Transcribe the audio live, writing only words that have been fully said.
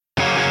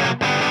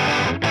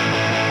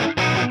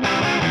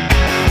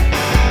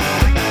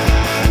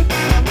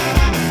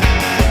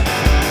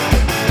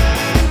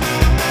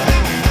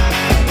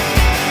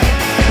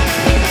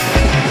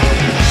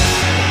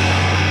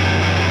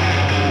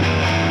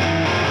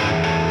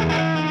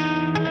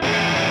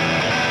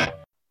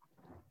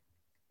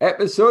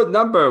Episode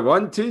number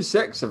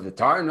 126 of the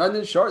Tartan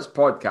Running Shorts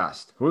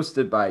podcast,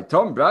 hosted by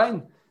Tom Bryan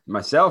and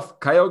myself,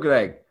 Kyle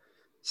Gregg.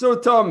 So,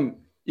 Tom,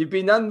 you've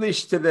been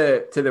unleashed to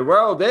the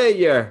world, eh?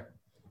 You're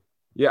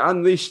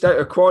unleashed out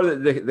of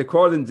the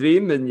Quadrant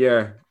Dream, and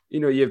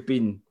you've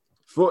been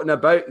floating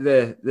about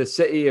the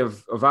city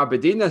of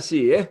Aberdeen, I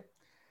see, eh?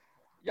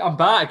 Yeah, I'm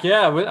back.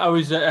 Yeah,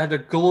 I had a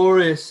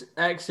glorious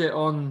exit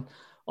on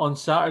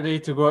Saturday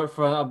to go out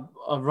for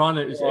a run.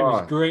 It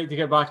was great to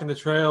get back in the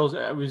trails.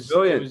 It was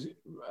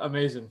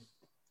amazing.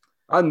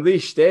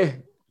 Unleashed, eh?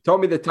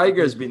 Tommy the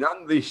Tiger has been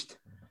unleashed.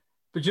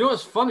 But you know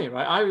what's funny,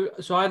 right? I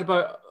had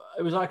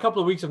it was like a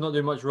couple of weeks of not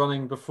doing much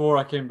running before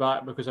I came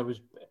back because I was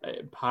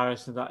in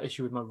Paris and that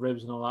issue with my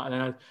ribs and all that. And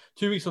then I had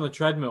 2 weeks on the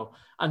treadmill.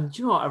 And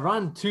you know what? I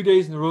ran 2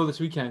 days in a row this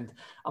weekend,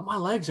 and my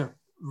legs are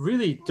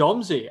really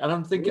domsy. And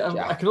I'm thinking,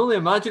 I can only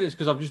imagine it's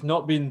because I've just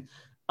not been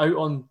out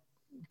on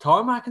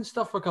tarmac and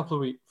stuff for a couple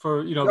of weeks,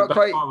 for about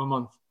part of a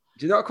month.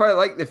 Do you not quite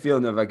like the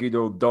feeling of a good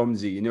old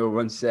domsy?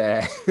 Once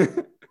I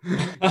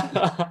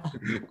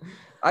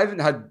haven't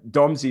had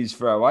domsies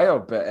for a while,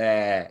 but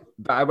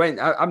I went.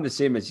 I'm the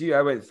same as you.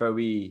 I went for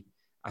a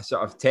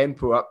sort of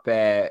tempo up.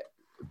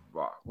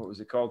 What was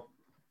it called?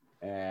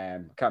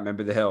 Can't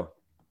remember the hill.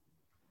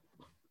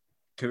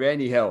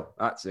 Tourney Hill.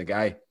 That's the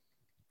guy.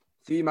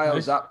 3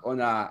 miles up on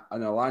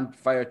a land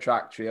fire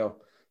track trail,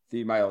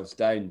 3 miles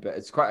down, but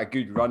it's quite a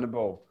good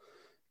runnable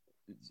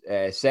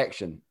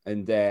section.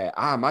 And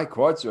my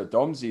quads were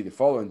domsy the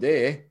following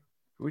day.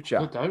 Which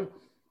no doubt.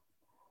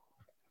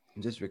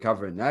 I'm just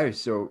recovering now.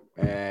 So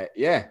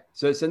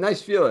so it's a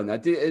nice feeling.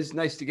 It is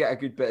nice to get a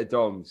good bit of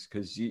DOMS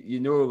because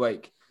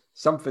like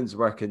something's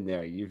working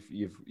there.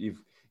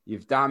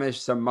 You've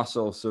damaged some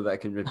muscle so that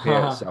it can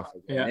repair itself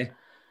again,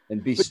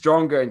 and be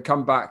stronger and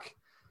come back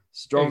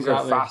stronger,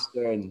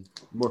 faster, and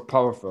more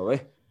powerful.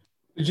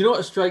 Do you know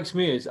what strikes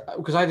me is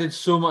because I did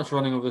so much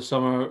running over the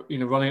summer,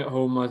 running at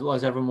home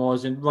as everyone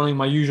was, and running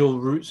my usual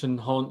routes and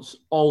haunts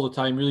all the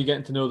time, really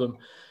getting to know them.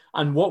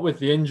 And what with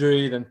the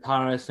injury, then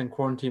Paris, and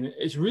quarantine,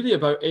 it's really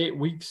about 8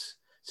 weeks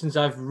since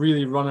I've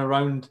really run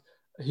around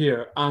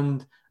here,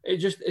 and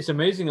it's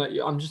amazing. Like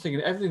I'm just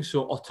thinking everything's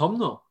so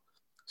autumnal.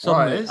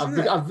 Suddenly,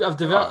 I've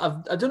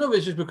developed. I don't know if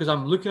it's just because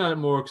I'm looking at it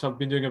more because I've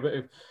been doing a bit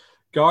of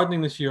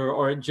gardening this year,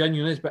 or it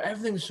genuinely is. But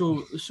everything's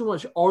so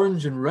much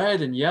orange and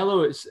red and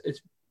yellow. It's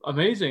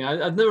amazing.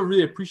 I've never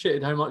really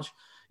appreciated how much,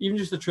 even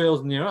just the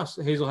trails near us,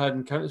 Hazelhead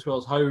and Countess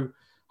Wells,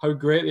 how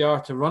great they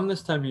are to run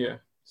this time of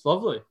year. It's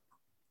lovely.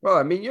 Well,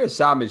 I mean, you're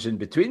sandwiched in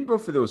between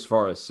both of those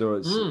forests, so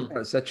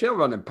it's a trail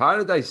running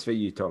paradise for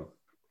you, Tom.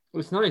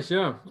 It's nice,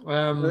 yeah.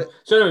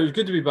 So no, it's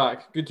good to be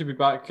back. Good to be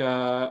back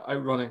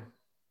out running.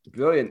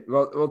 Brilliant.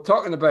 Well,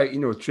 talking about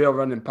trail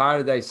running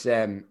paradise,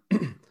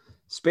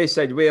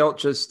 Speyside Way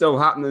Ultra is still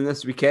happening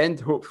this weekend,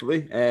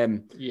 hopefully.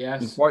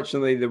 Yes.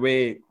 Unfortunately, the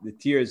way the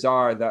tiers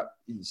are, that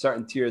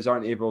certain tiers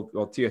aren't able,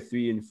 well, tier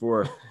 3 and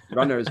 4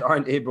 runners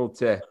aren't able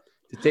to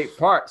take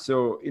part.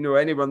 So,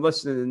 anyone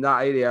listening in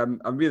that area,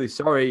 I'm really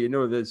sorry.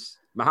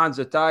 My hands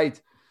are tied.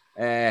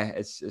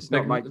 It's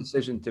not my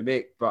decision to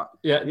make, but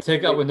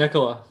take it up with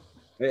Nicola.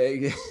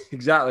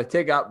 Exactly,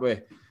 take it up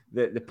with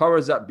the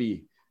powers that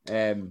be.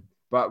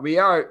 But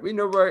we're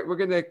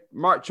going to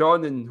march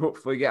on and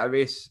hopefully get a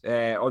race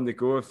on the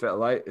go if the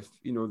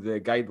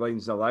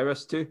guidelines allow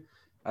us to.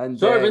 And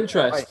sort of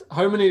interest,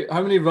 how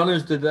many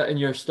runners did that in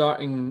your start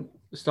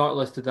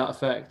list did that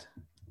affect?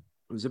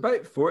 It was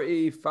about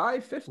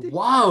 45, 50.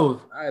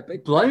 Wow,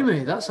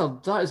 blimey, that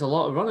is a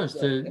lot of runners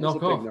to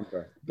knock off. Big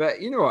number.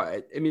 But you know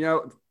what? I mean,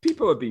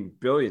 people have been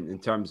brilliant in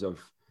terms of,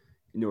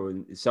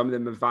 some of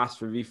them have asked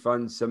for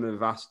refunds, some of them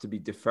have asked to be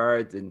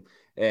deferred, and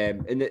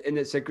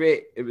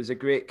it was a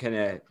great kind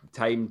of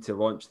time to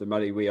launch the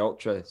Murray Way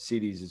Ultra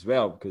series as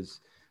well,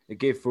 because it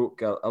gave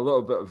folk a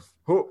little bit of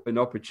hope and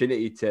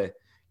opportunity to,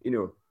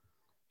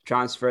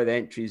 transfer the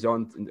entries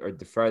on or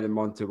defer them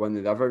onto one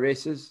of the other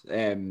races.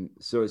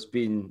 So it's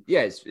been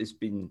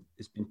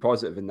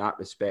positive in that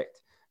respect.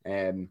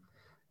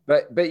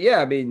 But yeah,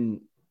 I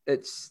mean,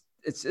 it's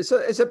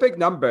a big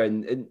number,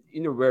 and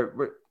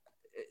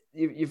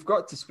you've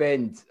got to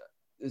spend.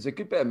 There's a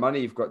good bit of money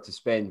you've got to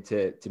spend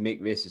to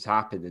make races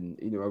happen, and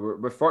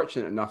we're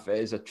fortunate enough. It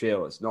is a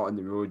trail; it's not on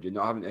the road. You're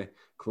not having to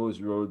close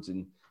roads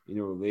and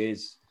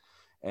lays,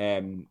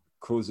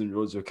 closing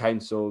roads with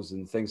councils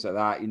and things like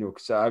that.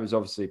 Because I was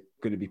obviously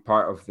going to be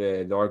part of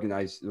the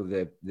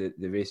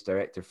race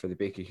director for the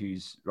Baker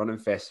Hughes Running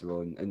Festival,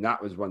 and that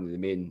was one of the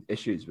main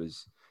issues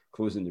was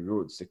closing the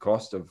roads, the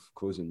cost of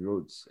closing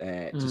roads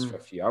just for a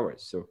few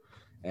hours. So.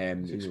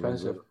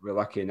 We're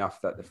lucky enough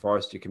that the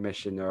Forestry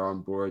Commission are on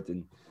board,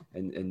 and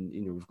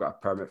we've got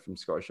a permit from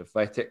Scottish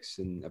Athletics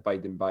and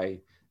abiding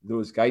by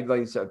those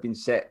guidelines that have been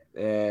set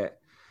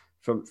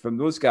from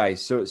those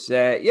guys. So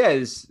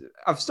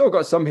I've still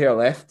got some hair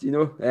left.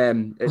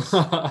 It's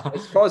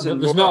causing.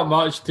 There's not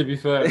much, to be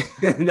fair.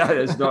 No,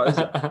 there's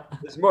not.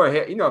 There's more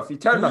hair. If you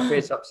turn my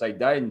face upside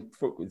down,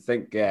 folk would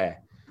think. Two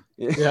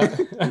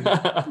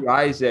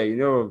eyes there.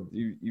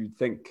 You'd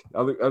think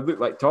I look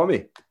like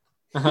Tommy.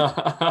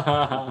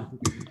 No,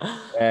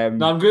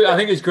 I'm good. I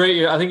think it's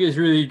great. I think it's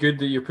really good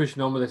that you're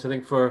pushing on with this. I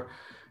think for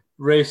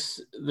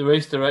the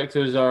race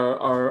directors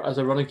are as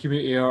a running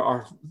community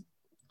are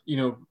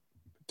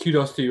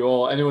kudos to you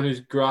all. Anyone who's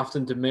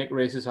grafting to make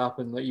races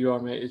happen like you are,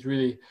 mate, it's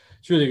really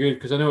good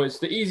because I know it's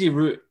the easy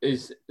route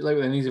is like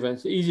with these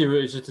events. The easy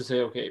route is just to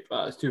say, okay,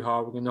 it's too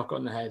hard. We're gonna knock it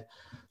on the head.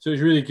 So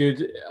it's really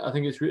good. I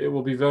think it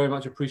will be very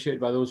much appreciated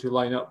by those who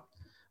line up.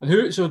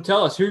 And so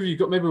tell us, who have you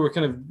got? Maybe we're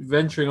kind of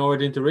venturing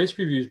already into race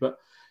previews, but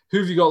who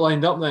have you got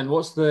lined up then?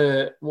 What's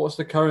the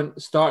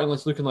current starting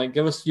list looking like?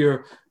 Give us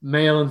your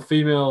male and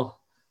female.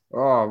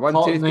 Oh, 1,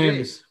 2, 3.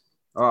 Names.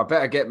 Oh, I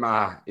better get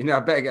my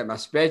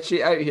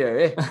spreadsheet out here,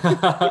 eh?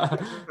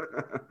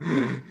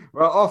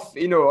 Well,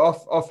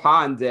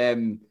 offhand,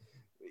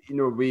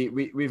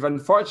 we've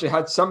unfortunately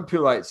had some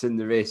pullouts in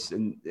the race,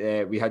 and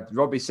we had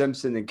Robbie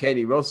Simpson and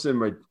Kenny Wilson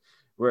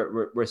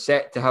were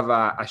set to have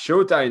a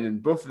showdown,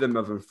 and both of them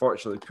have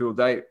unfortunately pulled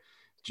out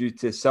due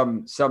to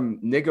some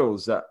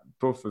niggles that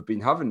both have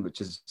been having, which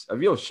is a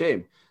real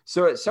shame.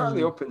 So it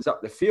certainly opens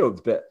up the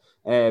field, but.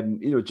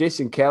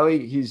 Jason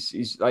Kelly,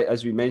 he's like,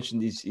 as we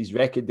mentioned, he's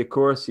wrecked the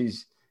course.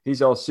 He's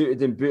all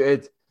suited and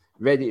booted,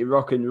 ready to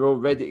rock and roll,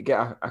 ready to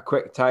get a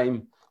quick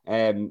time.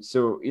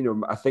 So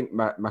I think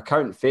my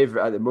current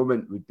favourite at the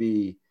moment would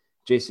be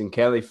Jason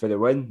Kelly for the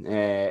win.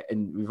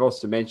 And we've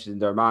also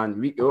mentioned our man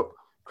Rico,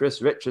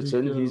 Chris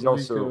Richardson. He's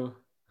also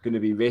going to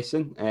be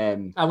racing.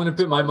 I'm going to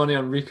put my money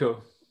on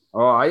Rico.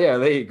 Oh yeah,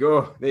 there you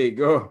go.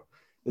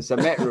 It's a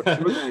metro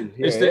showdown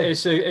here.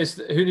 It's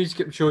who needs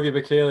Kipchoge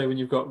Bekele when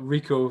you've got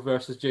Rico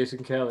versus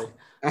Jason Kelly.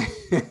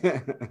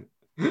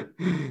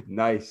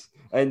 Nice.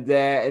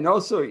 And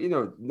also,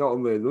 not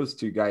only those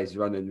two guys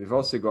running, we've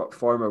also got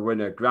former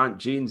winner Grant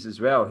Jeans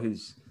as well,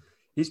 he's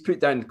put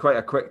down quite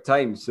a quick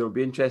time. So it'll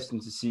be interesting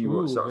to see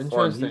what sort of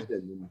form he's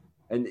in.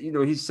 And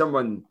he's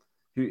someone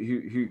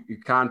who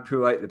can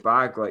pull out the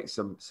bag like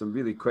some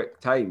really quick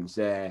times.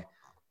 So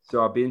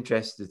I'll be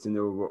interested to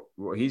know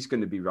what he's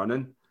going to be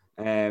running.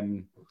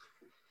 Who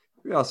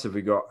else have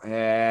we got?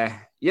 Female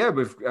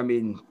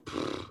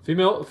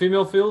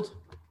field.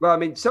 Well,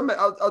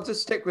 I'll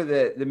just stick with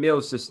the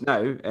males just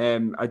now.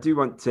 I do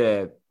want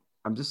to.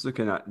 I'm just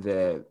looking at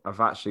I've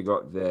actually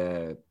got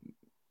the.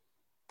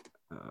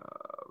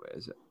 Where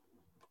is it?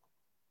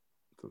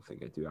 I don't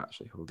think I do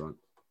actually. Hold on.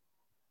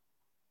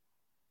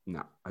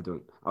 No, I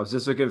don't. I was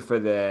just looking for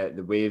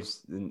the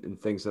waves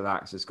and things like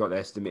that. So it's got the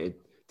estimated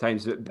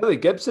times. But Billy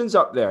Gibson's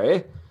up there,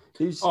 eh?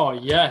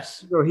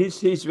 Yes.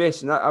 He's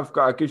racing. I've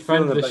got a good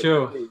feeling about the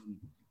show.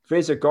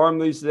 Fraser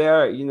Gormley's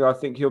there. I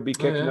think he'll be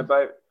kicking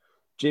about.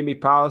 Jamie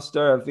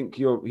Pallister, I think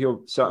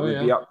he'll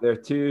certainly be up there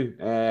too.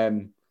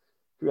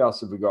 Who else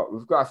have we got?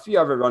 We've got a few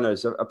other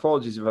runners.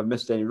 Apologies if I've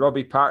missed any.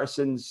 Robbie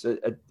Patterson's,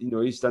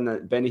 he's done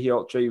that. Benny Hill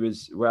Ultra, he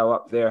was well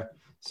up there.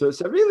 So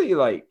it's a really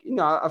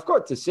I've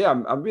got to say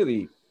I'm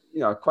really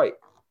quite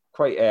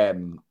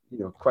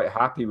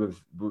happy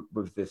with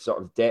the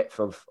sort of depth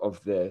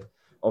of the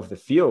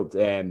field.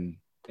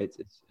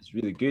 It's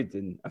really good,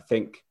 and I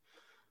think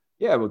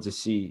we'll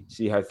just see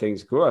how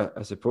things go.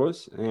 I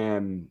suppose.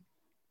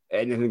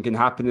 Anything can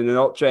happen in an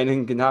ultra,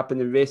 anything can happen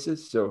in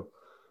races. So,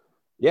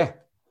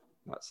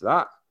 that's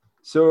that.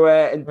 So,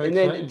 and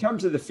then in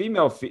terms of the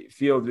female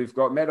field, we've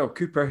got Meryl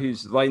Cooper,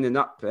 who's lining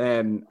up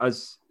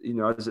as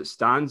it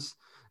stands.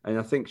 And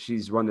I think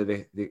she's one of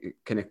the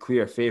kind of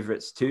clear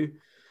favourites too.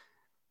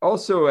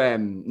 Also,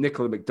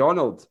 Nicola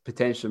McDonald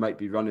potentially might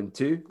be running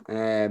too.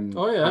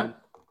 Sarah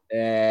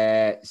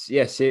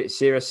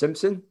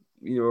Simpson,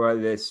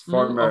 this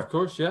former of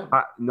course,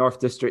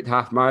 North District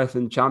half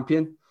marathon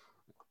champion.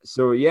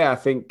 So I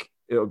think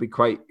it'll be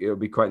quite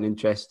an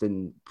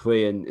interesting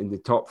play in the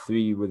top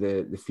three with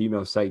the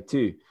female side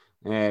too.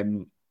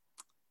 And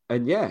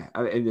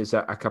there's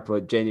a couple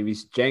of Jenny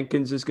Reese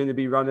Jenkins is going to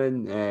be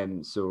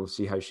running. So we'll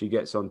see how she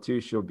gets on too.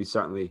 She'll be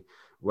certainly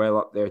well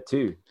up there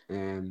too.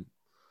 That's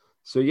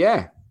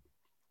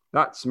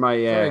my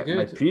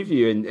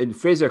preview. And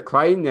Fraser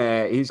Klein,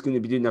 he's going to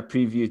be doing a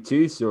preview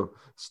too. So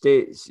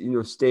stay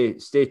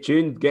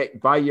tuned.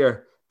 Buy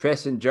your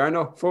Press and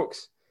Journal,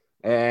 folks.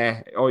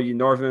 All you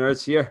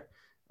Northerners here,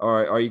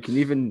 or you can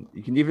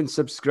even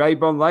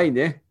subscribe online,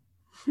 eh?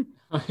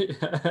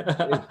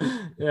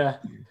 Yeah.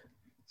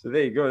 So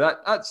there you go.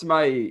 That's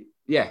my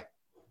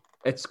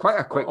It's quite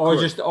a quick. Or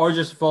just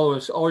follow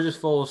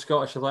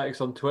Scottish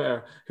Athletics on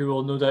Twitter, who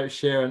will no doubt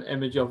share an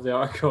image of the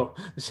article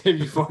to save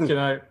you fucking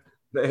out.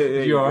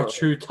 If you are a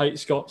true tight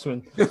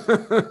Scotsman.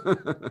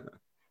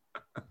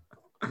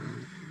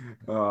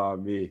 Oh,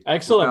 me.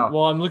 Excellent.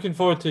 Well, I'm looking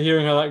forward to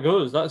hearing how that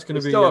goes. That's going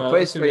to be still a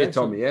place for you,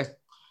 Tommy. Yeah.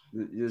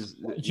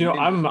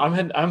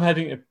 I'm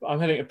heading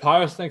to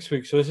Paris next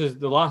week, so this is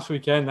the last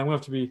weekend. I'm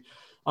going to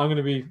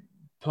be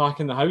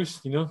packing the house.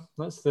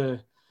 That's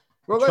the.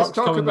 Well, let's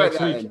talk about that.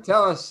 Then.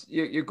 Tell us,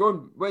 you're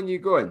going. When are you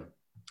going?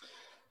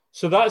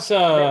 So that's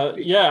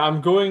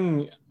I'm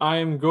going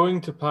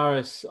to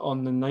Paris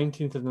on the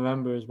 19th of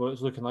November is what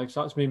it's looking like.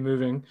 So that's me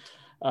moving.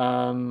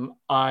 I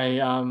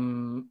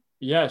am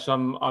Yeah, so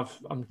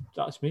I'm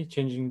that's me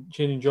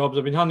changing jobs.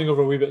 I've been handing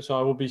over a wee bit, so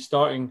I will be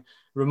starting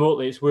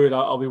remotely. It's weird.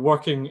 I'll be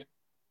working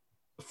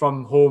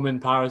from home in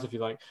Paris, if you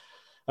like.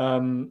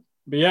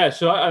 But yeah,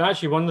 so and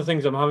actually one of the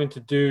things I'm having to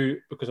do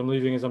because I'm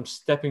leaving is I'm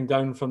stepping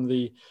down from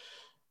the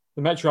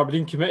Metro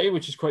Aberdeen committee,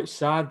 which is quite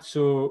sad.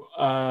 So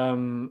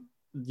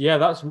yeah,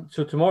 that's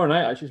so tomorrow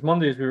night. Actually, it's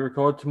Monday as we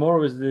record.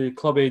 Tomorrow is the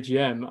club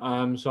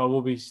AGM. So I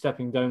will be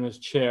stepping down as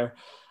chair,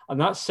 and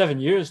that's 7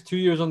 years. 2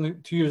 years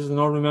 2 years as an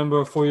honorary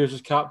member, 4 years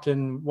as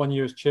captain, 1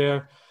 year as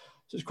chair.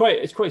 So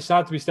it's quite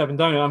sad to be stepping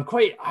down, and I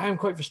am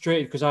quite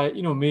frustrated because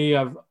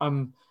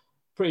I'm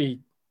pretty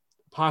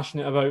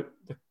passionate about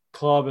the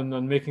club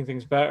and making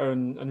things better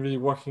and really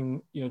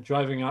working,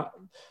 driving at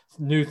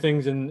new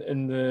things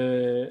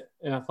in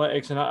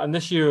athletics. And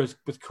this year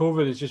with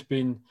COVID, it's just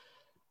been,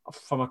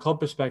 from a club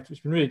perspective,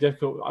 it's been really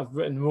difficult. I've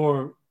written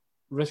more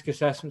risk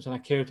assessments than I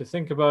care to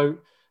think about,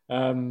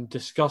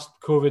 discussed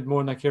COVID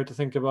more than I care to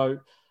think about.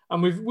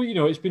 And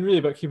it's been really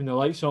about keeping the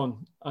lights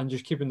on and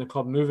just keeping the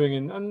club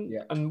moving.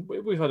 And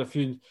we've had a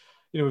few,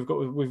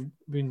 we've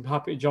been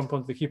happy to jump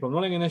onto the Keep On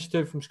Running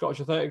initiative from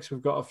Scottish Athletics.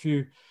 We've got a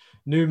few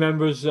new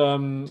members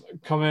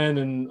come in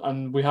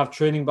and we have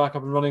training back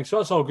up and running. So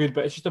that's all good,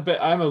 but it's just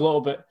I'm a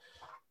little bit,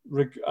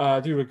 I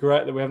do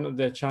regret that we haven't had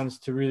the chance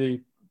to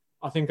really,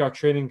 I think our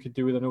training could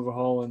do with an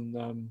overhaul.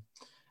 And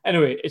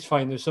anyway, it's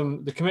fine.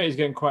 The committee's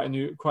getting quite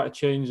a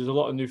change. There's a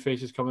lot of new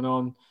faces coming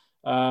on.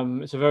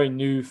 It's a very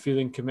new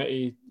feeling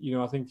committee.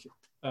 I think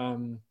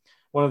one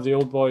of the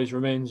old boys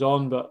remains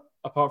on, but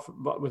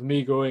but with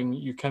me going,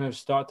 you kind of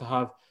start to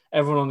have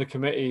everyone on the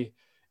committee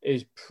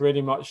is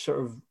pretty much sort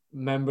of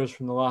members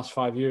from the last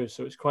 5 years.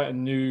 So it's quite a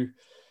new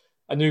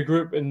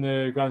group in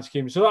the grand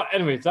scheme. So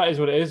that is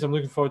what it is. I'm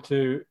looking forward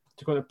to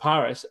going to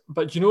Paris.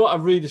 But do you know what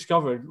I've really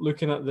discovered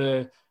looking at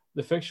the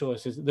fixture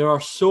list is there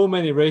are so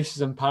many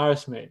races in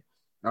Paris, mate.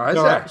 Oh, is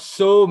there? Are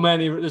so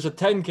many. There's a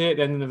 10K at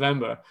the end of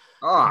November.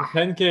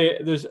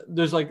 10K.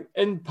 There's like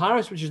in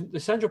Paris, which is the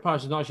central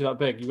Paris is not actually that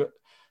big.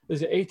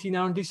 There's 18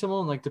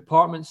 arrondissements, like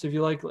departments, if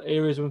you like,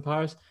 areas in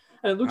Paris,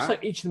 and it looks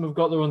like each of them have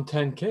got their own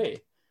 10K.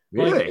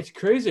 Really? Like, it's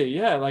crazy,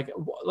 yeah. Like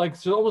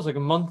so almost like a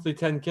monthly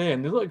 10K,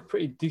 and they look like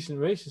pretty decent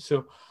races.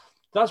 So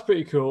that's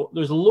pretty cool.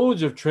 There's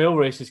loads of trail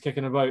races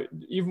kicking about,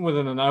 even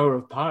within an hour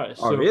of Paris.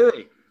 Oh,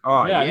 really?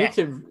 Oh, yeah. I need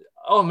to.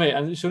 Oh, mate,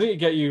 and so I need to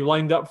get you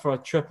lined up for a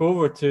trip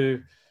over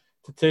to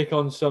take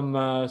on some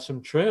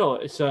trail.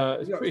 It's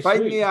pretty sweet.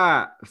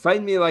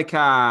 Find me like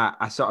a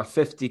sort of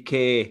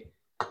 50K,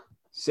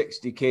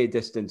 60K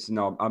distance, and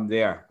I'm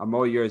there. I'm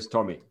all yours,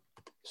 Tommy.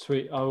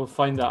 Sweet, I will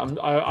find that.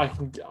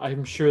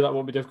 I'm sure that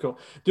won't be difficult.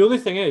 The only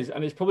thing is,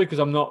 and it's probably because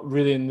I'm not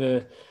really in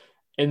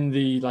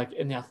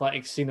the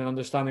athletic scene and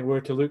understanding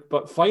where to look,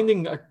 but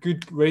finding a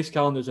good race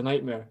calendar is a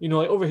nightmare.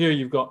 Like over here,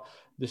 you've got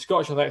the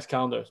Scottish Athletics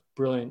calendar, it's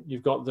brilliant.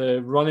 You've got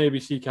the Run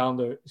ABC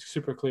calendar, it's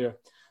super clear.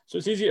 So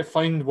it's easy to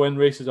find when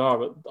races are,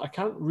 but I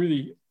can't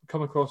really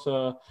come across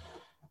a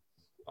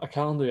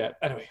calendar yet.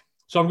 Anyway,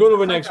 so I'm going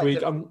over next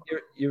week.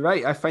 You're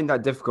right. I find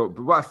that difficult,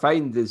 but what I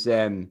find is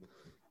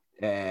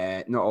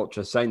not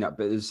ultra sign up,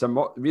 but there's some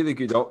really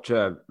good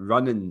ultra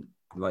running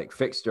like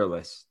fixture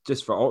lists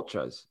just for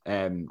ultras.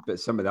 But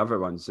some of the other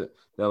ones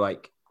they're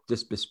like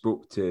just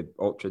bespoke to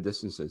ultra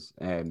distances.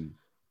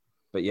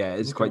 But yeah,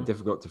 it's quite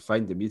difficult to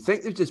find them. You'd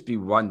think there'd just be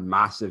one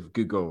massive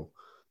Google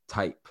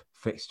type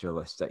fixture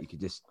list that you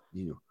could just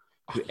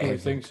put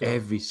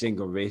every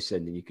single race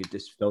in, and you could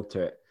just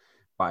filter it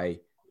by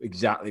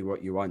exactly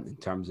what you want in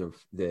terms of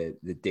the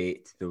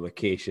date, the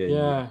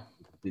location,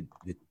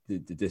 the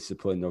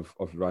discipline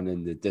of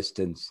running, the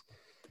distance.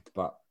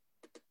 But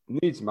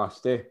needs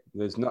must, eh?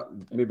 There's not,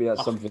 maybe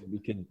that's something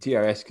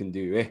TRS can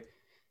do, eh?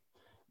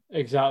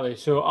 Exactly.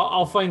 So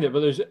I'll find it,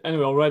 but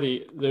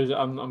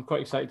I'm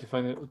quite excited to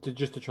find it,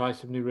 to try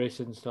some new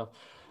races and stuff.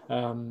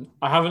 I'm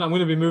going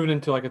to be moving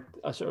into like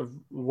a sort of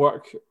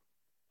work,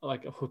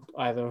 like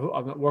either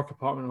a work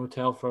apartment or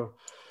hotel for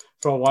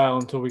a while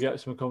until we get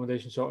some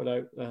accommodation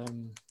sorted out.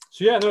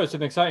 So yeah, no, it's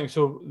an exciting.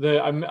 So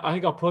I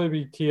think I'll probably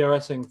be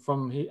TRSing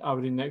from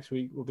Aberdeen next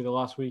week. Will be the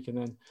last week, and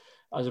then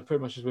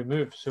pretty much as we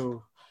move.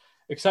 So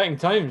exciting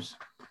times.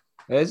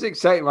 It's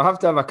exciting. We'll have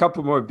to have a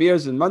couple more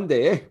beers on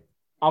Monday, eh?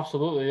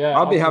 Absolutely, yeah.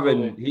 I'll be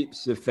having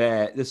heaps if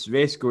this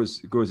race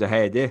goes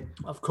ahead, eh?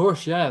 Of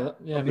course, yeah.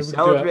 I'll be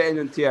celebrating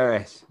on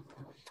TRS.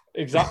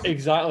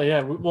 Exactly,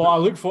 yeah. Well, I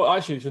look for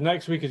so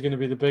next week is going to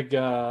be the big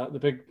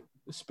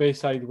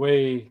Speyside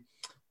Way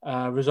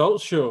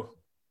results show.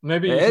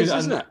 Maybe it is,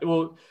 isn't it?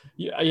 Well,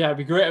 yeah, it'd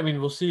be great. I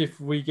mean, we'll see if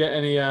we get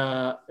any.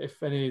 You're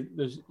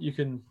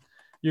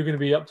going to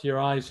be up to your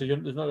eyes, so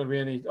there's not going to be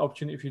any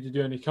opportunity for you to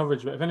do any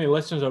coverage. But if any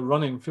listeners are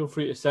running, feel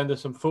free to send us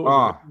some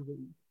photos.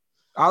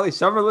 Ali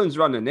Sutherland's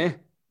running, eh?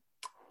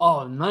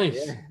 Oh,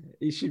 nice. Yeah,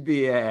 he should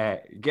be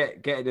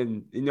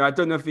getting in. I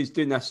don't know if he's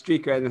doing a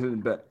streak or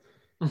anything, but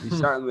he's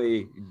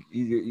certainly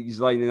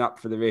he's lining up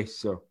for the race.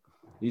 So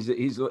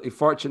he's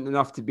fortunate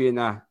enough to be in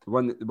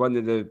one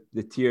of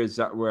the tiers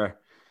that were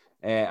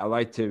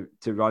allowed to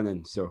run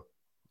in. So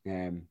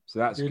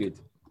that's good.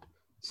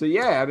 So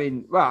yeah, I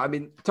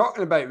mean,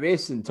 talking about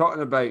racing,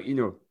 talking about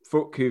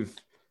folk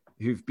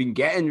who've been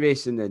getting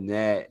racing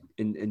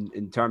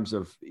in terms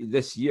of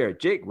this year.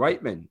 Jake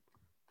Whiteman,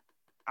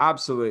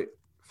 absolute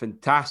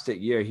fantastic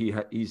year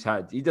he's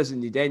had. He doesn't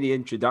need any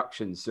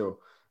introduction. So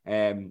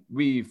I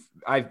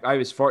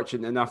was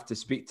fortunate enough to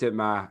speak to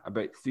him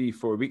about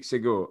 3-4 weeks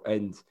ago,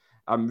 and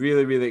I'm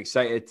really, really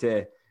excited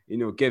to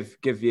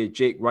give you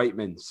Jake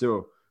Whiteman.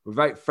 So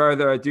without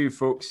further ado,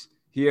 folks,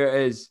 here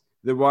is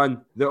the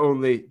one, the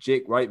only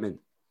Jake Whiteman.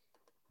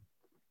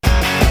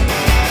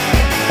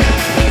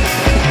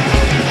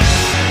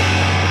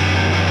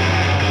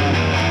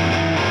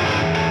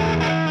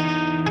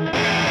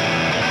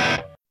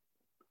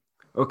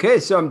 Okay,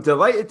 so I'm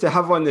delighted to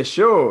have on the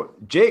show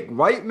Jake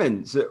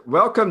Whiteman. So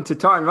welcome to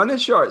Tartan Running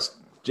Shorts,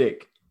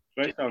 Jake.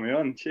 Great to have me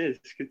on. Cheers.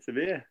 It's good to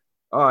be here.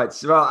 Oh,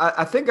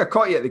 I think I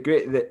caught you at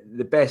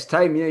the best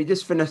time. You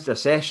just finished a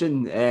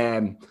session,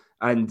 and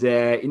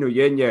you're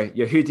in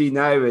your hoodie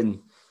now, and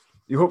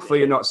hopefully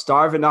you're not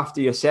starving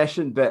after your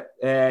session. But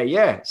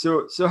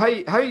so how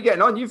are you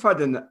getting on? You've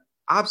had an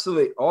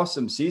absolutely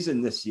awesome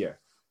season this year.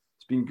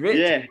 It's been great.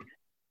 Yeah.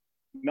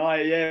 No,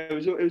 yeah, it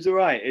was all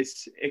right.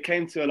 It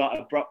came to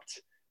a abrupt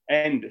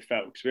end, it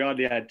felt, because we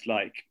hardly had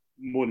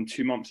more than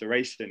 2 months of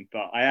racing.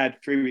 But I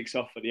had 3 weeks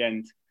off at the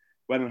end,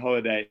 went on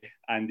holiday,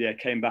 and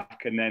came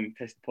back and then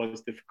tested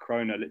positive for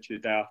Corona literally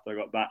the day after I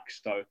got back.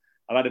 So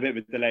I've had a bit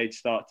of a delayed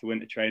start to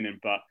winter training,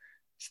 but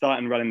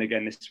starting running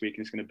again this week,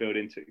 and it's going to build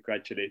into it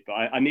gradually. But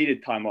I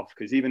needed time off,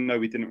 because even though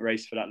we didn't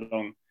race for that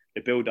long,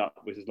 the build up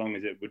was as long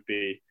as it would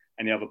be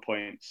any other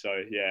point.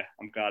 So yeah,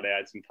 I'm glad I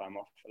had some time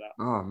off for that.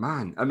 Oh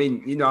man, I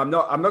mean, I'm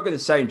not going to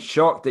sound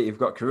shocked that you've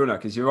got Corona,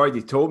 because you've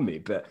already told me.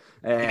 But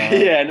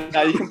yeah,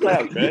 no, you can play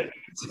up to it.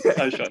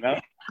 No shot now.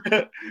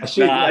 It's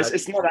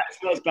not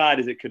as bad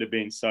as it could have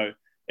been. So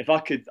if I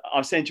could,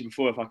 I've said to you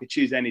before, if I could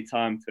choose any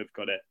time to have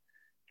got it,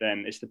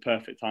 then it's the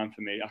perfect time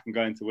for me. I can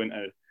go into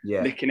winter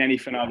licking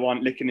anything I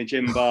want, licking the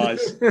gym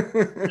bars.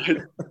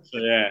 So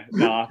yeah,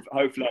 no,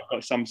 hopefully I've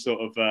got some sort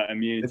of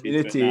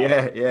immunity.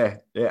 Yeah.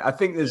 I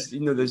think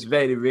there's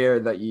very rare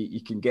that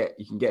you can get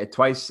it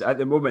twice at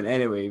the moment.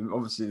 Anyway,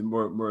 obviously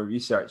more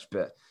research,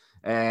 but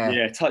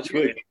touch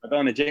wood. I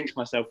don't want to jinx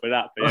myself with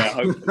that, but yeah,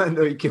 hopefully.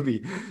 No, you could be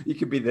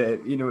the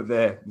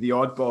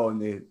oddball in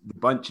the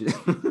bunch.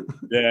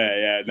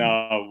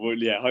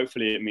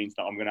 Hopefully it means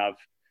that I'm gonna have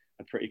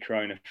a pretty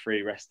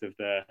Corona-free rest of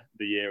the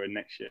year and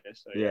next year.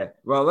 So yeah.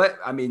 Well, we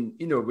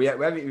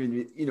haven't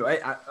even,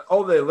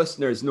 all the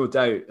listeners, no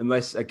doubt,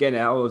 unless again,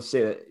 I always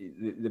say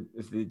that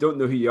if they don't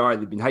know who you are,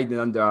 they've been hiding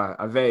under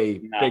a very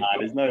big.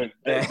 There's no,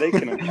 they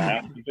can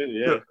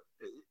completely, yeah.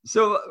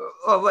 So,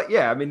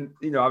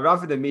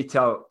 rather than me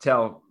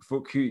tell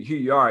folk who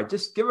you are,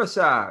 just give us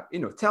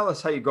tell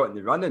us how you got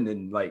into running,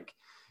 and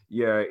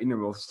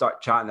we'll start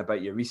chatting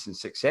about your recent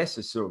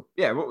successes. So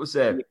yeah, what was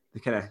the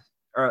kind of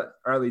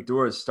early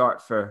doors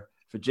start for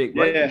Jake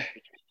Whiteman?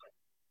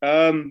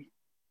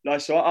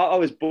 So I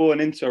was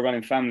born into a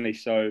running family.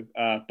 So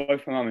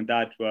both my mum and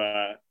dad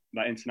were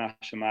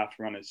international marathon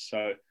runners.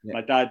 So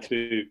my dad,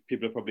 who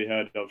people have probably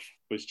heard of,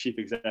 was chief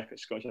exec at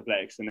Scottish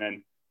Athletics, and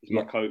then he's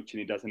my coach and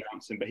he does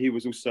announcing. But he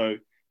was also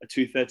a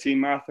 2:13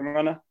 marathon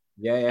runner.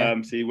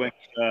 So he went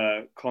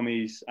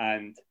commies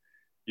and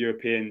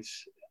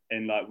Europeans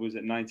in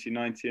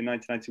 1990 and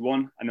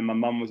 1991, and then my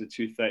mum was a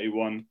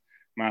 2:31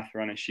 marathon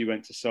runner. She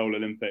went to Seoul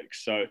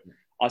Olympics, so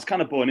I was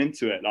kind of born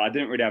into it. I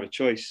didn't really have a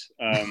choice.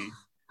 I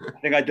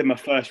think I did my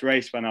first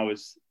race when I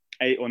was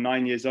 8 or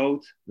 9 years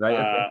old,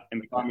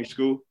 in primary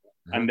school,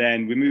 and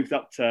then we moved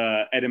up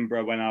to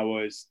Edinburgh when I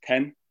was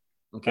 10.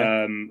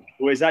 Okay.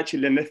 It was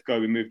actually Linlithgow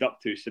we moved up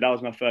to, so that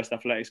was my first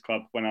athletics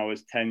club when I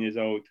was 10 years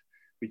old.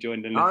 We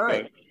joined Linlithgow.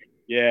 Right.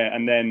 Yeah,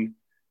 and then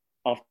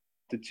after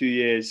 2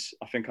 years,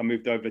 I think I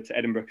moved over to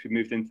Edinburgh because we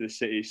moved into the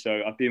city.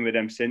 So I've been with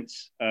them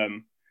since.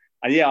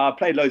 And yeah, I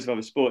played loads of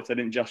other sports. I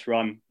didn't just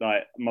run.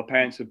 My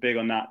parents were big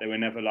on that. They were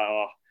never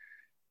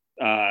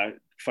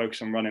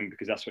focus on running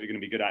because that's what you're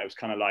going to be good at. It was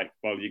kind of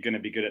well, you're going to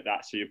be good at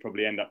that, so you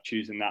probably end up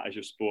choosing that as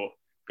your sport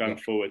going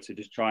forward. So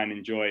just try and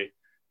enjoy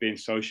being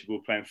sociable,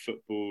 playing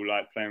football,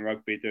 playing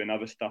rugby, doing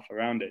other stuff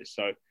around it.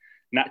 So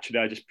naturally,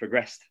 I just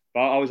progressed.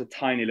 But I was a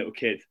tiny little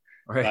kid.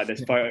 Right.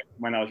 There's photos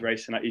when I was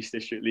racing at East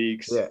District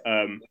Leagues.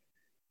 Yeah.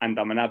 And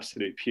I'm an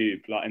absolute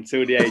pube.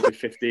 Until the age of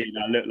 15,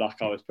 I looked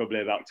like I was probably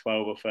about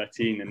 12 or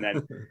 13. And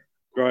then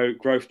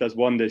growth does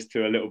wonders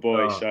to a little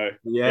boy.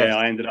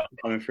 I ended up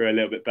coming through a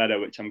little bit better,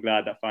 which I'm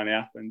glad that finally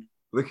happened.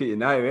 Look at you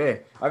now, eh?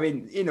 I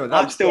mean,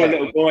 I'm still a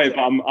little boy, but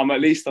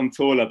I'm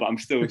taller, but I'm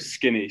still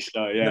skinny.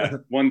 So yeah,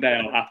 one day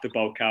I'll have to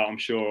bulk out, I'm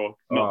sure,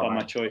 not by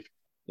my choice.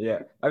 Yeah.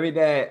 I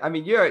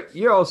mean,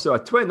 you're also a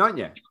twin, aren't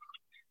you?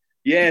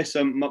 Yeah.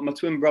 So my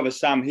twin brother,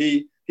 Sam,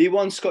 he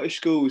won Scottish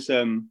Schools,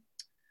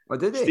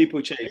 did he?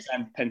 Steeplechase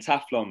and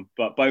pentathlon,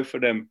 but both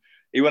of them,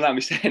 he won't let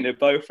me saying it,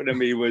 both of them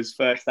he was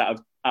first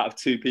out of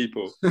 2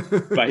 people.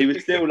 But he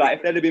was still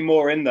if there'd have been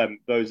more in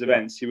those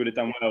events, he would have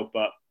done well.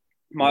 But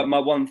my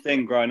one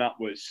thing growing up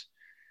was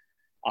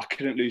I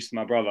couldn't lose to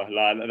my brother.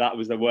 That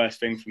was the worst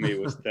thing for me,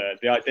 was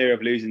the idea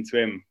of losing to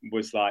him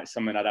was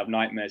something I'd have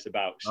nightmares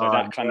about. So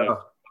that kind of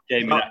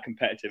gave me that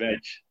competitive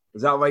edge.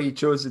 Is that why you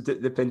chose the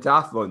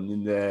pentathlon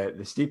in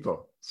the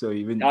steeple? So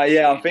even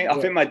yeah, I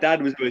think my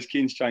dad was always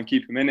keen to try and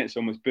keep him in it, so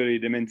almost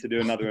bullied him into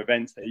doing other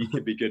events that he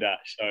could be good at.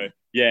 So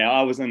yeah,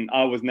 I was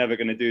never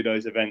going to do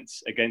those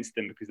events against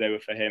him because they were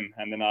for him,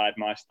 and then I had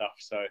my stuff.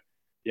 So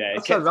yeah,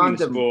 it kept him in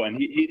the sport,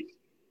 and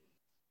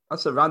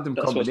that's a random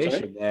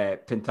combination.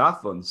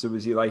 Pentathlon. So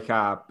was he like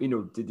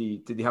did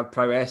he have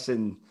prowess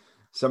in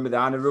some of the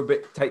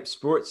anaerobic type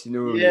sports?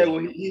 Yeah, well,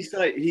 he's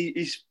like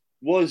he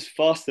was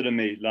faster than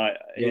me. Like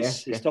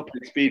his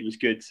stopping speed was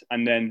good,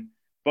 and then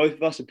both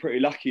of us are pretty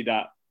lucky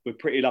that we're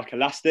pretty like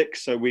elastic,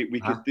 so we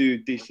could do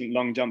decent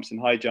long jumps and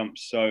high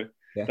jumps. So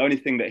the only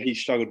thing that he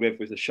struggled with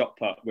was the shot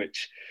put,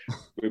 which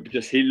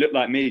he looked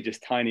like me,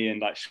 just tiny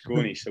and like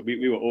scrawny. So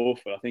we were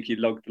awful. I think he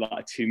logged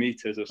like 2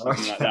 meters or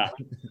something like that.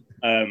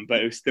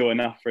 But it was still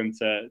enough for him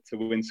to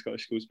win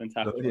Scottish Schools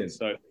Pentathlon.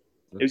 So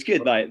it was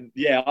good. Like,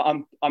 yeah,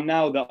 I'm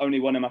now the only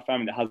one in my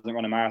family that hasn't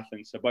run a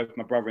marathon. So both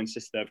my brother and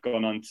sister have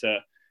gone on to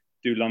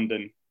do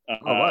London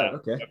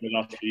over the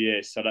last few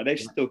years. So like they've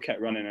still kept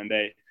running, and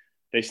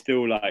they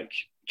still like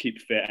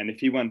keep fit. And if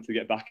he wanted to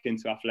get back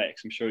into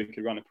athletics, I'm sure he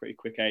could run a pretty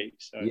quick 8.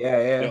 So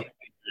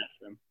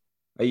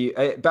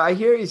but I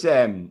hear he's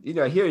I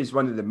hear he's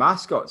one of the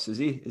mascots. Is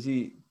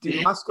he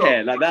mascot?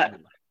 Yeah, like that.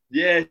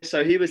 Yeah,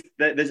 so he was.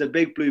 There's a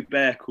big blue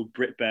bear called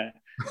Brit Bear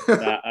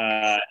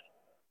that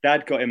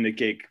Dad got him the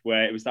gig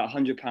where it was that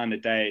 £100 a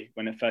day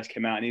when it first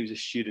came out, and he was a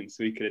student,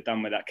 so he could have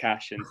done with that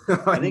cash. And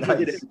I think he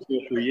did it for 2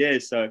 or 3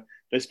 years. So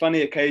there's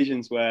funny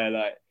occasions where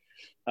like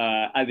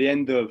at the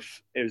end of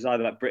it was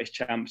either like British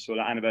champs or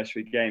like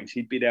anniversary games,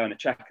 he'd be there on the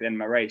track at the end of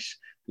my race.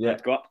 Yeah,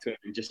 I'd go up to him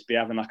and just be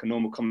having like a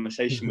normal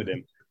conversation with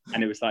him.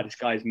 And it was like, this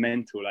guy's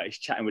mental. Like he's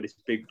chatting with this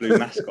big blue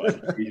mascot.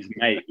 He's his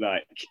mate.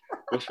 Like,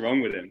 what's wrong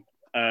with him?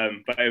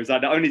 But it was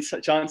like the only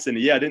chance in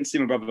the year. I didn't see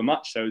my brother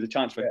much, so it was a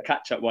chance for a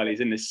catch up while he's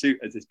in this suit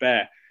as this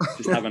bear,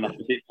 just having like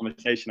a deep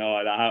conversation. Oh,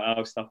 like,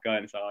 how's stuff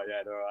going? It's like, oh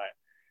yeah, they're all right.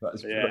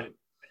 That's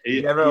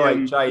you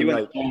never try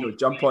and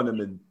jump on him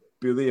and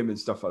bully him and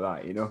stuff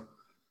like that, No,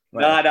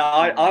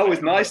 I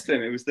was nice to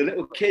him. It was the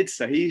little kids.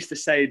 So he used to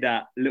say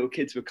that little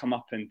kids would come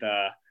up and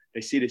they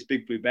see this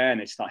big blue bear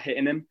and they start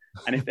hitting him.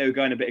 And if they were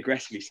going a bit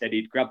aggressive, he said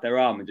he'd grab their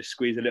arm and just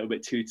squeeze a little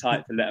bit too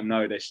tight to let them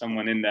know there's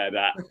someone in there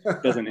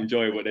that doesn't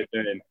enjoy what they're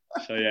doing.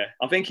 So yeah,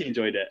 I think he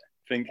enjoyed it.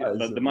 I think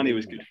the money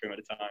was good for him at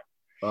the time.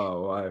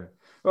 Oh wow!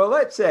 Well,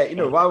 let's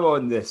while we're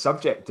on the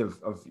subject of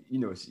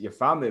your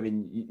family. I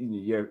mean,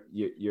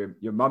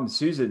 your mum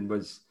Susan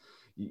was.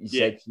 You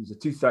said she was a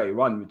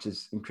 2:31, which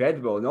is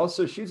incredible, and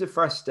also she was the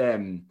first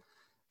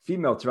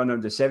female to run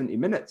under 70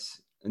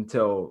 minutes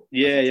until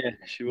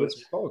she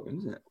was.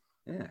 Isn't it?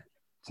 Yeah,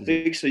 I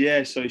think so.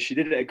 Yeah, so she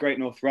did it at Great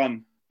North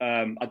Run.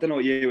 I don't know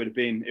what year it would have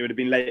been. It would have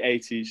been late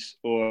 80s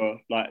or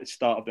like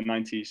start of the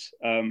 90s.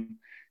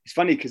 It's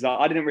funny because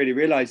I didn't really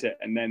realize it,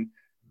 and then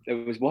there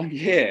was one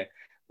year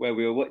where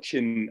we were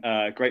watching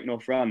Great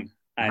North Run,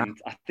 and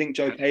I think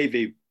Jo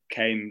Pavey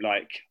came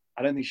like.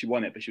 I don't think she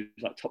won it, but she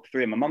was like top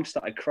 3. And my mum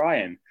started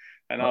crying,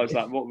 and I was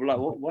like, "What?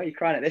 Why are you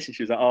crying at this?" And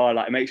she was like, "Oh,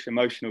 like it makes me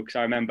emotional because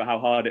I remember how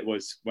hard it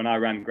was when I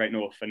ran Great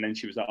North." And then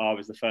she was like, "Oh, I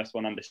was the first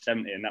one under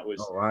 70, and that was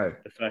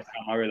the first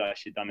time I realised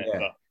she'd done it."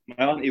 Yeah. But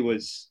my auntie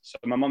was, so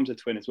my mum's a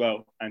twin as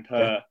well, and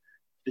her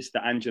sister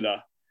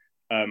Angela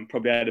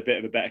probably had a bit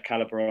of a better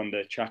caliber on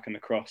the track and the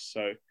cross.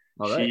 So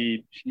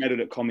she medalled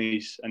at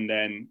commies, and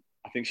then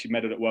I think she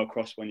medalled at World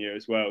Cross one year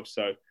as well.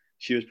 So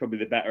she was probably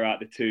the better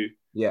out of the two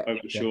over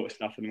the short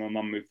stuff. And my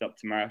mum moved up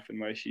to marathon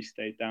where she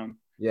stayed down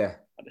at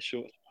the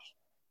short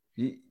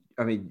stuff.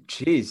 I mean,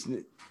 geez,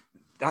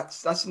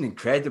 that's an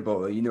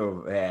incredible,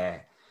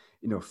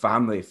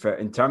 family for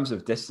in terms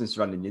of distance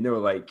running.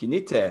 Like you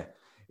need to,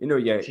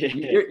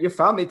 your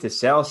family to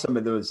sell some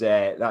of those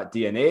that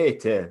DNA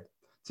to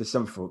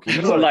some folk.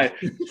 Like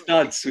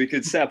studs. We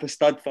could set up a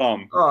stud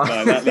farm. Oh,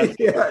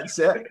 that's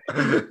it.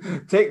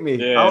 Take me.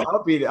 Yeah.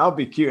 I'll be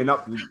queuing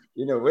up.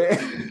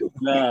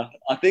 Nah,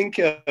 I think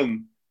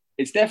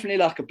it's definitely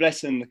like a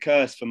blessing and a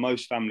curse for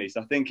most families.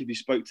 I think if you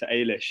spoke to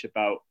Ailish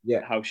about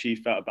how she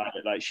felt about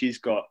it, like she's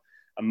got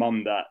a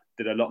mum that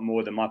did a lot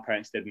more than my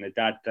parents did, and a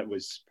dad that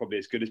was probably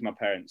as good as my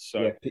parents.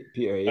 So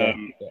Peter,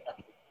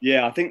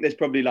 I think there's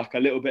probably like a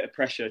little bit of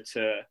pressure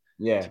to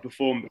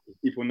perform because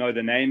people know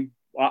the name.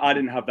 I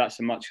didn't have that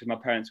so much because my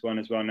parents weren't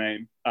as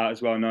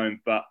well known.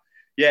 But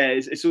yeah,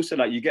 it's also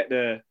like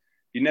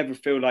you never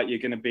feel like you're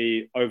going to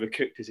be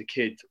overcooked as a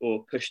kid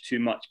or pushed too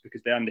much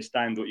because they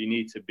understand what you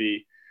need to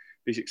be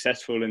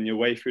successful in your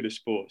way through the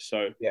sport.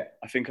 So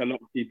I think a lot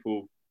of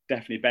people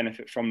definitely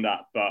benefit from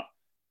that. But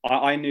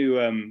I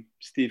knew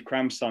Steve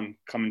Cram's son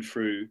coming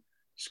through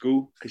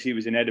school because he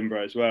was in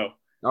Edinburgh as well.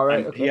 All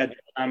right, He had the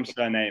Cram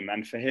surname,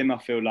 and for him, I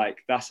feel like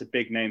that's a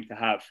big name to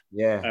have.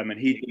 Yeah. And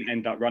he didn't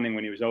end up running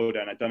when he was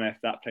older, and I don't know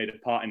if that played a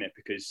part in it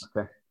because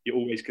you're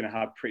always going to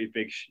have pretty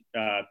big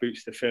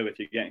boots to fill if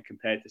you're getting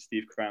compared to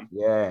Steve Cram.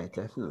 Yeah,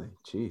 definitely.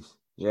 Jeez.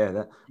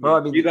 Yeah. Well, I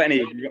mean, you got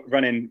any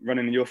running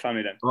in your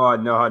family then? Oh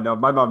no.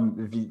 My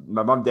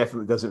mum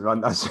definitely doesn't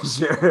run. That's for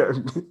sure.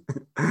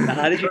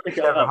 How did you pick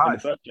it up in the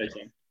first place?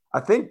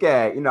 I think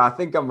I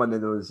think I'm one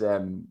of those. I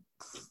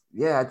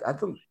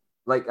don't.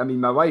 like, I mean,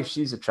 my wife,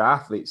 she's a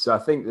triathlete, so I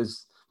think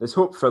there's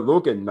hope for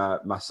Logan,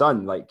 my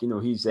son. Like,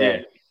 he's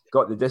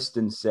got the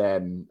distance,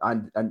 and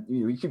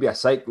he could be a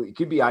cyclist. He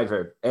could be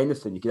either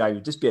anything. He could either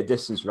just be a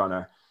distance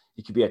runner.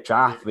 He could be a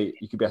triathlete.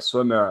 He could be a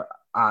swimmer,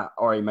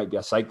 or he might be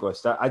a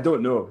cyclist. I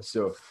don't know.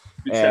 So,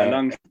 good set of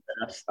lungs.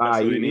 That's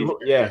all he needs.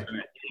 Yeah,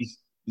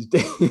 he's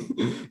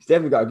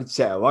definitely got a good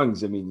set of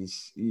lungs. I mean,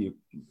 he's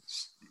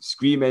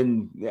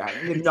screaming. Yeah,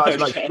 not as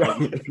much.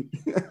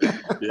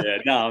 Yeah,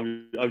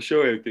 no, I'm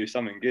sure he'll do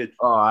something good.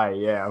 Oh,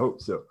 I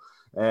hope so.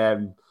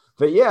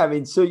 But yeah, I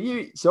mean, so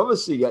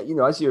obviously,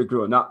 as you were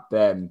growing up,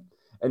 and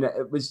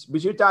was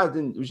your dad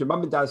and was your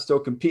mum and dad still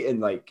competing?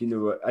 Like,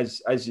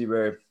 as you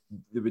were,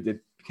 they would have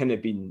kind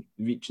of been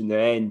reaching the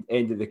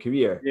end of the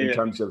career in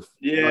terms of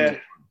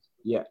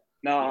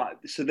No,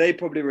 so they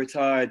probably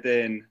retired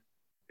in,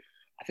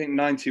 I think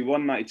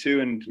 91, 92,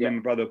 and my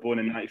brother born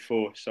in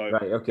 94. So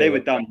they were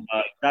done.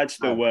 But Dad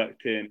still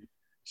worked in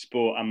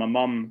sport, and my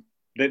mum,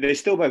 they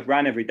still both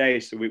ran every day.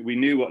 So we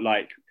knew what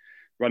like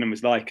running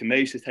was like, and they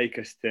used to take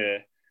us to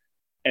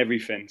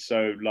everything.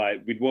 So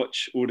like we'd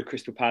watch all the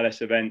Crystal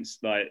Palace events.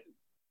 Like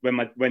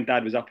when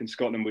Dad was up in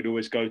Scotland, we'd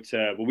always go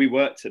to. Well, we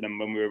worked at them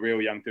when we were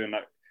real young,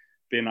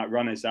 being like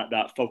runners at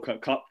that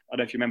Falkirk Cup. I don't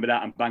know if you remember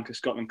that, and Bank of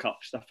Scotland Cup,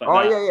 stuff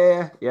like that.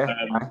 Oh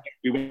yeah.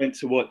 We went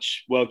to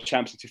watch World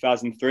Champs in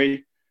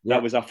 2003.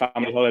 That was our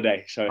family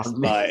holiday. So it's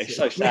it's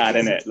so sad,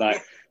 isn't it?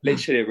 Like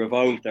literally it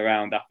revolved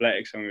around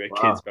athletics when we were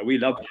kids, but we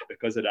loved it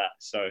because of that.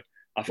 So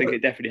I think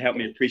it definitely helped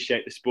me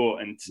appreciate the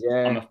sport, and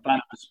I'm a fan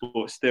of the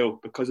sport still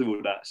because of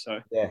all that. So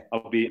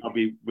I'll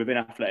be within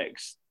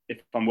athletics if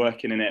I'm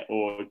working in it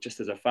or just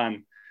as a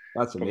fan.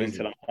 That's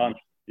amazing. Until I'm done.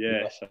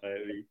 Yeah. So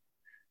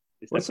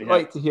what's it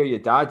like to hear your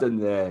dad on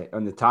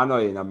the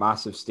tannoy in a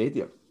massive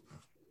stadium?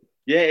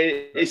 Yeah,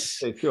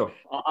 it's cool.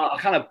 I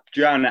kind of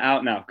drown it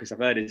out now because I've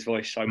heard his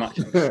voice so much.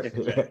 I'm sick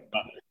of it.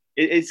 But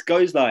it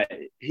goes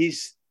like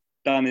he's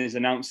done his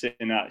announcing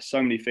at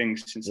so many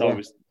things since I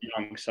was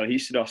young. So he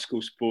used to do our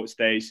school sports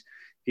days.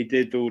 He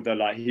did all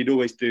the he'd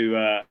always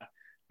do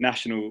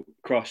national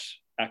cross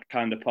at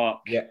Calendar Park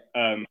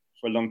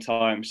for a long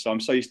time. So I'm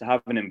so used to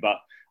having him. But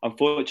I'm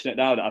fortunate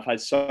now that I've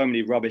had so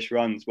many rubbish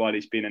runs while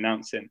he's been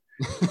announcing,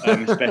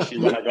 especially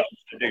when I got to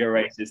the bigger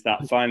races,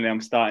 that finally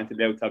I'm starting to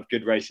be able to have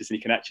good races and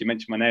he can actually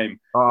mention my name.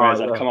 Whereas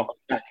I'd come up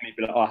and he'd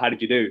be like, "Oh, how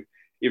did you do?"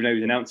 Even though he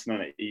was announcing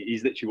on it,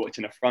 he's literally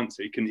watching the front,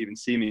 so he couldn't even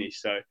see me.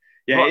 So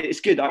it's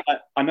good.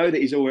 I know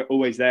that he's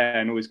always there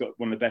and always got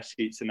one of the best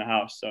seats in the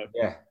house. So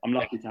I'm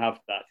lucky to have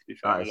that. To be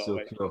fair, that is so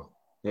cool.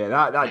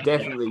 Yeah, that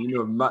definitely,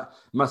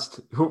 must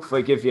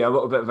hopefully give you a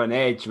little bit of an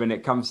edge when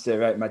it comes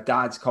to my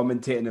dad's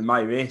commentating in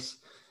my race.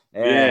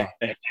 It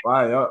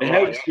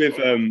helps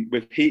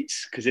with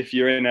heats, because if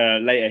you're in a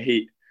later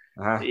heat,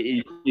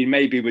 he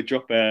maybe would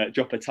drop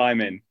a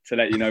time in to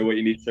let you know what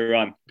you need to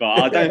run.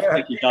 But I don't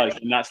think he does,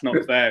 and that's not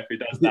fair if he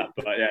does that.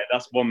 But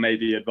that's one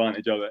maybe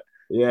advantage of it.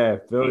 Yeah,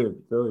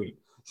 brilliant.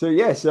 So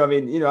I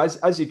mean,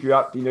 as you grew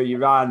up, you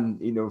ran,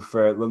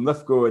 for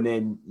Linlithgow, and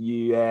then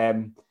you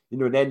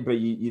in Edinburgh,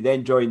 you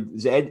then joined,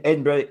 is it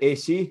Edinburgh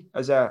AC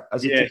as a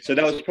team? So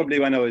that was probably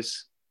when I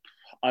was,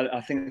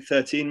 I think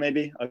 13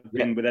 maybe. I've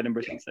been with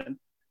Edinburgh since then.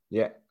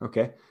 Yeah,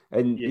 okay.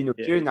 And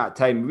during that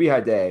time we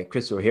had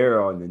Chris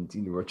O'Hare on,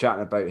 and we're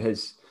chatting about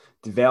his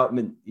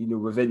development,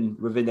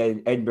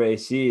 within Edinburgh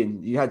AC,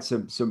 and you had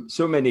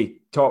so many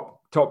top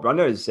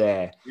runners.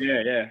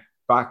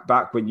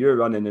 Back when you were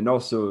running, and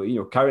also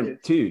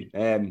current too.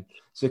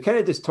 So kind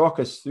of just talk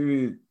us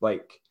through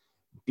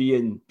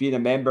being a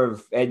member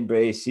of Edinburgh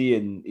AC,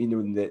 and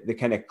the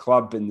kind of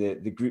club and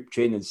the group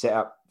training set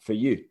up for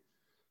you.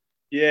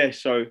 Yeah,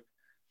 so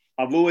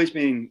I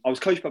was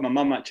coached by my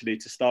mum actually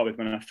to start with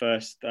when I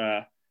first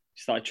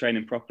started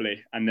training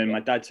properly, and then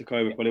my dad took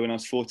over probably when I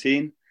was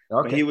 14.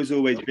 Okay. But he was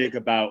always big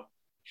about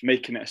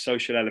making it a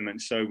social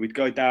element. So we'd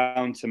go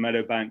down to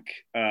Meadowbank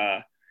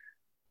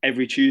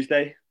every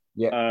Tuesday.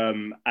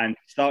 And to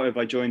start with,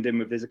 I joined in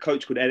with, there's a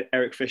coach called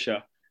Eric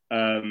Fisher.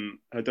 I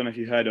don't know if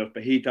you've heard of,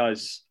 but he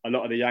does a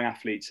lot of the young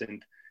athletes,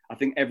 and I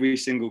think every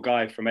single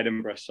guy from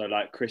Edinburgh, so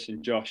like Chris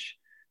and Josh,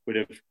 would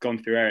have gone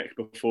through Eric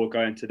before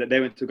going to that. They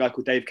went to a guy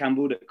called Dave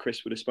Campbell that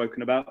Chris would have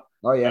spoken about.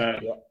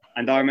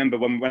 And I remember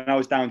when I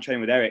was down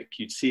training with Eric,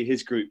 you'd see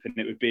his group, and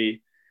it would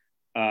be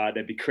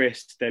there'd be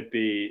Chris, do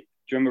you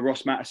remember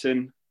Ross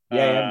Mattison?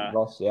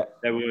 Ross,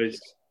 There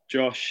was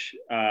Josh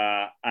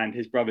and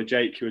his brother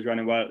Jake, who was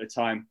running well at the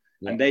time,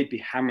 and they'd be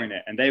hammering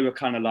it, and they were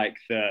kind of like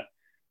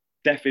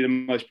definitely the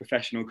most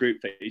professional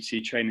group that you'd see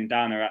training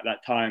down there at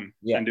that time.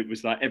 And it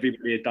was like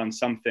everybody had done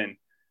something,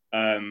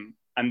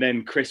 and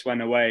then Chris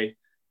went away,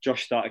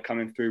 Josh started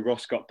coming through,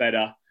 Ross got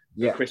better.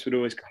 Chris would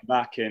always come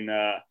back in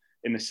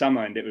the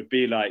summer, and it would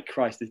be like,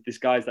 Christ, this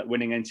guy's like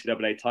winning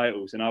NCAA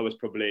titles, and I was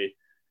probably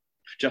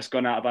just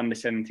gone out of under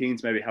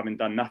 17s, maybe having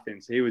done nothing.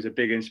 So he was a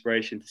big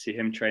inspiration to see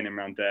him training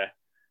around there.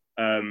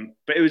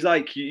 But it was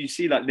like you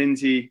see like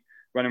Lindsay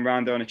running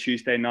around there on a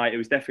Tuesday night. It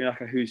was definitely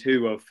like a who's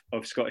who of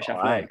Scottish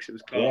athletics. It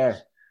was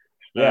class.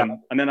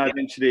 And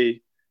then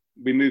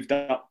we moved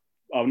up.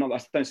 I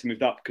don't say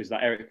moved up because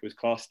like Eric was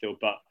class still,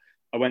 but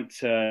I went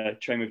to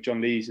train with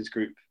John Lees'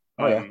 group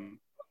for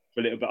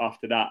a little bit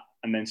after that,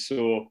 and then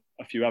saw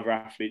a few other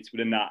athletes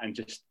within that, and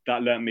just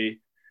that learnt me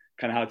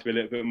kind of how to be a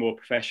little bit more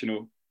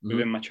professional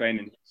within my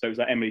training. So it was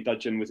like Emily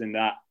Dudgeon was in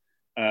that.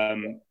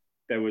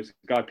 There was a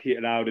guy,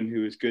 Peter Loudon,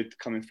 who was good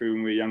coming through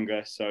when we were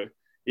younger. So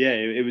yeah,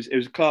 it was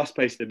a class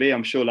place to be.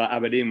 I'm sure like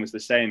Aberdeen was the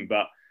same,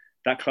 but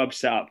that club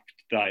setup,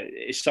 like,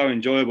 it's so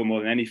enjoyable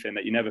more than anything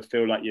that you never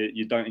feel like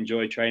you don't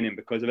enjoy training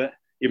because of it.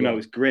 Even though it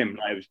was grim,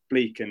 like it was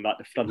bleak, and like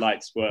the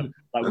floodlights were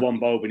like one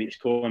bulb in each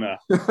corner.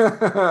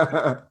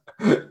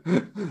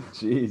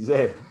 Jeez,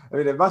 I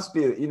mean, it must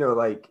be,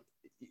 like,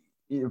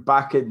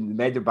 back in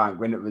Meadowbank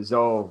when it was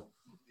all,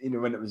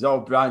 when it was all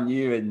brand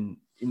new, and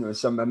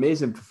some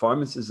amazing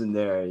performances in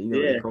there,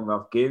 the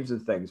Commonwealth Games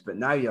and things. But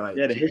now you're like,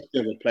 the history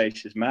of the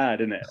place is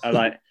mad, isn't it?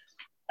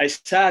 It's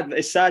sad.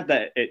 It's sad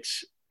that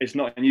it's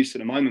not in use at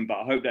the moment, but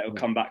I hope that it'll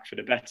come back for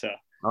the better.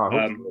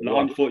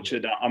 I'm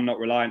fortunate that I'm not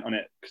reliant on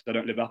it because I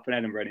don't live up in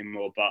Edinburgh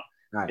anymore. But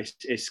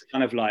it's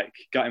kind of like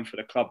gutting for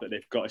the club that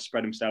they've got to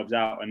spread themselves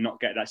out and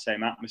not get that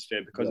same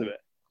atmosphere because of it.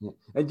 Yeah.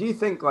 And do you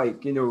think,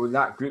 like,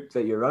 that group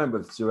that you're running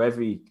with, so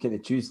every kind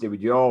of Tuesday,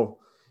 you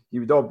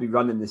would all be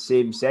running the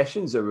same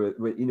sessions, or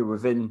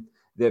within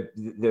the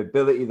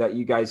ability that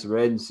you guys were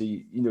in? So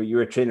you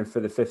were training for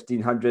the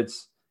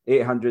 1500s,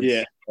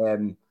 800s.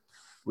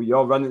 Were you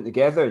all running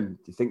together? And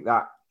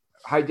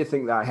how do you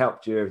think that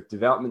helped your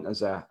development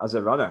as a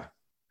runner?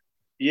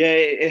 Yeah,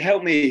 it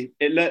helped me.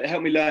 It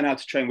helped me learn how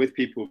to train with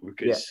people,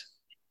 because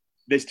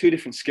there's two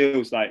different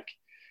skills. Like,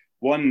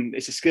 one,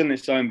 it's a skill in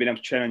its own, being able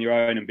to train on your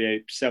own and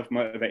be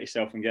self-motivate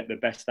yourself and get the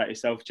best out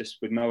yourself just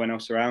with no one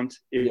else around,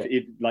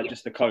 like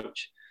just the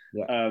coach.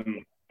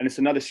 And it's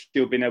another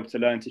skill, being able to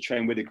learn to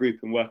train with a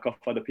group and work off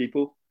other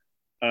people.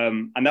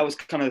 And that was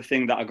kind of the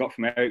thing that I got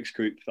from Eric's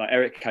group. Like,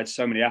 Eric had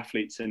so many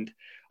athletes, and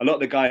a lot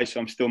of the guys who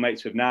I'm still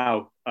mates with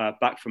now,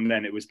 back from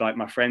then, it was like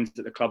my friends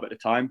at the club at the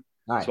time.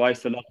 Nice. So I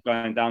used to love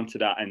going down to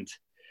that. And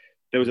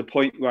there was a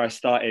point where I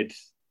started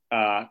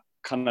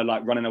kind of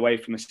like running away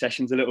from the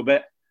sessions a little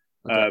bit,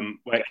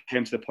 where it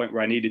came to the point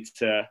where I needed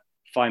to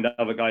find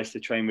other guys to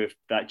train with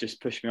that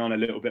just pushed me on a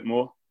little bit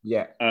more.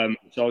 So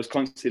I was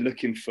constantly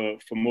looking for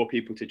more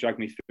people to drag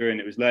me through, and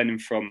it was learning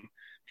from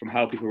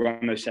how people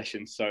run those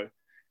sessions. So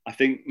I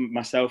think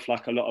myself,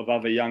 like a lot of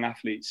other young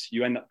athletes,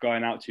 you end up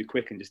going out too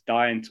quick and just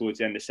dying towards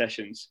the end of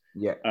sessions.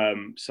 So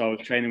I was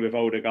training with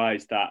older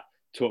guys that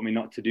taught me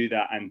not to do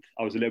that, and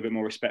I was a little bit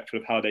more respectful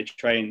of how they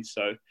train.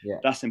 So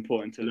that's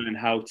important, to learn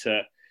how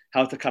to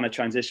kind of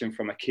transition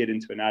from a kid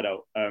into an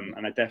adult.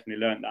 And I definitely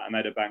learned that at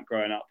Meadowbank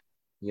growing up.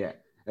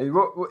 And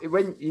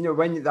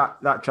when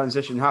that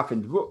transition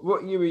happened,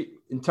 what you,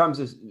 in terms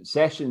of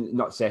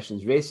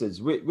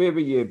races, where were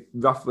you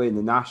roughly in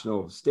the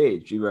national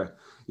stage? You were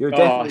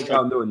definitely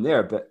well known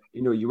there, but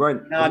you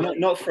weren't. No,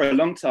 not for a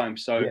long time.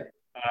 So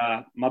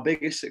my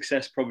biggest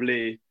success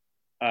probably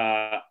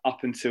up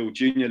until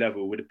junior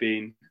level would have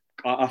been,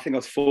 I think I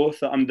was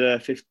fourth at under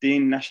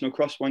 15 national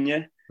cross one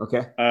year.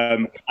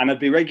 And I'd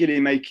be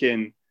regularly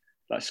making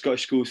like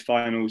Scottish schools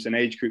finals and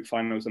age group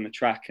finals on the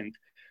track, and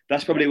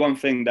that's probably one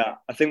thing that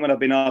I think, when I've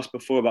been asked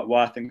before about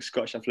why I think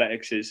Scottish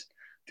athletics is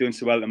doing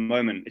so well at the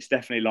moment, it's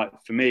definitely like,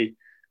 for me,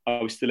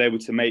 I was still able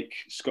to make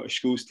Scottish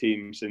schools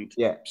teams and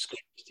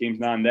Scottish teams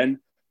now and then,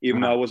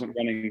 even though I wasn't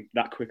running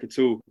that quick at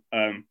all.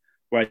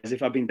 Whereas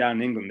if I'd been down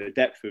in England, the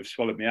depth would have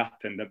swallowed me up,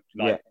 and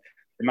the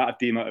amount of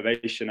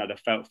demotivation I'd have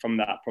felt from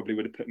that probably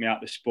would have put me out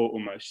of the sport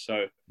almost.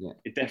 So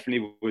it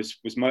definitely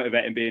was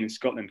motivating being in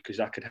Scotland, because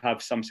I could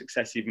have some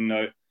success even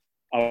though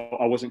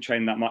I wasn't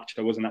training that much,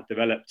 I wasn't that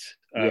developed.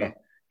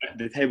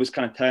 The tables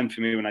kind of turned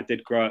for me when I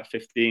did grow at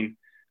 15,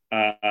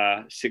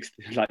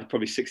 16, like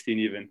probably 16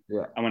 even.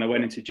 And when I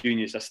went into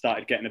juniors, I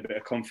started getting a bit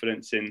of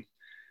confidence in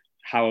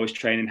how I was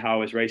training, how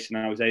I was racing.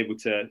 I was able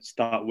to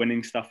start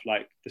winning stuff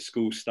like the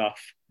school stuff.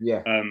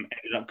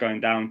 Ended up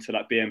going down to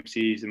like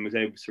BMCs and was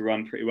able to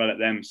run pretty well at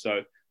them.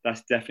 So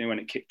that's definitely when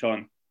it kicked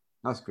on.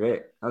 That's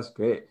great.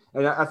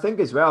 And I think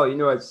as well,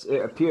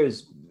 it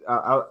appears,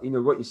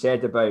 what you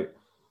said about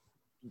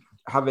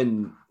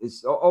having,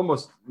 it's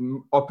almost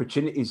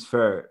opportunities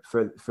for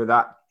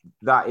that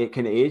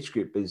kind of age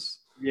group is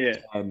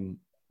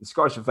the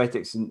Scottish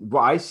athletics, and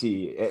what I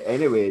see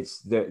anyway,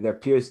 there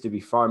appears to be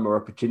far more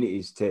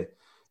opportunities to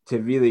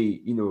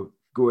really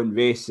go and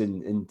race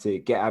and to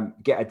get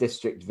a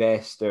district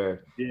vest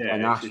or a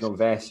national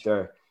vest,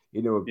 or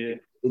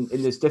in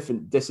there's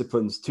different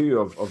disciplines too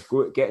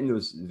of getting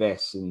those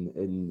vests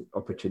and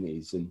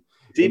opportunities. And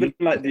it's even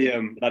like the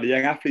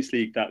Young Athletes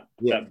League that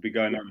would be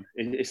going on.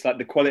 It's like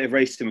the quality of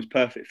racing was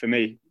perfect for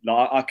me.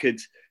 Like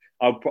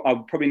I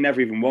probably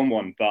never even won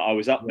one, but I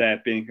was up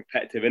there being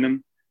competitive in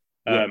them.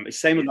 It's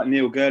same with like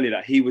Neil Gurley,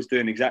 that he was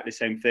doing exactly the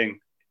same thing.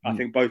 I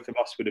think both of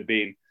us would have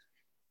been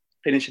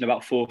finishing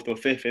about fourth or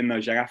fifth in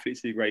those Young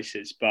Athletes League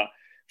races. But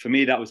for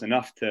me, that was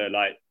enough to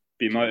like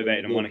be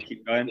motivated and want to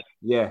keep going.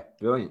 Yeah,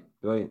 brilliant.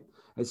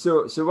 And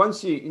so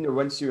once you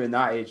were in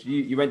that age,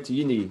 you went to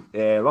uni,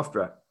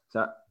 Loughborough. Is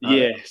that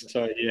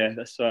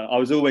that's right. I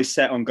was always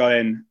set on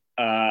going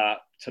to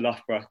to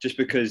Loughborough just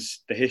because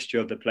the history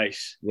of the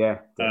place. Yeah.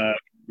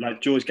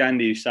 Like George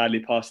Gandy, who sadly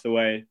passed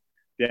away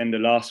the end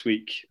of last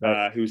week,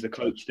 Right. who was the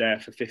coach there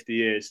for 50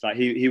 years. Like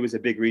he was a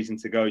big reason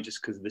to go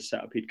just because of the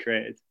setup he'd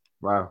created.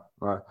 Wow.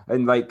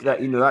 And like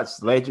that,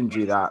 that's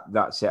legendary,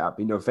 that setup.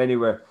 If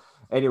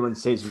anyone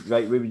says,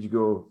 right, where would you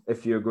go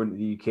if you're going to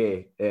the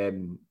UK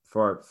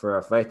for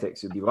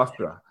athletics? It'd be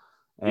Loughborough.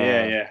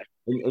 Yeah.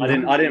 I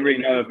didn't really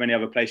know of many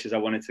other places I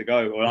wanted to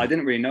go, or I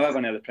didn't really know of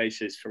any other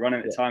places for running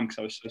at the time because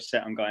I was so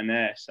set on going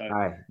there. So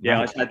I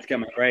just had to get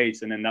my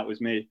grades, and then that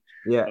was me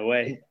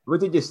away.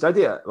 What did you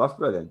study at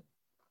Loughborough then?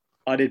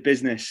 I did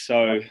business,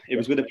 so it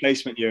was with a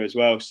placement year as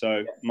well.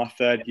 So my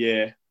third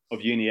year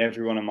of uni,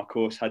 everyone on my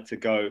course had to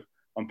go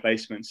on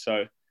placement.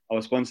 So I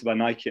was sponsored by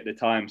Nike at the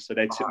time, so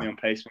they took me on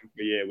placement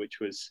for a year, which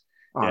was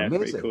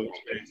pretty cool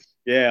experience.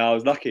 Yeah, I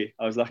was lucky.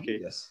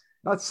 Yes.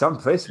 That's some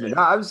placement.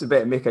 I was about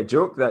to make a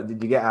joke that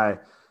did you get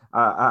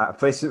a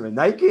placement with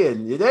Nike,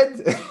 and you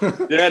did?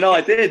 Yeah, no, I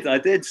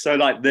did. So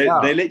like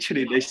they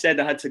literally said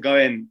I had to go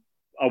in.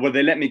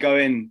 They let me go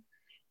in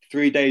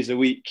 3 days a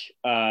week,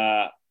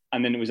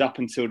 and then it was up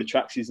until the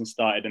track season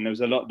started. And there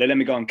was a lot. They let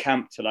me go on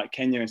camp to like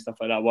Kenya and stuff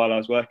like that while I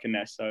was working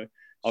there. So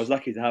I was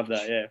lucky to have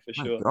that. Yeah, for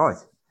sure. God.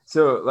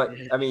 So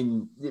I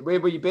mean,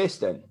 where were you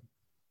based in?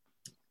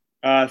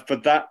 For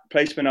that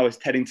placement, I was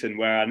Teddington,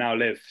 where I now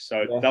live.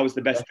 So that was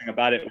the best thing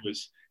about it,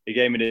 was it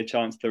gave me the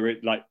chance to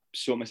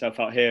sort myself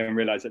out here and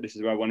realize that this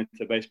is where I wanted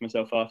to base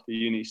myself after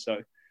uni. So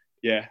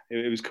yeah,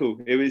 it was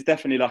cool. It was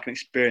definitely like an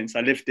experience.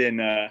 I lived in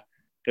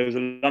there was a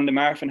London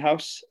Marathon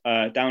house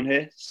down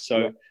here.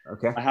 So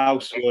my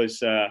house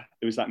was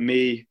it was like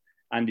me,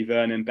 Andy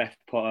Vernon, Beth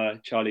Potter,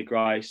 Charlie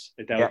Grice,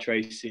 Adele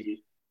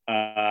Tracy,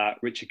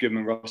 Richard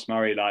Goodman, Ross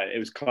Murray. Like, it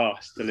was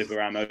class to live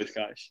around those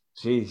guys.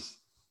 Jeez.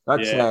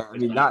 That's I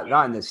mean that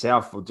in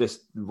itself will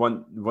just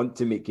want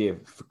to make you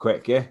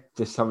quick,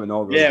 just having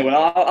all those. Yeah,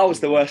 well, I was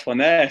the worst one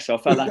there, so I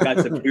felt like I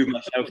had to prove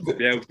myself to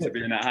be able to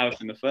be in that house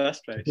in the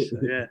first place. So,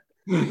 yeah.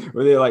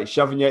 Were they like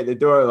shoving you out the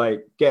door,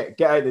 like get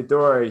out the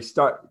door,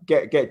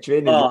 get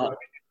training?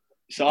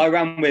 So I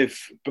ran with,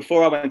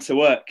 before I went to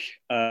work,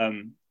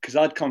 because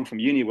I'd come from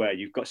uni where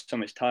you've got so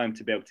much time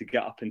to be able to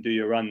get up and do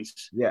your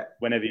runs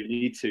whenever you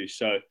need to.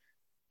 So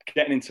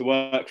getting into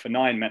work for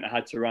 9 meant I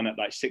had to run at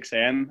like 6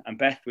 a.m. and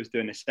Beth was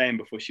doing the same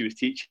before she was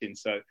teaching.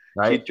 So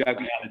she'd drag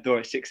me out the door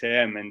at 6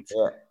 a.m. and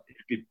it'd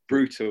be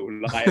brutal.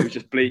 Like, it was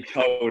just bleak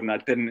cold and I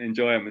didn't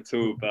enjoy them at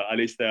all, but at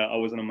least I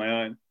wasn't on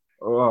my own.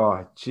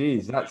 Oh,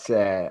 geez, that's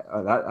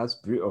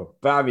brutal.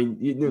 But I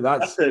mean,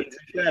 that's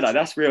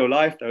that's real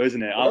life though,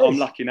 isn't it? I'm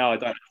lucky now I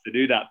don't have to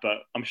do that,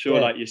 but I'm sure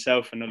like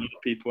yourself and a lot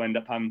of people end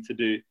up having to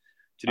do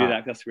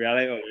that. That's the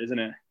reality of it, isn't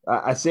it?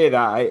 I say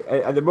that I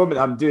at the moment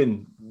I'm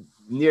doing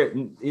near,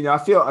 I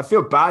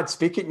feel bad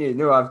speaking to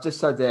you. I've just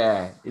had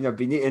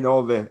been eating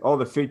all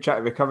the food trying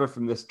to recover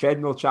from this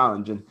treadmill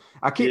challenge, and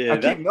I keep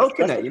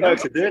milking it.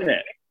 To doing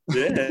it.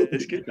 Yeah,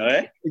 it's good though,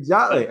 eh?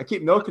 Exactly. I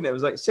keep milking it. It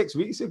was like 6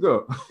 weeks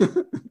ago.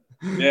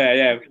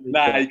 Yeah.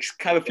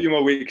 Have a few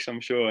more weeks, I'm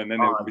sure, and then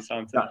it'll be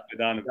time to go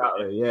down a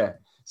bit. Yeah.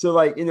 So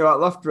at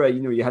Loughborough,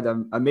 you had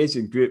an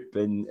amazing group,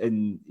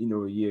 and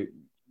you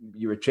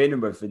were training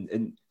with,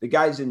 and the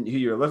guys who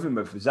you were living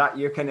with, was that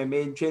your kind of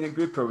main training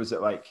group, or was it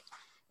like,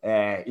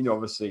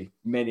 obviously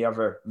many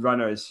other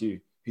runners who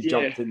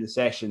jumped in the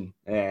session?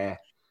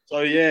 So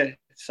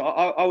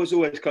I was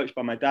always coached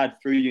by my dad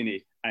through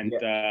uni, and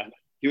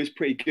he was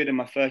pretty good in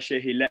my first year.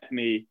 He let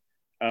me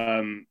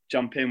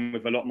jump in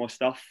with a lot more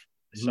stuff.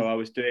 Mm-hmm. So I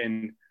was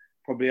doing,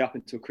 probably up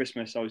until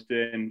Christmas, I was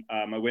doing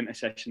my winter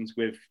sessions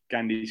with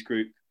Gandy's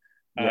group,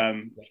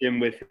 gym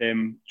with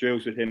him,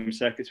 drills with him,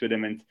 circuits with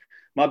him. And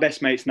my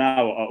best mates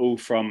now are all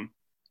from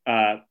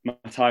my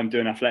time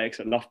doing athletics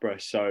at Loughborough.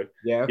 So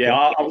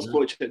I was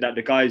fortunate that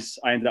the guys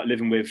I ended up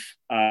living with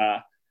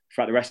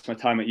throughout the rest of my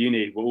time at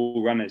uni were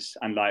all runners.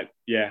 And I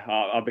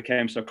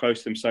became so close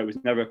to them. So it was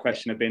never a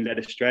question of being led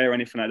astray or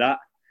anything like that.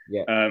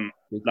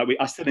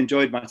 I still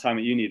enjoyed my time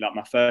at uni. Like,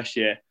 my first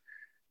year,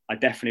 I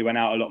definitely went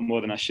out a lot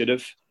more than I should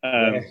have.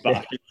 But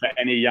I think for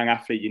any young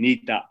athlete, you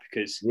need that,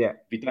 because if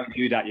you don't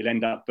do that, you'll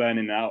end up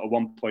burning out at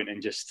one point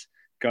and just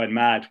going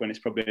mad when it's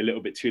probably a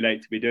little bit too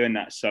late to be doing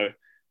that. So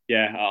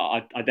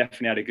I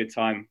definitely had a good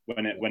time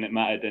when it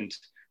mattered, and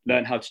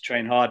learned how to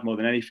train hard more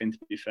than anything, to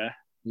be fair.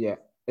 Yeah.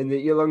 And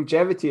your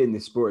longevity in the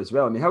sport as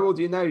well. I mean, how old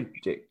are you now,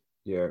 Jake?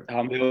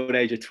 I'm the old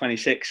age of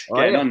 26,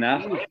 getting on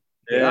now.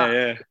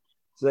 Yeah.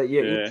 So that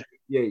you're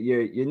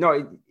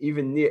not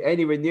even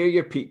anywhere near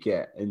your peak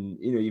yet, and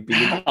you've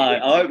been. I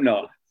hope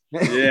not.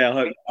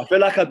 I feel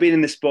like I've been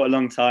in this sport a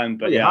long time,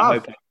 but I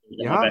hope I'm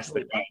my best.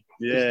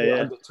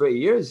 Under 20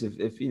 years.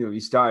 If you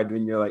started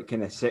when you're like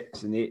kind of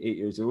 6 and 8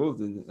 years old,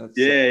 and that's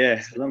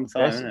it's a long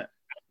time, isn't it?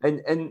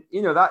 And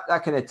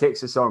that kind of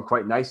takes us on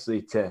quite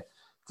nicely to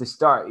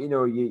start.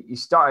 You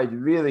started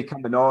really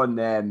coming on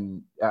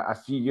a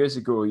few years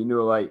ago.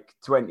 Like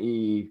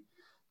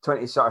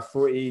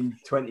 2014,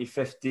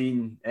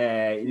 2015,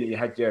 you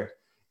had the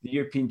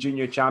European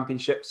Junior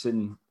Championships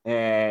in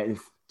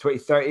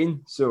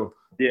 2013. So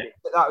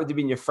that would have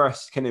been your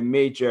first kind of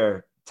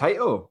major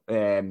title.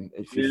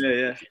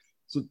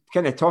 So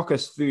kind of talk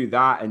us through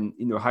that, and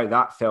how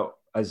that felt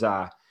as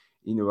a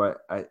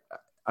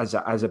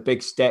as a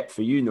big step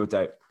for you, no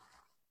doubt.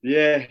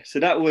 Yeah, so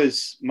that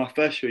was my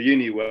first year of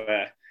uni,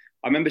 where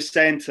I remember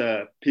saying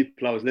to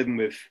people I was living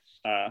with,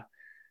 like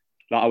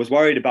I was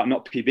worried about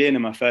not PBing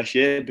in my first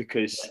year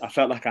because I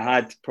felt like I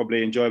had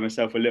probably enjoyed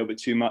myself a little bit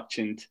too much,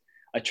 and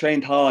I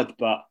trained hard,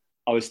 but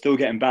I was still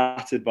getting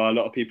battered by a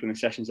lot of people in the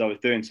sessions I was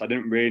doing, so I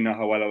didn't really know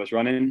how well I was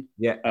running.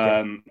 Yeah.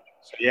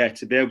 So yeah,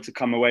 to be able to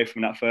come away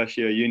from that first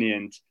year of uni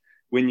and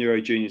win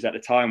Euro Juniors at the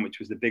time, which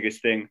was the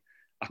biggest thing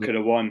I could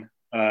have won,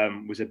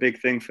 was a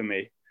big thing for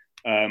me.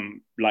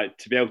 Like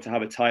to be able to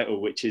have a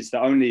title, which is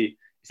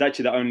it's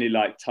actually the only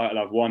like title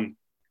I've won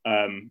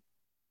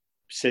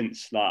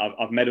since. Like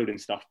I've medaled and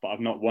stuff, but I've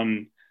not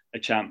won a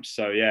champ.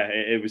 So yeah,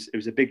 it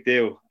was a big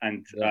deal,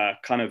 and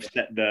kind of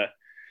set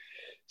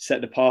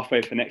the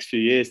pathway for the next few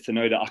years to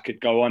know that I could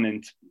go on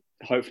and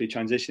hopefully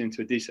transition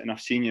into a decent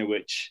enough senior,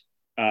 which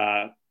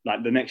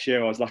like the next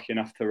year I was lucky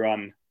enough to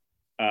run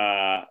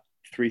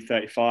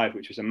 3:35,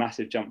 which was a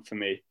massive jump for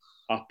me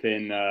up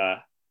in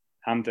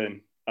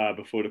Hampden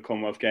before the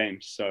Commonwealth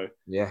Games. So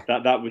yeah,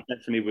 that was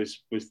definitely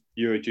was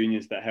Euro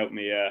Juniors that helped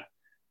me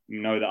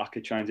know that I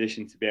could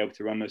transition to be able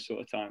to run those sort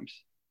of times.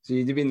 So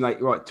you'd have been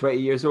like what, 20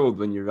 years old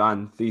when you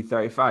ran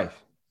 3:35?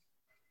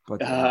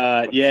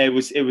 Yeah, it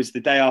was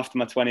the day after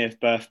my 20th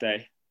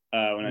birthday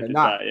when I did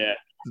that. Yeah.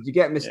 Did you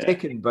get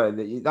mistaken? But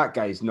that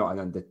guy's not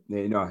an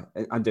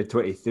under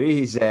 23.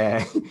 He's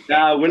yeah,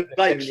 well,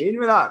 like with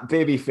that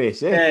baby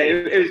face. Yeah,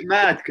 it was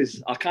mad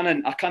because I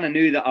kind of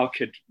knew that I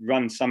could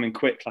run something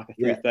quick like a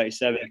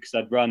 3:37 because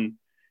I'd run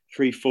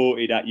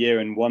 3:40 that year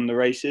and won the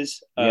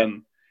races.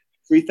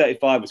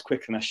 3:35 was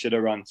quicker than I should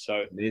have run.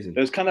 So amazing.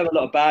 There was kind of a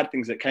lot of bad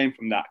things that came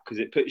from that because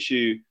it puts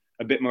you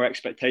a bit more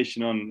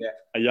expectation on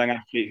a young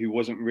athlete who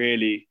wasn't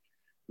really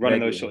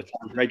running those sort of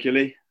times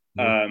regularly.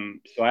 So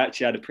I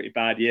actually had a pretty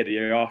bad year the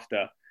year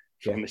after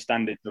from the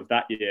standards of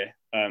that year.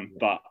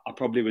 But I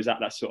probably was at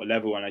that sort of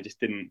level and I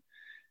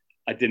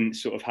didn't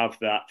sort of have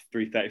that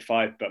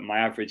 3:35, but my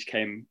average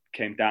came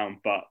down.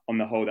 But on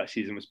the whole, that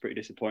season was pretty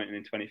disappointing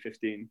in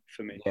 2015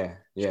 for me. Yeah.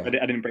 So I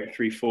didn't break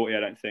 3:40,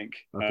 I don't think.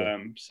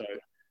 Okay. So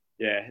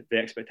yeah, the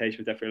expectation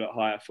was definitely a lot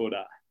higher for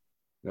that.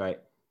 Right.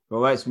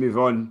 Well, let's move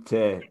on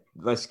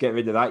let's get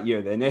rid of that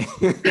year then, eh?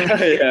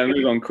 Yeah,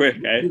 move on quick,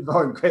 eh? Move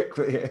on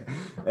quickly.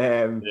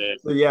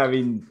 So yeah, I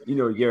mean,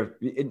 you're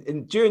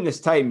during this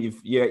time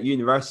you're at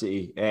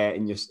university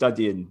and you're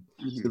studying.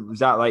 So was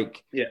that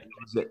like? Yeah.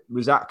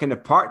 Was that kind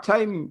of part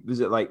time? Was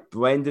it like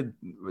blended?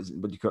 What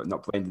do you call it?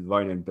 Not blended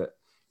learning, but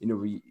a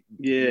lot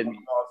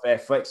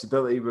of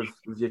flexibility with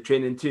your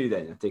training too.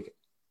 Then I take it.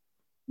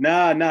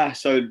 Nah.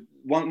 So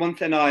one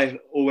thing I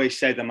always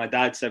said and my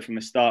dad said from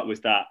the start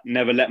was that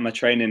never let my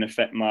training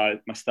affect my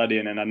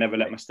studying, and I never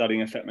let my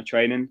studying affect my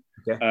training.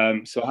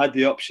 Okay. So I had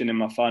the option in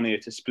my final year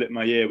to split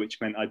my year, which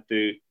meant I'd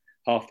do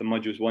half the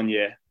modules one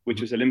year, which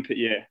was Olympic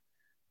year,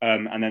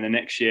 and then the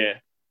next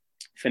year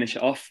finish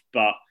it off.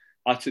 But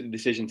I took the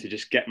decision to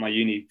just get my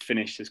uni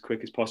finished as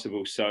quick as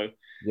possible. So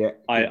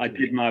I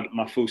did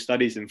my full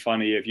studies in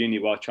final year of uni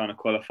while trying to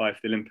qualify for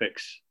the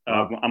Olympics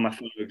and my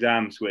final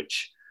exams,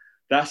 which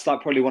that's like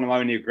probably one of my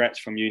only regrets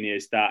from uni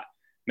is that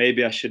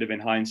maybe I should have in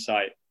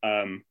hindsight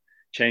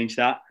changed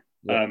that.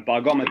 But I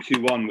got my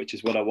 2-1, which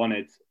is what I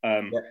wanted.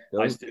 I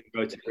just didn't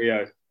go to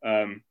Rio.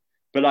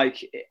 But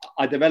like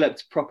I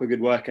developed proper good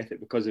work ethic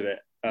because of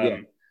it.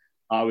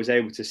 I was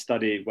able to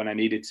study when I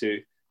needed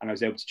to, and I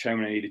was able to train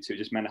when I needed to. It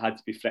just meant I had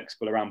to be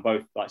flexible around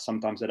both. Like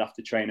sometimes I'd have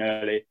to train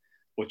early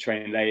or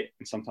train late,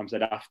 and sometimes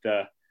I'd have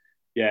to,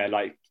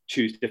 like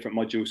choose different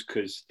modules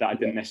because that I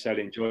didn't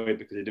necessarily enjoy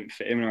because it didn't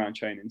fit in around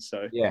training.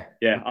 So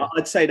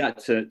I'd say that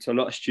to a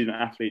lot of student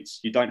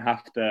athletes, you don't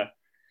have to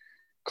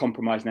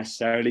compromise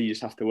necessarily. You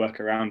just have to work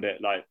around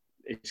it. Like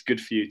it's good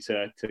for you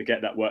to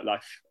get that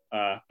work-life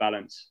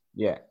balance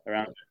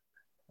around it.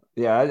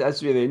 Yeah,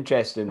 that's really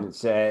interesting.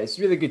 It's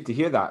really good to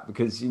hear that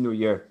because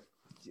you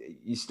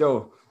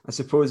still, I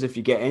suppose, if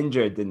you get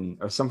injured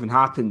or something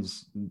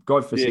happens,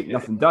 God forsake,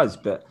 nothing does,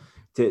 but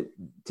to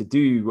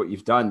do what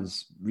you've done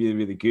is really,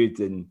 really good,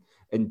 and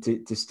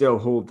to still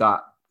hold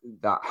that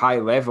high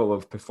level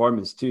of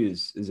performance too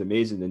is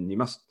amazing, and you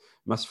must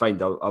find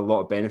a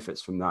lot of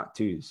benefits from that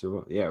too.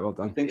 So well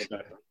done. I think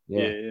so. So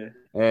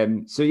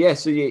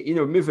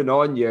moving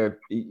on,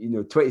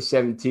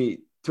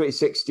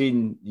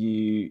 2016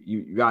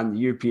 you ran the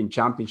European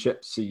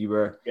Championships, so you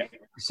were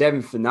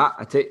seventh in that.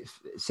 I take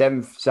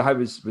seventh. So how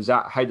was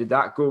that? How did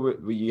that go?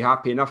 Were you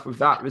happy enough with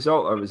that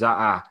result, or was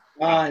that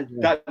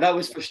that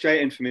was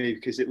frustrating for me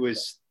because it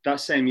was that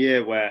same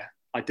year where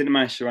I didn't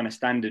manage to run a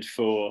standard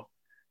for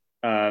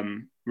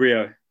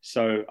Rio.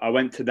 So I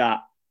went to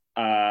that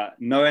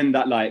knowing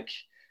that like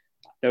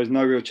there was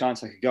no real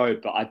chance I could go,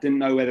 but I didn't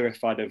know whether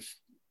if I'd have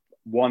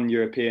won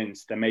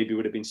Europeans, there maybe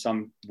would have been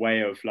some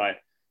way of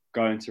like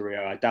going to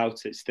Rio. I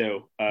doubt it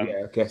still.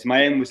 So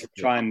my aim was to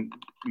try and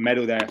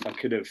medal there if I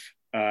could have,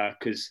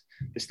 because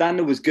the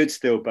standard was good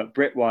still, but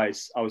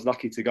Brit-wise, I was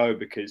lucky to go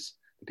because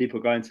the people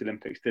going to the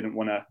Olympics didn't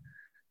want to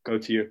go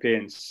to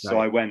Europeans. So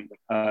I went.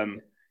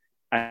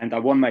 and I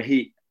won my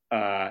heat.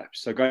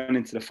 So going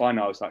into the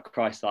final, I was like,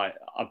 Christ, like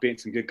I've beaten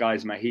some good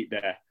guys in my heat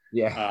there.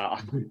 Yeah.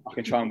 I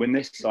can try and win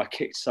this. So I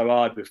kicked so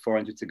hard with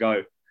 400 to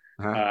go,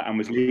 and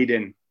was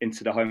leading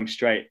into the home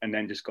straight, and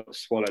then just got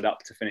swallowed up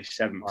to finish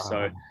 7th. Wow.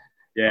 So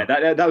yeah,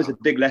 that was a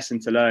big lesson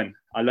to learn.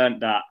 I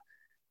learned that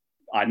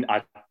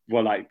I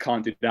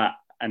can't do that,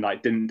 and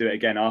like didn't do it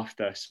again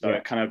after. So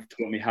it kind of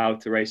taught me how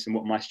to race and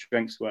what my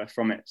strengths were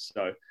from it.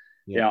 So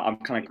yeah, I'm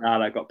kind of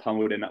glad I got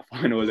pummeled in that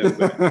final a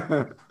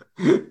little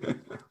bit.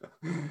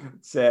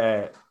 It's,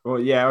 well,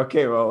 yeah,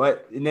 okay, well,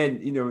 and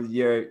then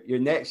your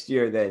next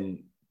year,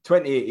 then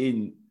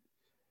 2018.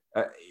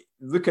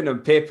 Looking on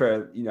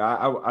paper,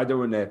 I don't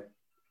want to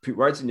put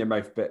words in your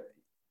mouth, but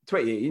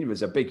 2018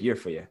 was a big year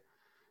for you.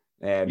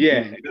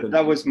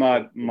 That was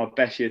my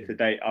best year to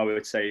date, I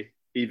would say.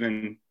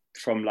 Even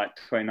from like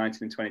 2019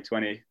 and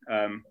 2020,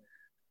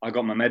 I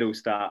got my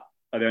medals that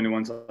are the only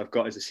ones I've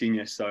got as a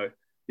senior. So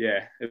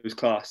yeah, it was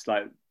class.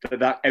 Like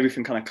that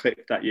everything kind of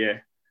clicked that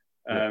year.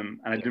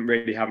 And I didn't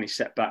really have any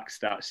setbacks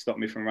that stopped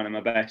me from running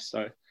my best.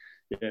 So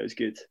yeah, it was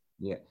good.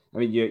 Yeah, I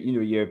mean,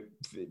 you're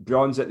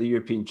bronze at the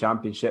European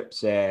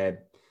Championships, a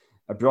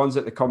bronze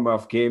at the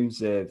Commonwealth Games,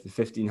 the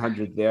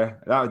 1500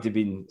 there. That would have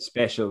been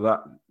special.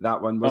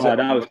 That one was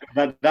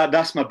it?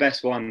 That's my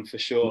best one for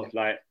sure.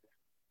 Yeah. Like,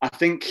 I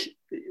think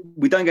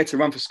we don't get to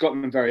run for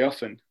Scotland very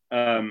often,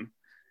 and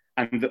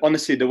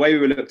honestly, the way we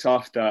were looked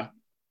after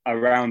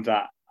around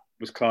that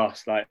was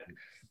class. Like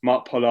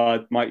Mark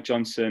Pollard, Mike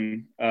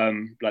Johnson,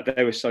 like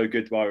they were so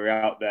good while we were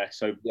out there.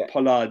 So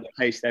Pollard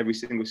paced every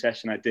single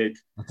session I did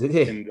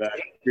in the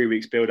 3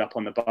 weeks build up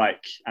on the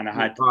bike, and I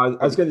had. I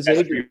was going to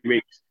say 3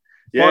 weeks.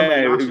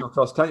 Yeah, national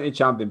cross country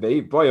champion,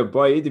 but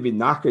boy, he'd have been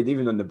knackered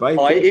even on the bike.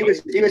 Oh, he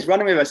was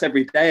running with us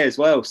every day as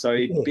well. So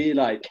he'd be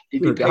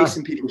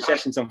pacing people's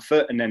sessions on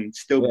foot, and then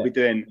still be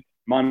doing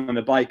mine on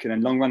the bike, and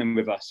then long running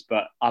with us.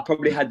 But I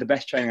probably had the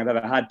best training I've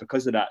ever had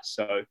because of that.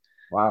 So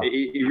wow,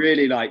 he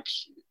really like.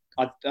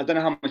 I don't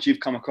know how much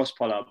you've come across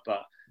Pollard,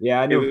 but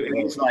yeah, I know.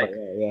 It's like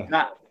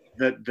that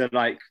the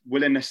like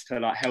willingness to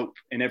like help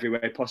in every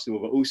way possible,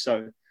 but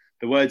also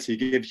the words he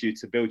gives you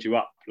to build you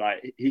up.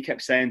 Like he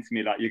kept saying to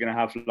me, like, you're gonna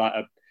have like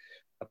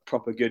a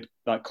proper good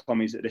like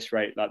commies at this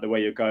rate, like the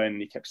way you're going.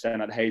 And he kept saying,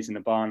 like, Hayes in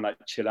the barn, like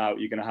chill out,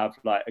 you're gonna have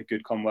like a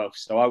good Commonwealth.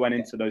 So I went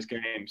into those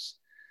games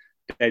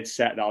dead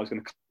set that I was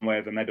gonna come away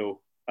with a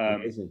medal.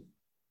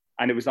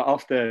 And it was like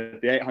after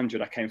the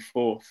 800, I came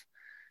 4th.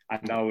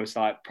 And I was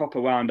like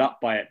proper wound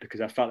up by it because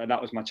I felt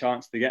that was my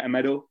chance to get a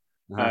medal.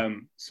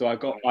 So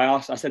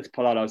I said to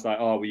Pollard, I was like,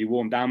 oh, will you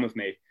warm down with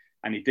me?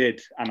 And he did.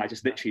 And I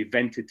just literally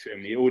vented to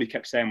him. All he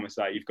kept saying was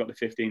like, you've got the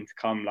 15 to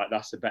come. Like,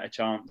 that's a better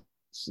chance.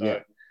 So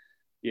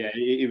yeah,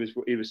 he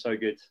was so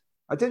good.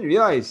 I didn't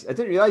realize he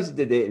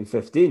did 8 and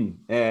 15.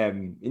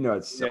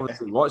 It's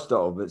obviously watched it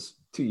all, but it's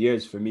 2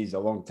 years for me is a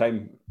long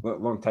time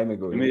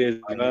ago. For me as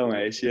well,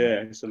 mate.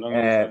 It's a long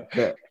time.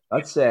 But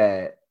that's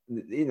that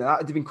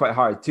would have been quite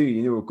hard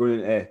too. Going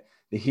into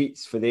the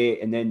heats for the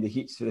 8 and then the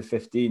heats for the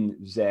 15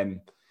 was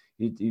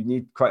you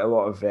need quite a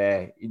lot of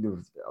a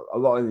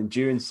lot of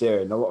endurance there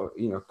and a lot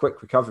of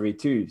quick recovery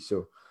too.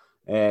 So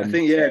I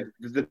think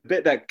the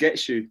bit that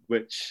gets you,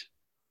 which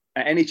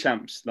at any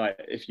champs, like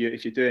if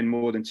you're doing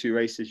more than 2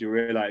 races, you'll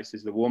realize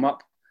is the warm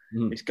up.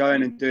 It's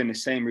going and doing the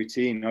same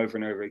routine over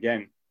and over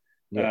again.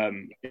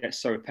 It's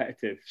so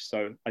repetitive.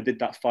 So I did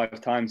that 5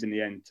 times in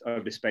the end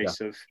over the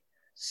space of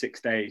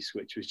 6 days,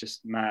 which was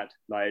just mad.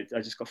 Like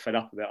I just got fed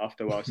up with it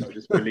after a while, so I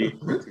just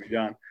relieved to be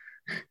done.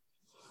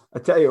 I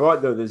tell you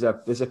what, though, there's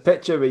a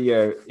picture with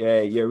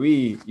your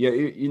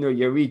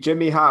wee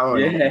Jimmy hat on.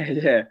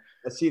 Yeah.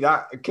 I see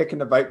that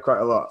kicking about quite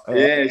a lot.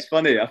 Yeah, it's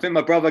funny. I think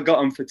my brother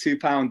got them for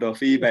 £2 off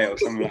eBay or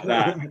something like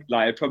that.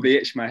 Like it probably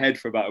itched my head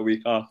for about a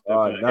week after.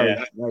 Oh,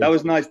 nice. That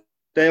was nice.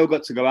 They all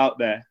got to go out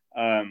there,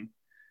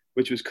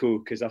 which was cool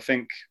because I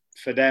think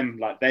for them,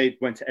 like they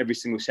went to every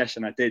single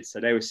session I did, so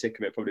they were sick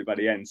of it probably by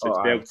the end. So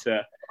to be able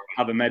to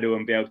have a medal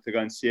and be able to go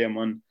and see them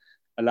on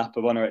a lap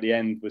of honor at the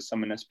end was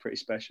something that's pretty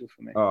special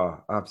for me.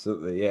 Oh,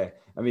 absolutely, yeah.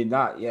 I mean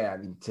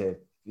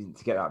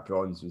to get that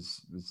bronze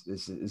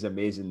was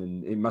amazing,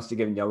 and it must have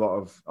given you a lot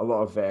of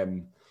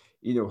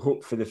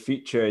hope for the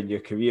future in your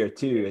career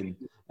too.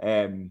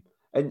 And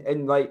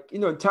like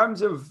in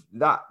terms of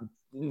that,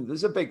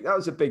 that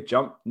was a big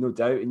jump, no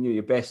doubt. And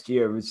your best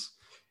year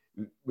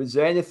was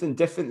there anything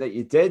different that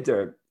you did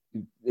or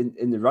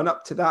in the run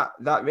up to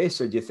that race,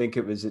 or do you think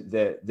it was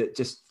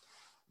just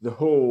the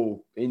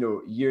whole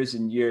years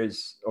and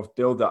years of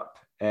build up?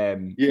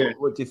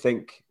 What do you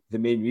think the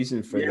main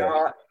reason for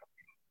that?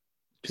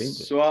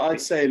 So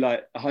I'd say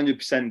like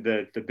 100%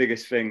 the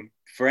biggest thing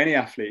for any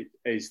athlete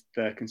is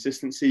the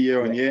consistency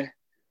year on year.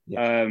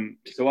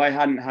 So I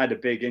hadn't had a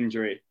big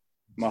injury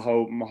my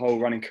whole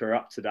running career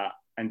up to that,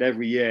 and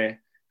every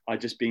year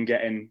I'd just been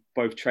getting,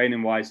 both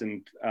training wise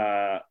and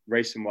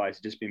racing wise,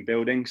 just been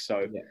building.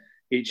 So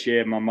each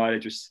year my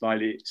mileage was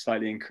slightly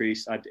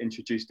increased. I'd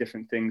introduce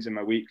different things in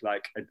my week,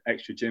 like an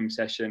extra gym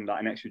session,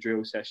 like an extra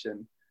drill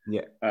session.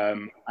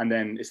 And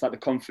then it's like the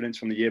confidence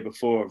from the year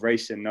before of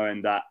racing,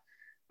 knowing that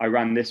I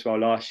ran this well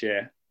last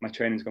year. my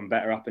training's gone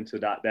better up until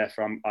that.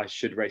 Therefore, I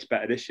should race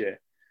better this year.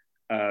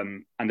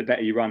 And the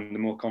better you run, the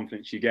more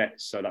confidence you get.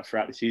 So like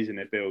throughout the season,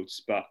 it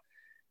builds. But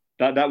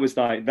that was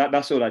like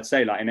that's all I'd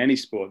say. Like in any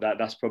sport,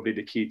 that's probably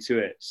the key to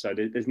it. So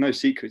there's no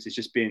secrets. It's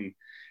just being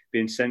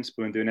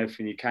sensible and doing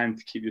everything you can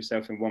to keep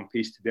yourself in one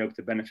piece to be able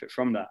to benefit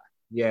from that.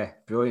 Yeah,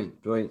 brilliant.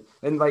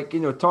 And like,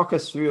 talk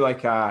us through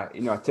like a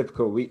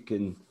typical week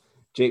in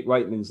Jake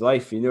Wightman's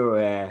life.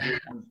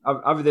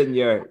 Other than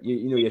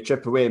your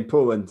trip away in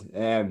Poland.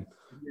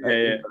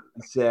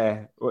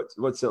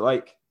 What's it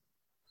like?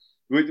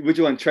 Would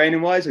you want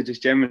training wise or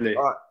just generally?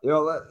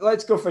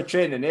 Let's go for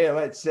training.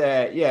 Let's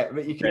but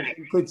you can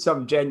include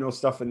some general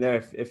stuff in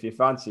there if you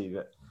fancy.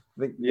 But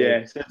I think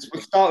So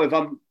we'll start with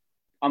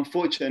I'm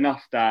fortunate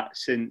enough that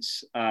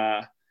since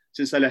I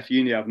left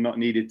uni, I've not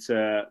needed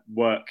to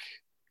work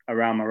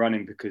around my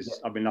running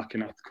because I've been lucky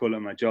enough to call it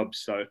my job.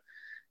 So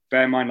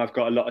bear in mind, I've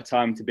got a lot of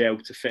time to be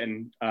able to fit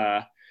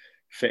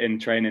in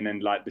training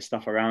and like the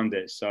stuff around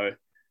it. So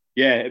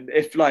yeah,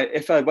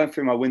 if I went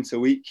through my winter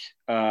week,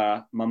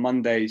 my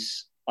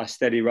Mondays I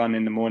steady run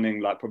in the morning,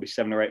 like probably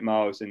 7 or 8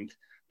 miles. And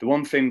the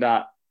one thing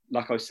that,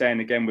 like I was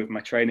saying again, with my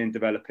training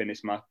developing,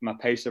 is my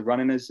pace of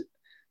running has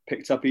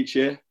picked up each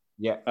year.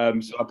 Yeah.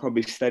 So I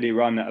probably steady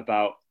run at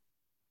about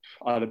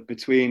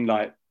between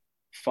like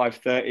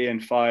 5:30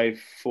 and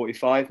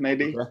 5:45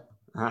 maybe,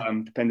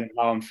 depending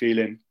on how I'm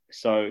feeling.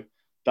 So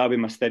that'll be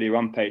my steady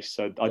run pace.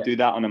 So I do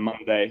that on a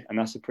Monday, and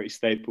that's a pretty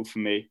staple for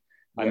me.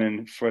 Yeah. And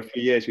then for a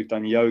few years, we've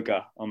done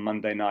yoga on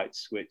Monday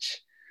nights, which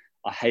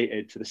I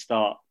hated to the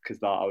start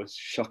because I was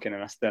shocking,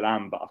 and I still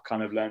am, but I've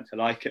kind of learned to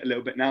like it a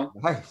little bit now.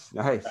 Nice.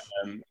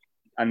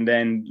 And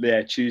then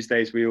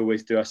Tuesdays, we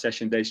always do our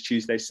session days,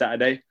 Tuesday,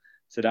 Saturday.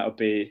 So that would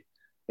be,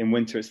 in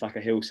winter, it's like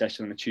a hill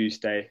session on a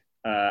Tuesday.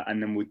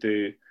 And then we'll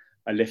do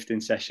a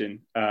lifting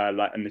session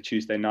like on the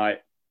Tuesday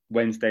night.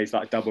 Wednesday's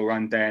like double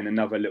run day and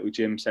another little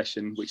gym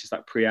session, which is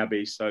like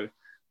pre-Abbey, so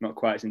not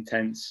quite as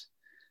intense.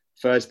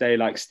 Thursday,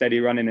 like steady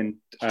running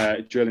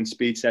and drill and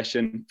speed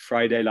session.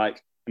 Friday,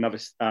 like another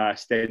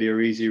steady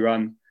or easy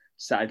run.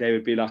 Saturday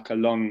would be like a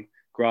long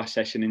grass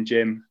session in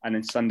gym. And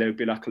then Sunday would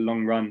be like a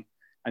long run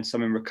and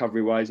something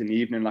recovery wise in the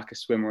evening, like a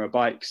swim or a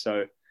bike.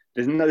 So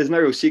there's no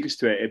real secrets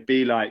to it. It'd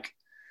be like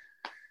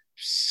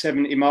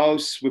 70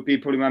 miles would be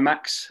probably my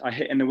max I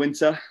hit in the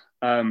winter.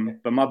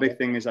 But my big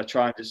thing is I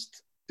try and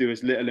just do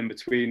as little in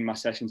between my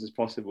sessions as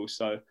possible.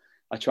 So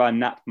I try and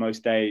nap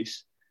most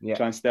days,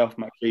 try and stay off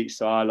my feet.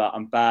 So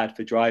I'm bad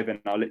for driving.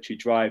 I'll literally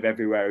drive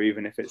everywhere,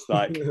 even if it's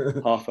like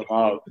half a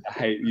mile. I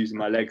hate using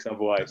my legs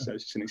otherwise. So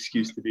it's just an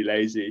excuse to be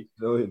lazy.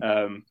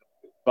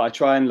 But I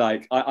try and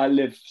I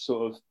live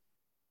sort of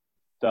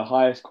the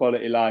highest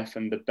quality life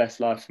and the best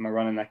life for my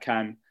running I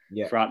can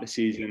throughout the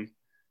season,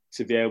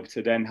 to be able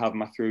to then have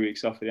my 3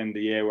 weeks off at the end of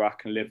the year where I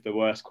can live the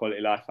worst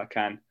quality life I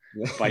can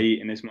by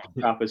eating as much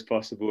crap as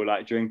possible,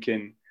 like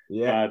drinking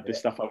the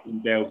stuff I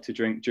wouldn't be able to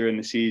drink during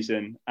the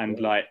season, and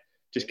like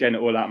just getting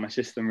it all out of my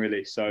system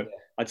really. So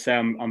I'd say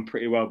I'm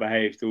pretty well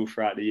behaved all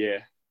throughout the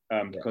year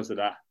because of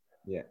that.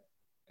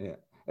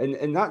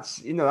 And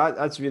that's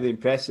that's really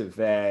impressive.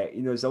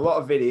 There's a lot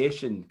of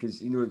variation because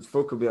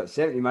folk will be like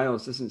 70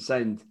 miles doesn't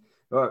sound,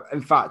 well,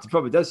 in fact it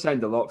probably does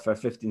sound a lot for a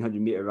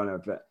 1500 meter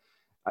runner, but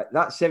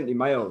that 70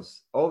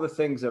 miles, all the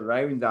things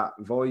around that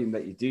volume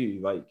that you do,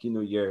 like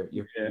your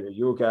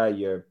yoga,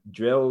 your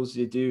drills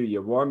you do,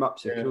 your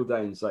warm-ups, your cool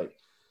downs, like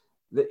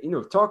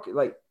talk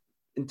like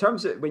in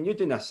terms of when you're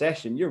doing a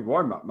session, your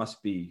warm-up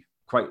must be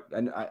quite,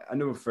 and I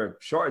know for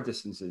shorter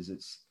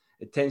distances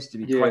it tends to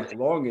be quite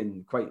long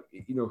and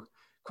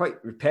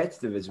quite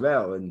repetitive as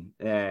well. And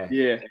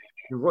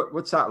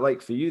what's that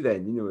like for you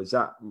then? Is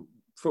that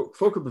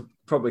folk are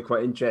probably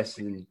quite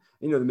interested in,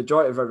 the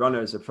majority of our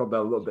runners are probably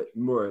a little bit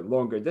more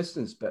longer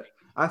distance, but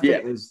I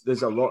think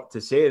there's a lot to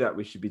say that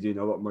we should be doing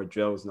a lot more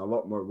drills and a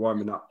lot more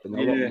warming up and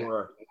a lot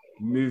more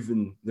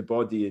moving the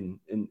body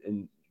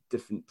in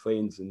different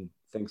planes and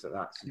things like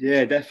that.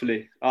 Yeah,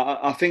 definitely.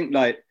 I think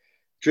like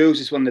drills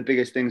is one of the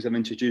biggest things I've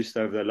introduced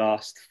over the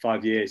last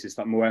 5 years. It's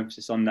like more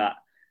emphasis on that.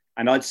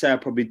 And I'd say I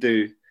probably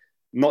do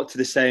not to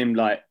the same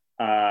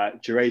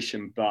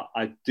duration, but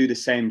I do the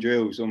same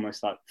drills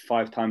almost like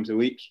 5 times a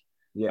week.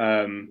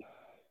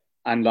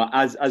 And like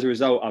as a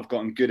result, I've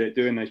gotten good at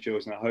doing those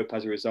drills, and I hope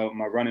as a result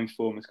my running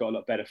form has got a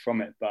lot better from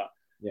it. But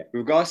with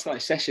regards to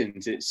like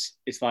sessions,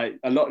 it's like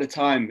a lot of the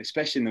time,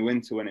 especially in the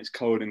winter when it's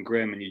cold and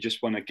grim and you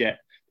just want to get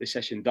the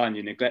session done,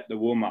 you neglect the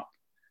warm-up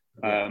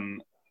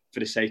for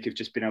the sake of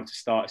just being able to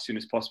start as soon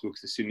as possible,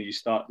 because the sooner you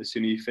start, the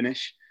sooner you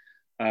finish.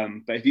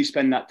 But if you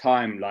spend that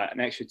time, like an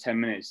extra 10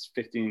 minutes,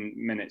 15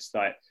 minutes,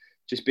 like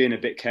just being a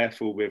bit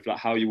careful with like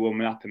how you're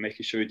warming up and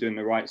making sure you're doing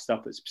the right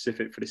stuff that's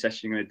specific for the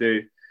session you're going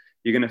to do,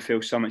 you're going to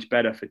feel so much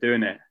better for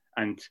doing it.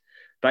 And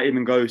that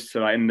even goes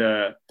to like in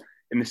the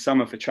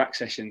summer for track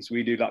sessions,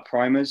 we do like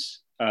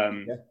primers.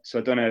 So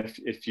I don't know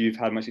if you've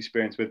had much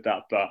experience with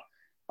that, but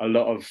a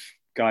lot of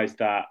guys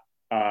that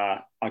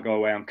I go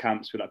away on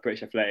camps with like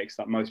British Athletics,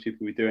 like most people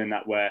will be doing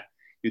that, where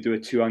you do a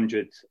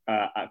 200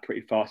 at a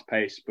pretty fast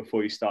pace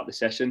before you start the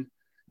session.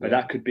 But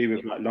that could be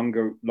with like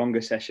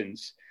longer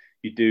sessions.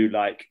 you do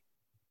like,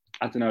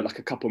 I don't know, like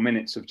a couple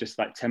minutes of just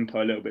like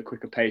tempo, a little bit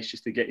quicker pace,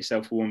 just to get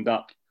yourself warmed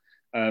up.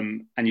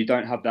 And you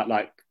don't have that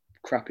like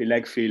crappy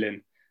leg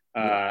feeling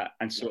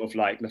and sort of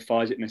like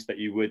lethargicness that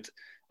you would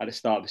at the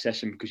start of the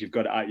session, because you've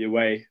got it out of your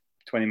way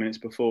 20 minutes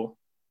before.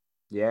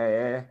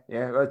 Yeah.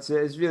 Well, it's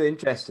really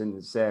interesting.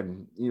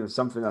 It's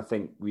something I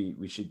think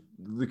we should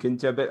look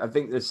into a bit. I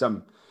think there's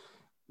some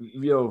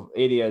real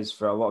areas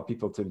for a lot of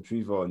people to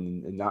improve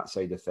on in that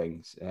side of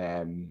things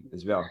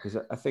as well. Because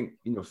I think,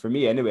 for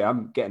me anyway,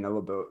 I'm getting a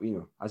little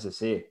bit, as I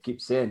say,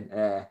 keep saying,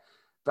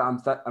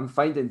 but I'm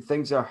finding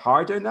things are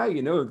harder now.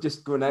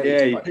 Just going out.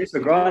 Yeah, you take for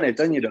granted,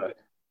 don't you? Though.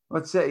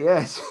 What's it?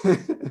 Yes,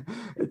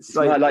 it's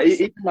like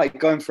even like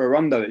going for a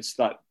run though. It's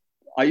like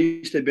I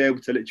used to be able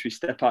to literally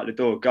step out the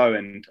door, go,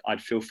 and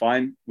I'd feel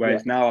fine.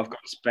 Whereas now I've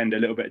got to spend a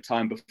little bit of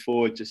time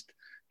before just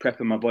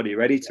prepping my body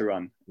ready to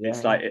run.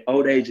 It's like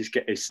old age is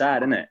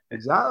sad, isn't it?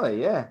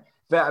 Exactly. Yeah.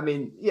 But I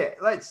mean,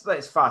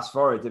 let's fast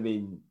forward. I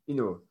mean,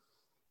 the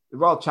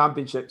World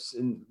Championships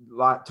in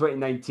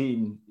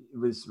 2019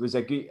 was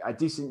a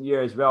decent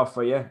year as well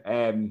for you.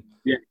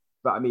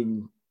 But I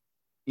mean,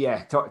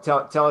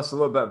 tell us a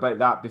little bit about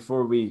that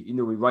before we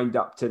wind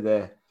up to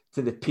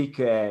the peak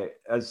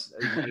as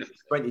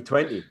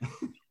 2020.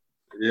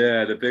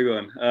 Yeah, the big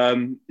one.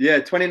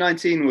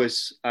 2019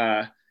 was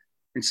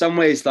in some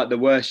ways like the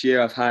worst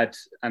year I've had,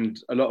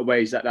 and a lot of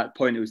ways at that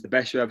point it was the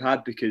best year I've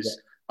had,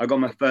 because I got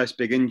my first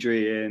big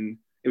injury in,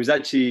 it was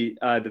actually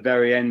the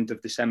very end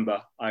of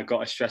December. I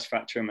got a stress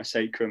fracture in my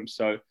sacrum.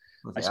 So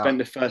I spent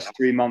the first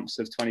 3 months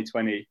of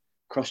 2020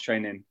 cross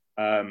training,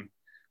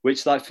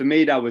 which like for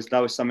me, that was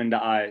something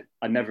that I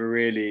never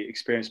really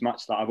experienced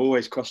much. Like I've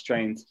always cross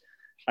trained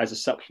as a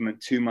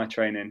supplement to my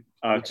training,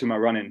 to my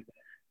running,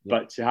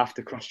 but to have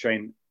to cross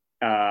train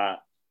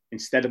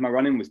instead of my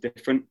running was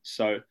different.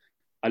 So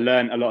I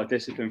learned a lot of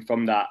discipline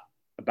from that,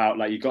 about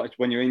like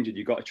when you're injured,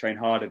 you got to train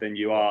harder than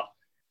you are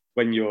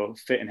when you're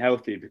fit and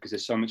healthy, because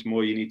there's so much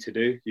more you need to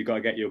do. You got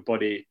to get your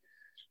body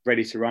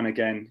ready to run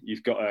again.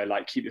 You've got to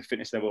like keep your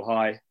fitness level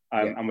high,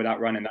 and without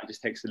running, that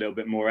just takes a little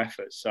bit more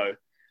effort. So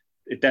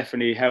it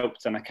definitely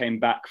helped, and I came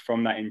back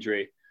from that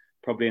injury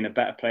probably in a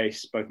better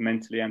place, both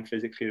mentally and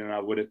physically, than I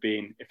would have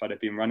been if I'd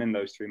have been running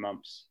those 3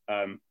 months.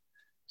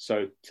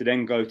 So to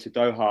then go to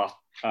Doha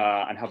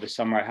and have the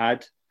summer I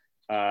had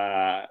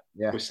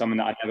was something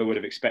that I never would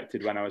have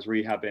expected when I was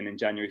rehabbing in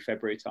January,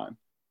 February time.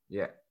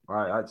 Yeah,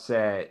 right. That's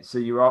so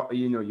you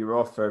were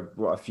off for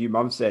what, a few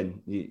months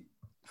then? I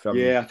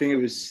think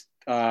it was.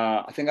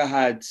 I think I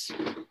had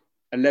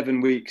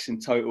 11 weeks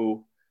in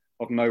total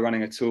of no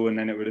running at all, and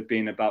then it would have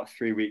been about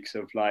 3 weeks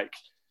of like,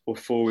 or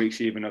 4 weeks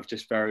even, of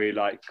just very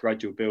like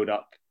gradual build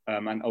up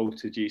and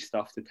Alter G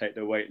stuff to take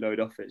the weight load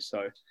off it.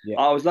 So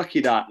I was lucky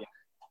that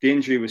the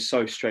injury was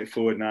so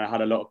straightforward, and I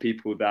had a lot of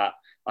people that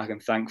I can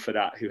thank for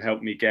that, who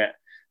helped me get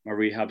my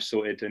rehab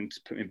sorted and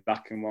put me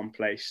back in one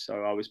place.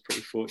 So I was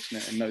pretty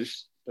fortunate in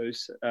those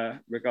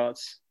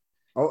regards.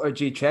 Alter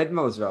G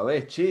treadmill as well,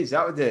 eh? Jeez,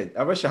 that would do.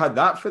 I wish I had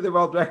that for the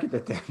world record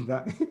attempt.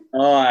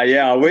 Oh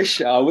yeah, I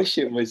wish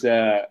it was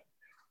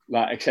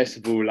like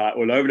accessible like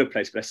all over the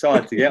place, but it's so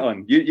hard to get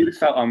on. You'd have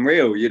felt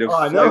unreal. You'd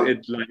have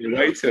floated like your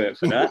way to it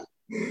for that.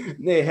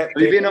 Have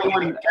you been on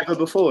one ever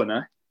before?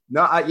 No.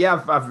 No,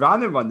 I've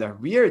ran in one. They're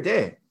weird,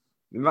 eh?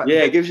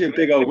 It gives you a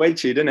big old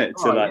wedgie, doesn't it,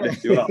 to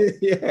lift you up?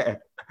 Yeah.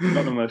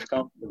 Not the most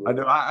comfortable. I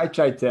know. I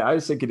tried to. I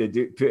was thinking of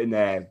putting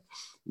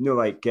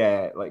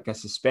like a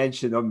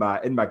suspension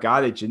in my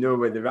garage,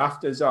 where the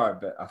rafters are.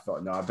 But I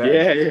thought, no, I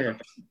better. Yeah.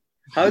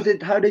 How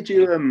did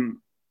you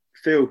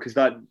feel? Because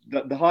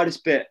the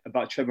hardest bit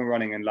about treadmill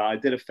running, and like I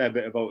did a fair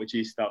bit of Alter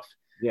G stuff.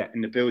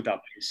 In the build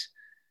up, is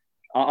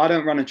I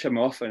don't run a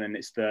treadmill often, and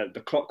it's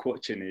the clock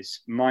watching is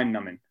mind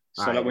numbing.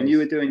 So like when you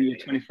were doing your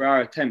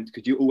 24-hour attempt,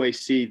 could you always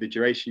see the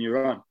duration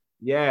you're on?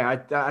 Yeah,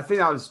 I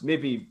think that was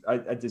maybe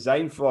a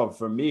design flaw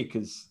for me,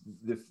 because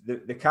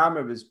the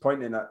camera was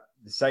pointing at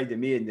the side of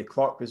me and the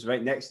clock was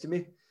right next to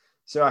me.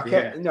 So I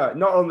kept,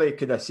 not only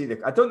could I see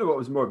I don't know what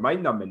was more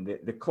mind numbing,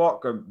 the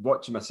clock, or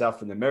watching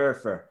myself in the mirror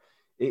for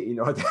 18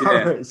 odd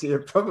hours. You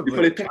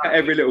probably pick out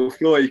every little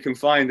flaw you can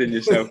find in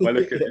yourself by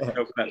looking at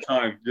yourself at that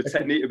time. Your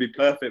technique will be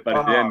perfect by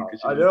the end.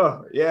 I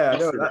know. Yeah, I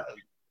know.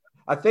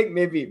 I think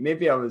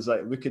maybe I was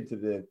like looking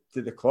to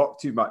the clock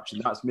too much,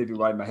 and that's maybe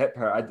why my hip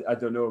hurt. I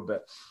don't know,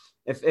 but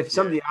if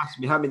somebody asked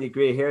me how many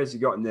grey hairs you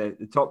got in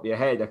the top of your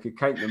head, I could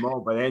count them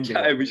all by the end of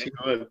it. Every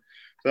single one.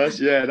 That's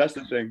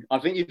the thing. I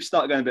think you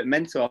start going a bit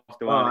mental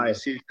after a while, and you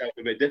see yourself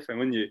a bit different,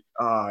 wouldn't you?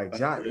 Oh,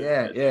 exactly.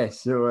 Yeah.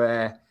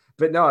 So,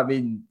 but no, I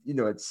mean,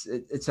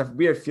 it's a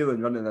weird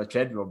feeling running a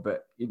treadmill,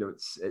 but I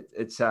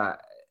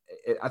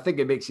think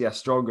it makes you a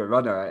stronger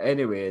runner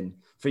anyway. And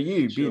for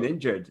you being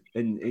injured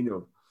and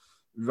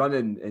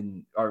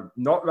running or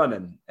not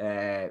running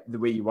the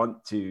way you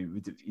want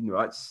to,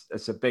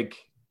 that's a big,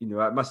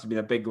 that must have been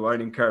a big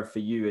learning curve for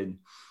you, and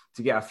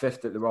to get a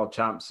fifth at the World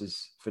Champs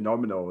is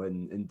phenomenal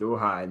in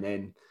Doha, and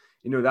then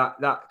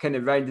that kind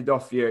of rounded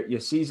off your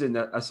season,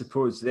 I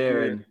suppose,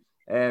 there.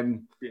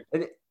 And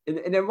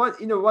then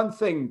one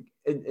thing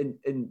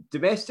in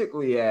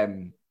domestically,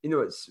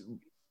 it's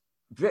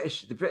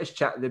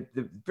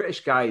the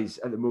British guys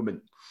at the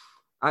moment,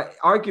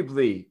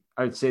 arguably,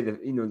 I would say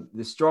that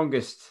the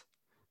strongest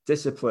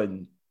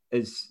discipline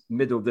is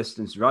middle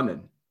distance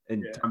running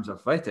in terms of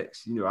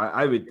athletics.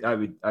 I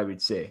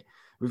would say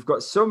we've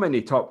got so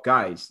many top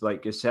guys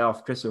like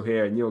yourself, Chris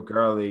O'Hare, Neil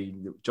Gurley,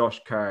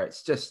 Josh Kerr.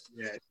 It's just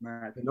it's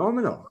mad.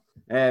 Phenomenal.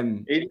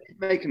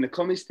 Making the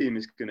commies team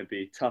is going to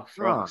be tough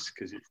for us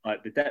because it's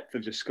like the depth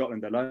of just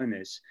Scotland alone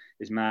is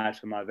mad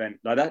for my event.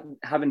 Like that,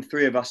 having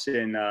 3 of us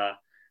in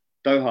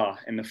Doha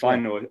in the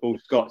final, all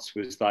Scots,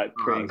 was like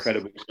pretty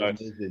incredible. So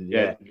amazing,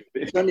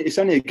 it's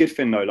only a good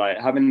thing though. Like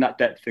having that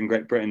depth in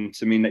Great Britain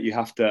to mean that you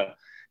have to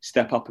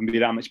step up and be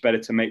that much better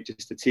to make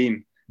just a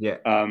team.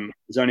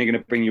 It's only going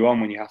to bring you on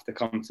when you have to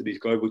come to these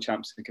global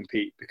champs and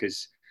compete,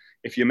 because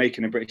if you're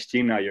making a British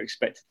team now, you're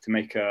expected to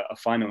make a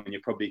final, and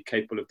you're probably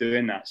capable of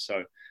doing that.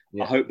 So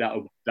I hope that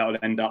will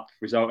end up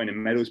resulting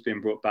in medals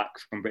being brought back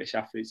from British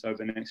athletes over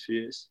the next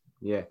few years.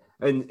 Yeah,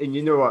 and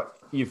you know what,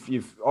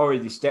 you've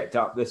already stepped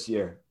up this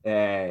year,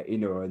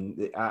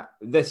 and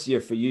this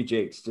year for you,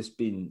 Jake, it's just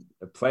been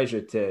a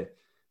pleasure to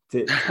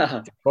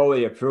follow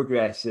your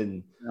progress.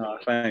 And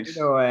thanks.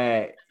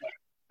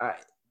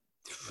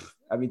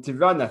 I mean, to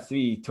run a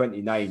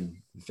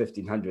 3:29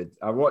 1500,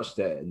 I watched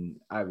it and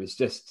I was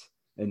just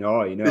in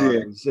awe. It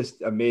was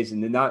just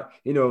amazing. And that,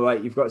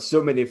 like you've got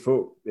so many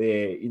folk,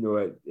 in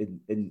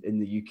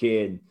the UK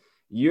and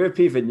Europe,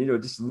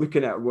 even, just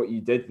looking at what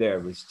you did there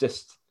was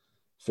just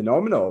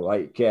phenomenal.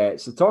 Like,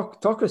 so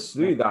talk us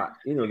through that,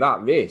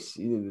 that race,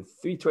 the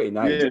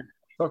 3:29. Yeah.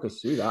 Talk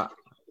us through that.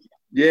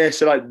 Yeah,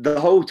 so like the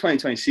whole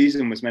 2020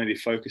 season was meant to be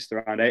focused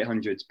around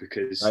 800s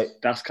because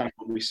that's kind of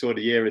what we saw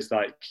the year as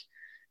like.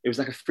 It was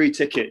like a free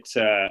ticket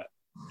to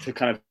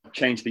kind of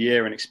change the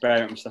year and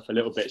experiment with stuff a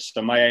little bit.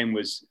 So my aim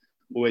was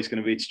always going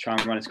to be to try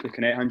and run as quick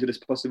an 800 as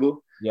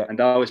possible. Yeah.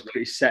 And I was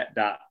pretty set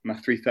that my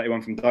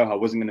 3:31 from Doha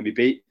wasn't going to be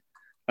beat.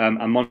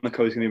 And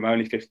Monaco was going to be my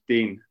only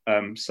 15.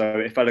 So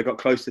if I'd have got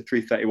close to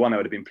 3:31, I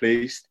would have been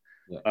pleased.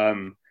 Yeah.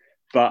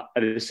 But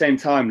at the same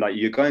time, like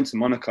you're going to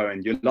Monaco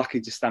and you're lucky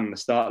to stand on the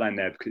start line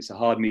there because it's a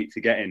hard meet to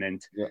get in. And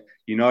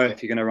if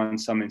you're going to run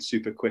something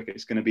super quick,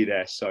 it's going to be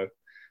there. So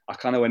I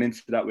kind of went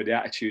into that with the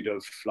attitude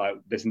of like,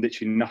 there's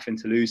literally nothing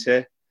to lose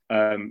here.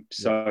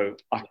 So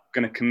I'm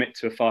going to commit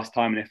to a fast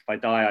time. And if I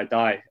die, I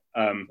die.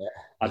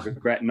 I'd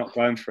regret not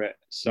going for it.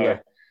 So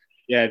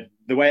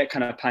the way it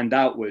kind of panned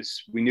out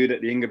was we knew that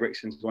the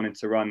Ingebrigtsens wanted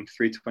to run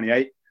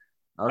 3:28.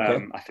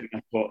 Okay. I think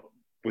that's what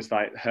was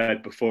like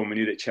heard before. And we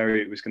knew that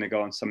Cherry was going to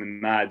go on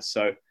something mad.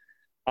 So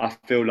I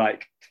feel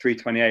like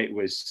 3:28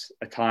 was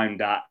a time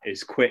that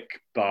is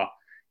quick, but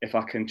if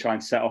I can try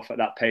and set off at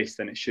that pace,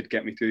 then it should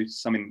get me through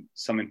something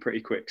pretty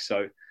quick.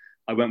 So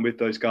I went with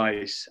those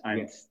guys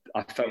and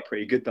I felt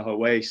pretty good the whole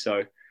way.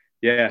 So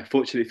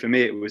fortunately for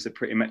me, it was a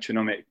pretty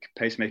metronomic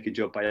pacemaking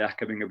job by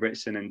Jakob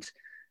Ingebrigtsen. And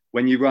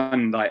when you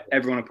run, like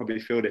everyone will probably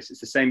feel this, it's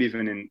the same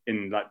even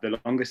in like the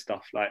longer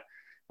stuff. Like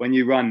when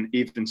you run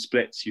even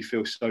splits, you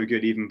feel so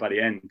good even by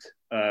the end.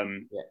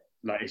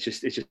 Like it's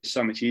just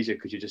so much easier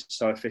because you're just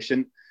so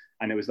efficient.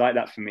 And it was like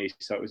that for me.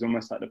 So it was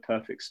almost like the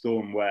perfect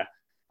storm where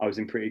I was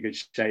in pretty good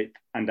shape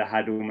and I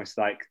had almost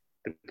like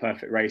the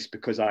perfect race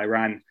because I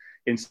ran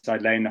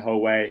inside lane the whole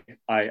way.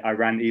 I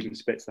ran even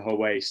splits the whole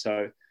way.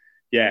 So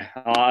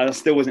I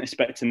still wasn't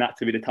expecting that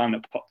to be the time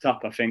that popped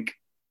up. I think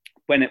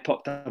when it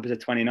popped up as a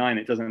 29,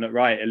 it doesn't look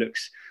right. It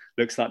looks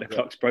like the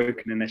clock's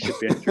broken and there should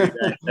be a 3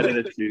 there instead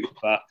of the 2.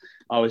 But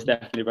I was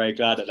definitely very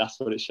glad that that's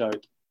what it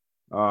showed.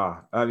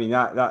 I mean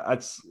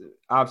that's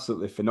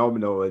absolutely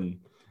phenomenal, and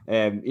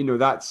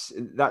that's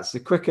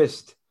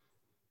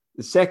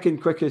the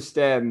second quickest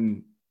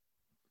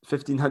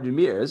 1500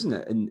 meter, isn't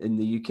it, in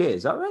the UK?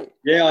 Is that right?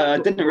 Yeah, I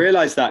didn't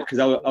realise that because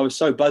I was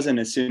so buzzing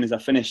as soon as I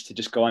finished to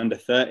just go under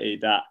 30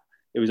 that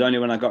it was only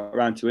when I got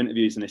around to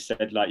interviews and they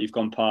said like you've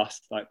gone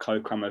past like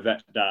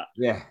Kramovet that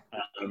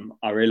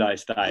I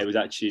realised that it was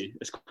actually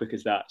as quick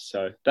as that.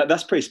 So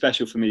that's pretty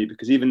special for me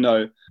because even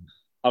though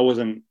I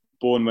wasn't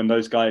born when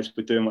those guys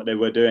were doing what they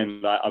were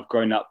doing, like I've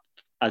grown up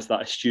as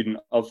like a student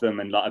of them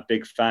and like a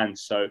big fan.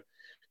 So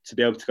to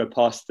be able to go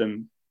past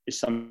them is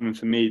something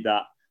for me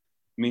that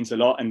means a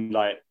lot, and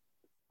like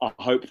I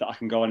hope that I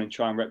can go on and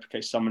try and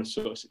replicate some of the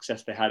sort of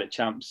success they had at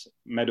Champs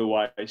medal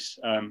wise,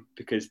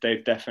 because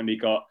they've definitely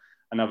got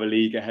another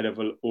league ahead of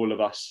all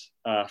of us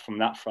from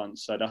that front.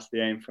 So that's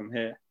the aim from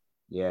here.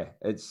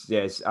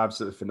 It's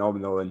absolutely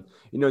phenomenal, and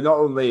not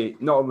only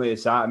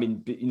is that, I mean,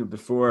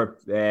 before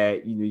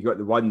you got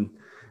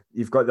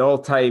you've got the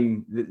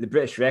all-time the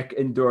British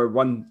indoor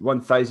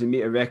 1,000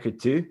 meter record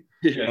too.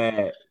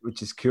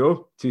 Which is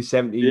cool.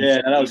 270.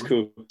 Yeah, that was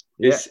cool.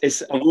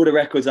 It's of all the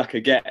records I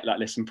could get, like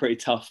there's some pretty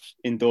tough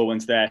indoor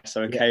ones there.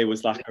 So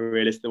was like a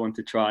realistic one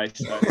to try.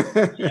 So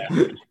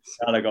glad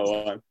I got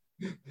one.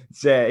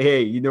 So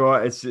hey, you know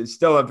what? It's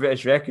still a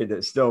British record.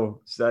 It's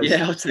still.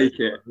 I'll take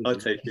it.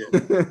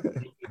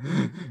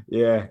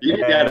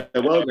 You had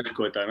a world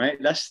record though, mate.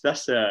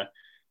 That's a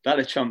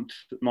trumped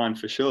mine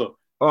for sure.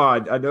 Oh,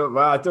 I know.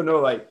 Well, I don't know.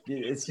 Like,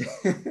 it's.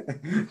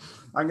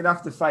 I'm gonna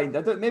have to find.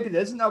 Maybe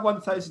there isn't a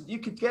 1,000. You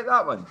could get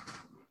that one.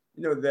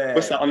 You know the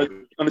What's that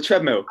on a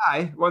treadmill?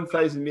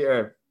 1,000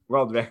 meter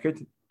world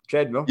record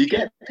treadmill. You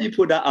get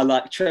people that are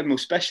like treadmill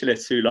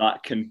specialists who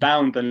like can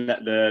bound and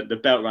let the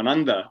belt run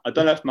under. I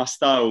don't know if my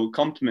style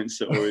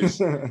complements it or is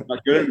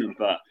not good,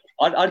 but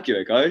I'd give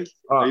it a go.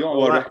 Oh, you want a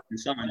world record in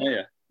something,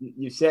 here?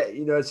 You said,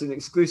 you know, it's an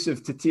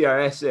exclusive to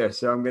TRS there,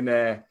 so I'm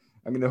gonna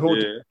hold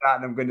that,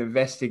 and I'm gonna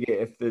investigate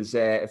if there's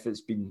if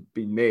it's been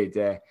made.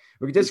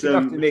 We're just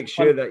gonna have to make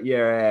sure that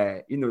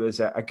you're you know,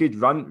 there's a good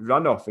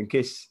run off in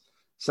case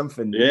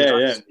something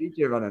speed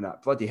you're running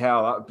at. Bloody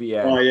hell, that would be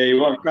oh yeah, you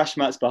want crash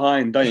mats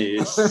behind, don't you?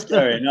 It's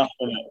scary enough,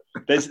 isn't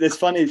it? There's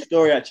funny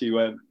story actually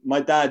where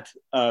my dad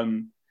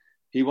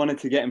he wanted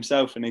to get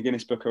himself in a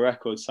Guinness Book of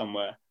Records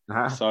somewhere.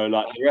 So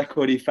like the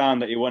record he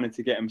found that he wanted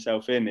to get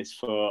himself in is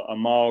for a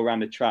mile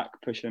around a track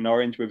pushing an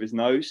orange with his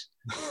nose.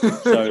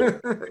 So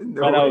and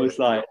I was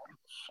like,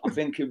 I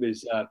think it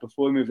was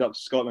before we moved up to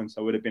Scotland,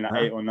 so I would have been at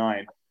 8 or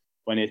 9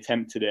 when he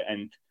attempted it,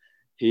 and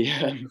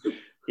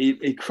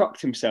he crocked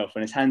himself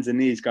on his hands and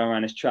knees going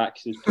around his track.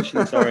 He was pushing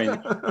this orange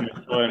and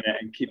throwing it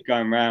and keep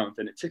going round,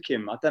 and it took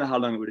him, I don't know how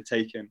long it would have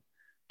taken,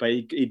 but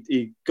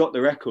he got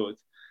the record.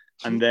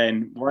 And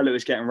then while it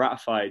was getting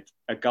ratified,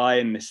 a guy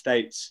in the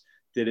States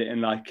did it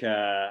in like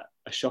a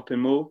shopping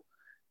mall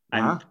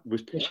and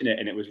was pushing it,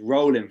 and it was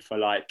rolling for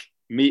like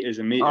meters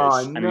and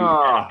meters. And he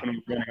was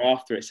running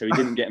after it, so he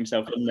didn't get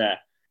himself in there.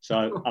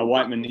 So a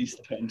white man needs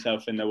to put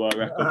himself in the world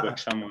record book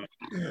somewhere.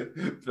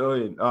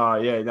 Brilliant. Oh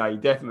yeah, no, you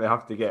definitely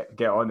have to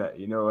get on it.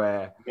 You know,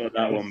 not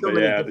that one, but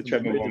yeah, the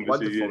treadmill one was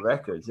wonderful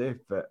records,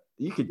 but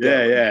you could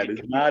there's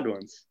mad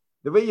ones.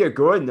 The way you're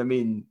going, I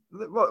mean,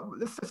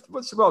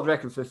 what's the world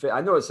record for?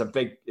 I know it's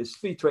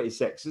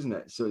 3:26, isn't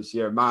it? So it's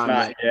your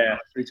man.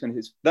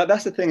 3:26.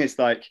 That's the thing. It's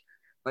like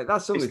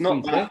that's only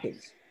 3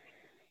 seconds.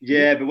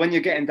 Yeah, but when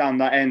you're getting down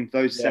that end,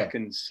 those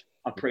seconds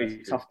are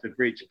pretty tough to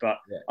breach. But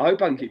I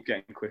hope I can keep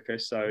getting quicker.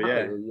 So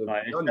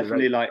it's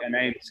definitely like an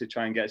aim to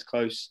try and get as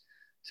close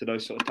to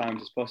those sort of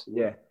times as possible.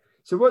 Yeah.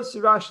 So what's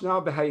the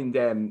rationale behind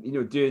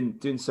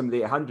doing some of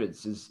the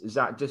 800s? Is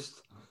that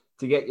just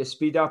to get your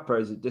speed up, or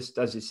is it just,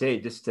 as you say,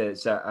 just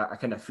it's a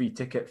kind of free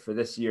ticket for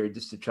this year,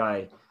 just to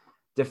try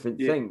different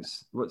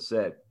things? What's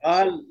it?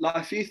 Like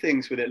a few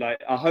things with it. Like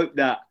I hope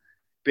that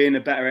being a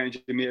better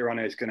 800 meter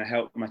runner is going to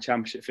help my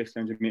championship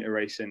 1500 meter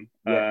racing.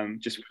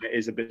 Just when it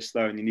is a bit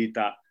slow and you need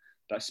that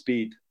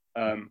speed.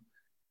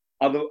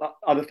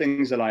 Other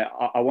things are like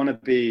I want to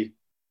be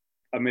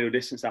a middle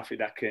distance athlete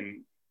that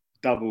can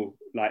double,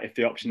 like if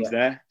the option's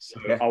there. So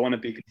I want to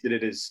be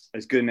considered as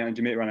good an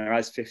 800 meter runner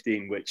as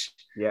 15, which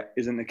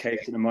isn't the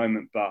case at the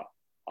moment, but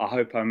I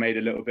hope I made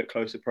a little bit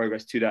closer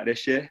progress to that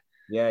this year.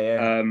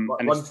 And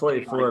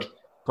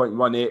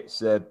 144.18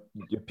 is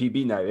your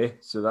PB now,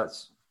 so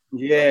that's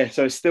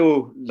so it's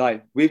still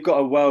like we've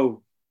got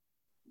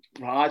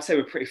I'd say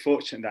we're pretty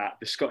fortunate that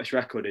the Scottish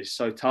record is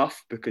so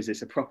tough, because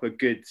it's a proper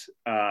good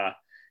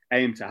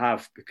aim to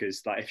have,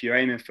 because like if you're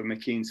aiming for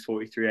McKean's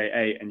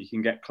 43.88 and you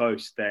can get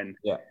close, then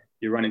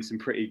you're running some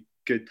pretty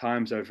good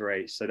times over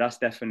 8. So that's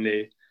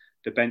definitely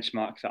the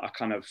benchmark that I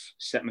kind of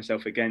set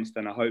myself against,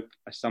 and I hope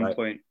at some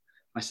point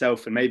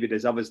myself and maybe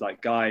there's others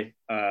like Guy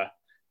can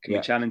be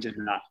challenging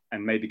that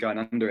and maybe going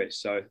under it.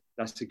 So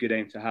that's a good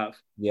aim to have.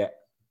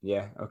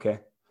 Okay.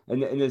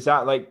 And is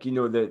that like,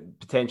 the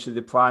potentially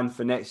the plan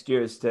for next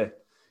year is to,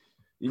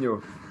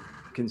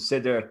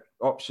 consider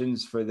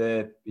options for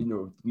the,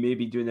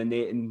 maybe doing an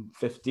 8 and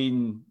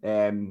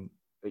 15,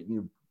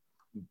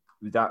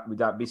 would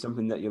that be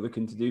something that you're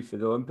looking to do for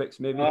the Olympics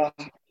maybe?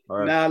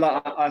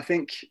 I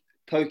think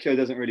Tokyo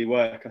doesn't really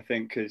work, I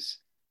think, because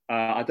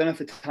I don't know if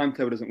the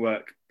timetable doesn't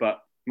work,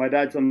 but my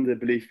dad's under the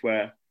belief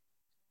where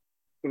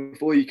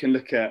before you can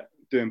look at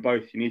doing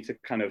both, you need to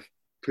kind of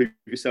prove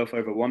yourself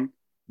over one.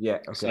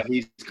 So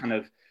he's kind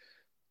of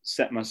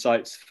set my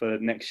sights for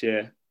next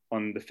year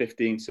on the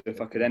 15. So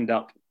if I could end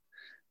up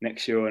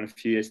next year or in a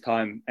few years'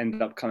 time, end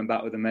up coming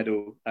back with a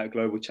medal at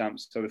Global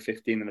Champs over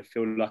 15, and I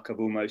feel like I've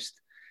almost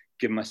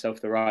given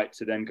myself the right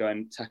to then go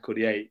and tackle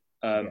the 8.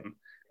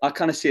 I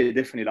kind of see it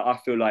differently. Like I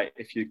feel like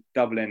if you're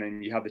doubling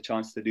and you have the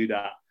chance to do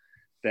that,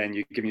 then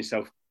you're giving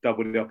yourself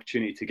double the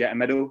opportunity to get a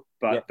medal.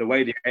 But the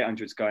way the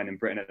 800 is going in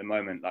Britain at the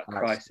moment, like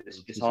Christ,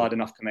 it's hard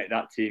enough to make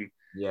that team.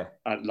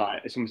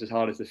 Like it's almost as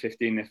hard as the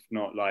 15, if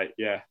not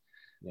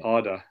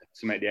harder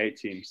to make the 8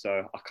 team.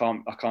 So I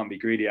can't be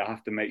greedy. I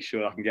have to make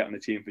sure I can get on the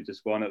team for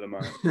just one at the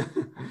moment.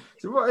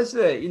 So what is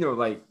we're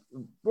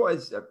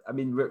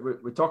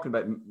talking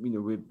about,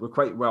 we're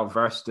quite well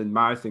versed in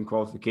marathon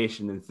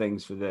qualification and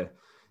things for the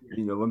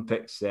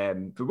Olympics.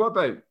 But what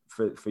about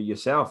for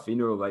yourself?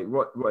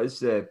 What is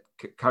the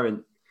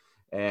current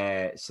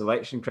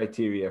selection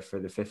criteria for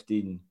the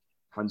 1500s?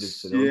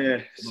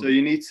 So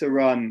you need to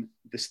run,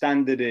 the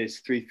standard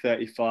is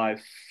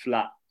 3:35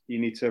 flat. You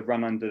need to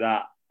run under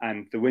that,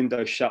 and the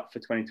window shut for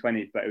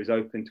 2020, but it was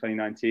open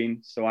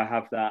 2019. So I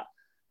have that,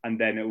 and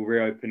then it will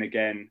reopen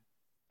again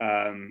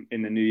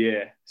in the new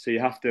year. So you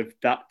have to have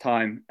that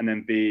time and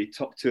then be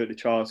top 2 at the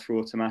trials for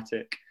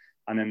automatic,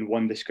 and then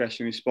 1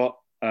 discretionary spot.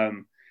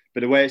 But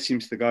the way it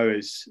seems to go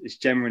is it's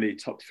generally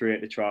top 3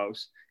 at the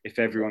trials if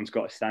everyone's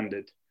got a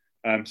standard.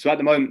 So at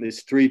the moment,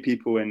 there's 3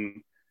 people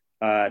in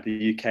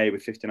the UK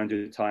with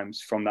 1,500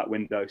 times from that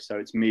window. So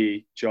it's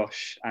me,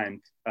 Josh, and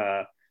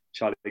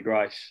Charlie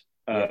Grice.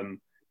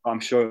 I'm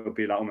sure it'll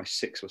be like almost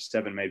 6 or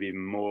 7, maybe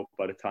even more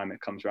by the time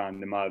it comes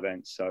around in my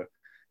event. So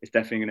it's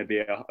definitely going to be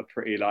a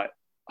pretty like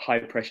high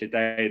pressure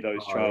day,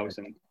 those trials.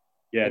 And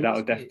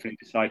that'll definitely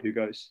decide who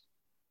goes.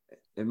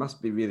 It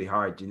must be really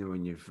hard,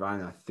 when you've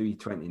ran a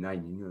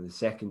 3:29, the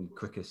second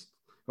quickest.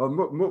 Well,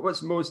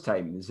 what's Mo's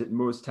time? Is it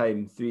Mo's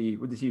time 3?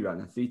 What did he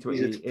run? A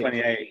 3:28? He's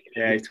 28.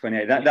 Yeah, he's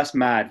 28. That's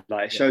mad.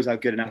 Like, it shows how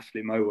good an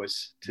athlete Mo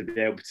was to be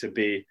able to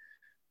be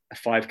a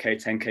 5K,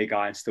 10K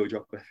guy and still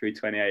drop a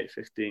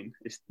 3:28.15.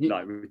 It's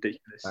like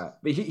ridiculous.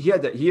 But he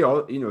had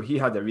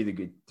a really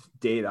good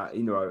day. That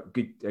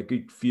a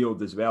good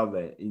field as well.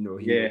 That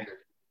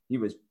he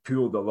was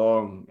pulled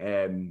along.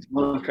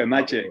 Monaco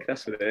magic.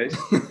 That's what it is.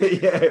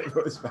 Yeah, it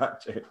was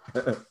magic.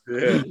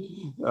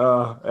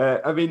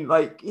 I mean,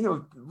 like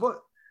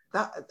what.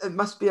 That it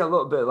must be a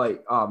little bit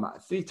like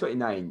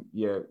 3:29.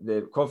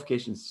 The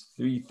qualification's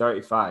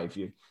 3:35.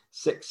 You're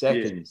 6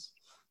 seconds.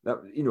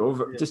 That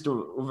just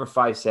over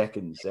 5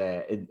 seconds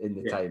in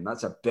the time.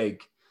 That's a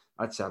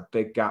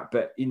big gap.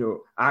 But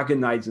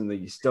agonizingly,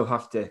 you still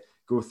have to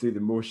go through the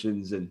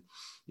motions and.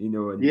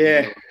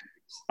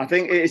 I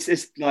think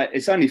it's like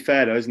it's only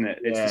fair though, isn't it?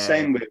 It's the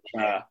same with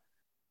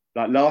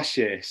like last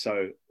year.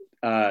 So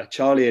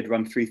Charlie had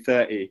run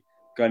 3:30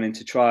 going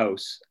into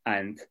trials,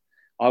 and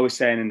I was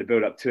saying in the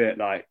build up to it,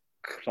 like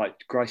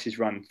Gricey's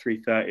run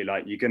 3:30.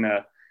 Like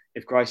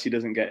if Gricey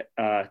doesn't get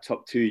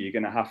top 2, you're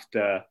gonna have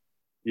to.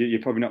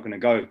 You're probably not gonna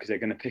go because they're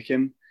gonna pick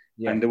him.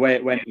 Yeah. And the way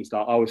it went was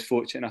like I was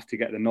fortunate enough to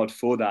get the nod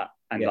for that,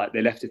 and like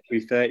they left a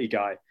 3:30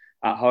 guy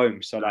at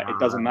home, so like it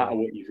doesn't matter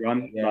what you've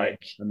run.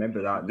 Like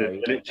remember that.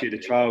 Literally, the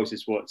trials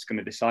is what's going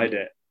to decide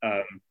it.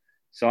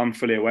 So I'm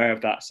fully aware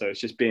of that. So it's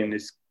just being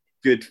as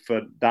good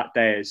for that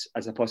day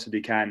as I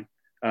possibly can,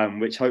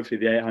 which hopefully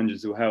the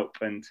 800s will help.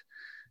 And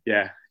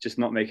just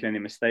not making any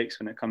mistakes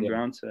when it comes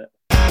around to it.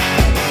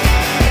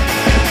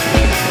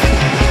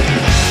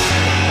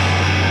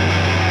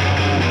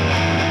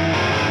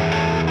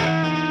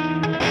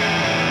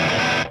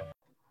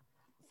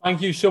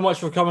 Thank you so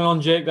much for coming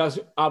on, Jake. That's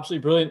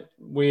absolutely brilliant.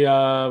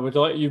 We're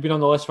delighted you've been on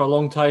the list for a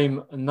long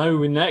time, and now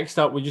next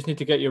up, we just need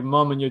to get your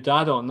mum and your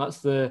dad on. That's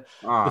the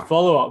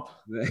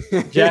follow-up.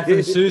 Jeff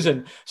and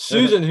Susan.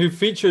 Susan, who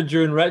featured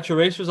during retro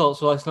race results,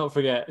 so let's not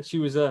forget. She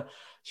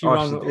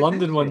ran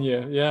London one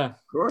year. Yeah,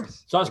 of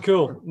course. So that's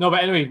cool. No,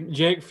 but anyway,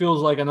 Jake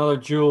feels like another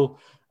jewel,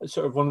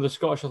 sort of one of the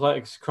Scottish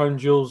athletics crown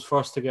jewels for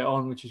us to get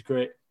on, which is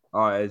great.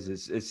 Oh, it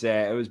is.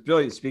 It was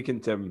brilliant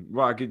speaking to him.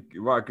 What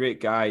a great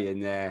guy.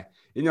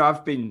 And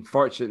I've been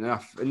fortunate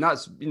enough, and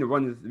that's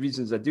one of the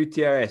reasons I do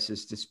TRS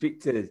is to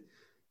speak to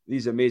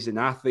these amazing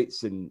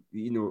athletes, and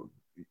you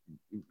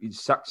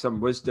suck some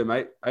wisdom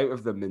out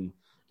of them, and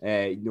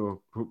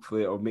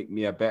hopefully it'll make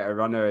me a better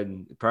runner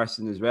and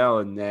person as well.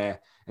 And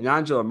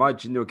Angela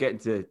Mudge, getting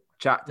to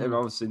chat to him,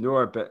 obviously know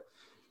her, but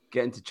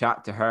getting to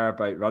chat to her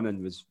about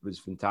running was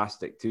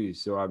fantastic too.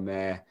 So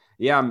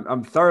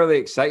I'm thoroughly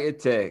excited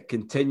to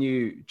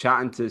continue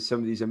chatting to some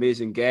of these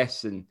amazing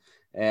guests, and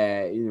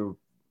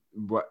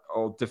what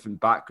all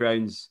different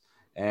backgrounds,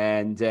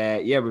 and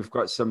we've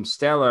got some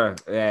stellar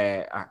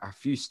a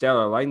few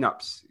stellar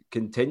lineups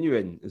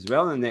continuing as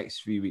well in the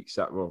next few weeks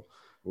that we'll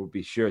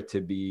be sure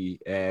to be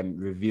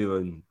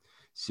revealing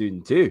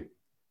soon too.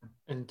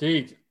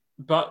 Indeed.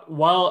 But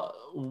while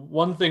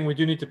one thing we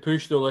do need to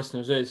push though,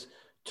 listeners, is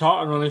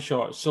tartan running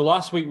shorts. So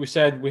last week we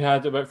said we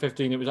had about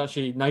 15. It was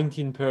actually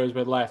 19 pairs we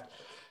had left.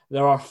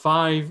 There are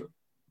 5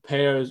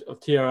 pairs of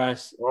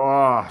TRS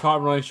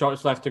tartan running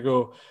shorts left to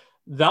go.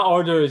 That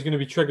order is going to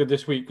be triggered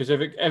this week, because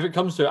if it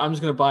comes to it, I'm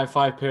just going to buy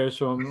 5 pairs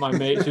from my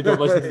mates who don't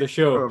listen to the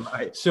show.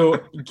 So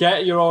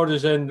get your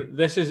orders in.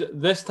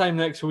 This time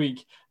next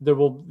week, they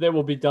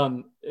will be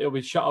done. It'll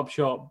be shut up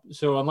shop.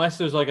 So unless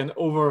there's like an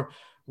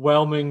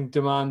overwhelming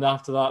demand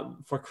after that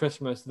for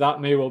Christmas, that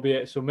may well be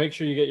it. So make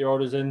sure you get your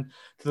orders in.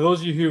 To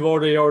those of you who've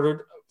already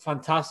ordered,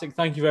 fantastic.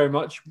 Thank you very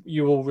much.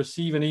 You will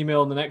receive an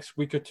email in the next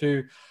week or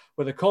two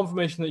with a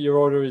confirmation that the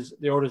order is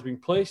being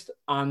placed,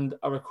 and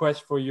a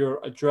request for your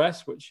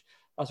address, which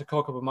that's a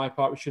cock up on my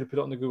part. We should have put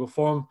it on the Google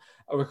form.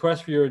 A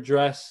request for your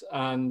address,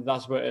 and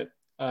that's about it.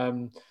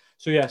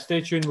 So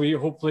stay tuned. We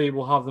hopefully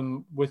will have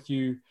them with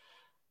you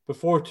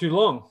before too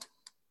long.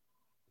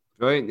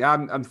 Brilliant.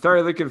 I'm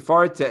thoroughly looking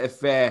forward to it. If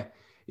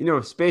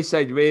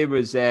Speyside Way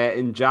was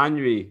in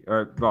January,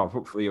 or well,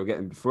 hopefully you'll get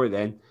them before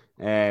then.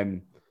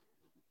 There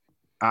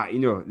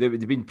would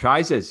have been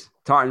prizes,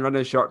 tartan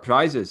running short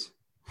prizes.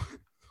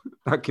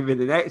 That could be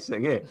the next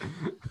thing, eh?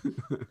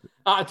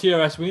 At a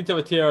TRS, we need to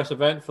have a TRS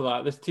event for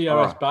that. This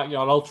TRS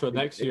Backyard Ultra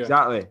next year.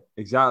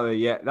 Exactly.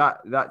 Yeah,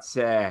 that's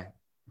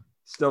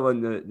still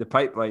in the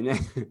pipeline, eh?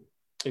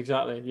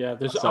 Exactly. Yeah.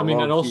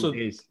 And also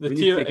the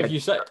TRS. If you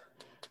say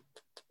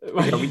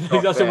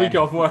that's a week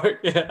off work.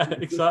 Yeah,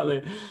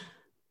 exactly.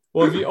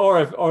 Well,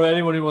 or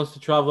anyone who wants to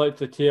travel out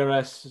to the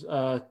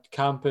TRS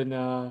camp in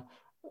I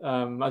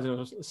don't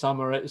know, St.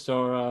 Moritz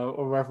or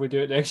wherever we do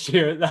it next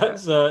year,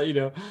 that's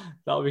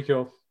that'll be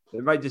cool.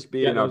 It might just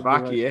be in our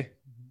backy, eh?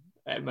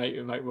 It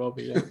might well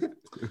be, yeah.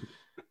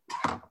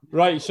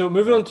 Right, so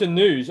moving on to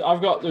news,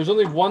 there's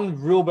only one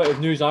real bit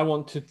of news I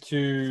wanted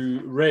to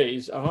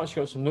raise. I've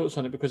actually got some notes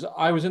on it because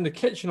I was in the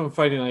kitchen on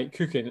Friday night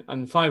cooking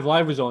and Five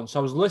Live was on. So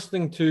I was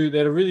listening they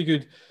had a really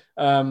good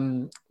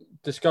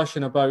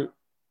discussion about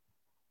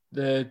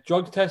the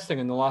drug testing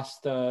in the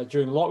last,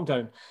 during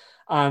lockdown.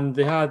 And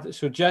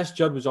so Jess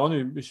Judd was on,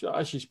 who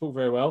actually spoke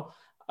very well.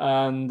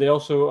 And they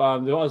also,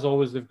 as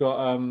always, they've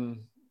got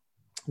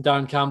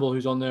Dan Campbell,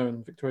 who's on there,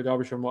 and Victoria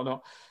Derbyshire and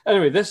whatnot.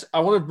 Anyway, I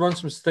want to run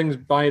some things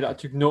by that I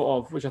took note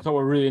of, which I thought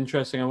were really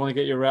interesting. I want to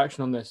get your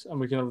reaction on this, and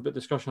we can have a bit of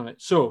discussion on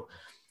it. So,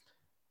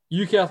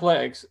 UK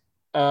athletics,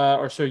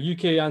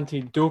 UK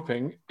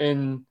anti-doping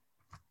in.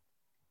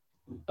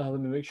 Let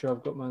me make sure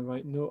I've got my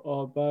right note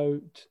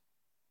about.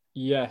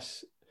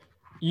 Yes,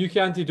 UK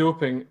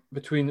anti-doping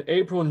between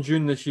April and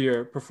June this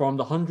year performed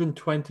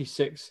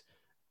 126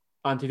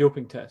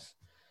 anti-doping tests.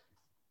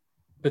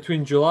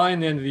 Between July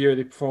and the end of the year,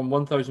 they performed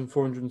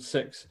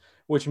 1,406,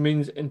 which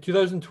means in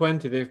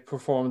 2020, they've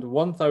performed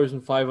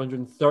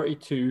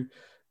 1,532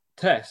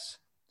 tests.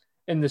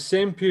 In the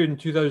same period in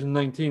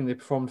 2019, they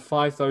performed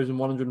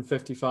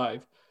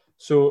 5,155.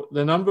 So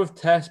the number of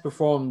tests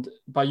performed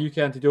by UK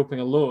anti-doping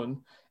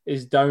alone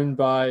is down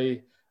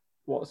by,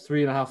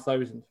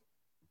 3,500,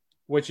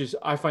 which is,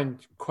 I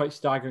find, quite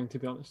staggering, to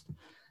be honest.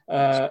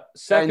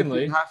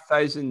 Secondly,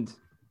 3,500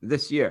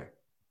 this year.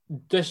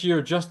 This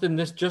year, just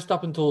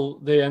up until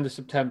the end of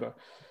September.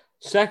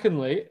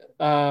 Secondly,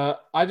 I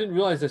didn't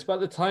realize this, but at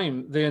the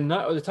time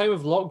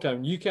of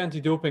lockdown, UK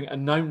anti-doping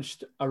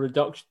announced a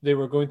reduction. They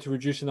were going to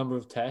reduce the number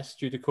of tests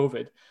due to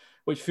COVID,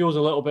 which feels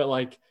a little bit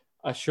like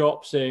a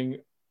shop saying,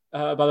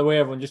 by the way,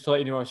 everyone, just to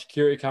let you know, our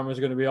security cameras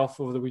are going to be off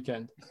over the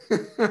weekend.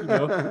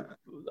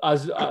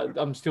 As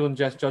I'm stealing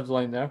Jess Judd's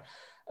line there.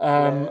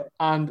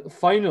 And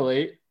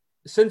finally,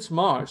 since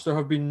March, there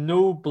have been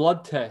no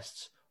blood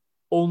tests,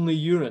 only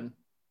urine.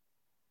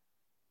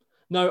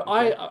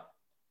 Now,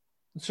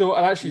 just to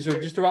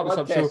wrap this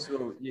up,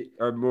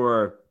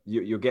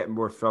 you'll get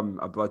more from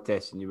a blood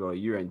test than you will a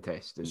urine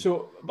test. And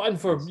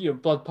for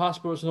blood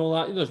passports and all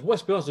that, there's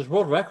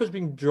world records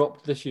being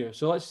dropped this year.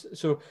 So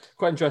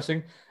quite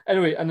interesting.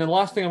 Anyway, and then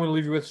last thing I'm going to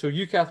leave you with. So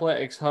UK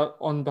Athletics,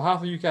 on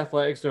behalf of UK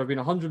Athletics, there have been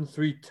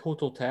 103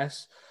 total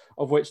tests,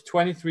 of which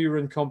 23 were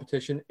in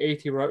competition,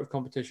 80 were out of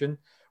competition.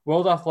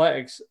 World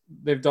Athletics,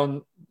 they've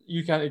done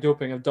UK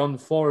Anti-Doping have done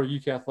for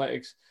UK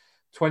Athletics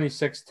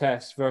 26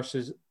 tests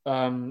versus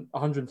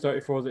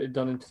 134 that they'd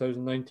done in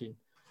 2019.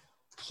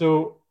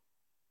 So,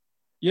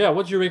 yeah,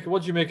 what do you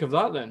make of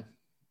that then?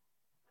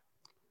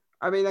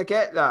 I mean, I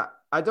get that.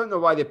 I don't know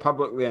why they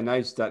publicly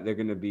announced that they're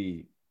going to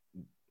be,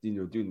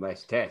 doing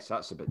less tests.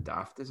 That's a bit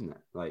daft, isn't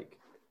it? Like,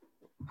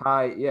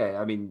 yeah.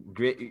 I mean,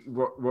 great.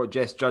 What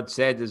Jess Judd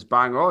said is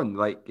bang on.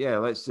 Like, yeah,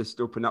 let's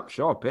just open up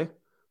shop,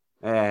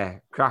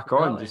 crack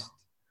on, really? Just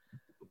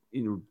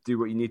do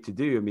what you need to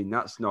do. I mean,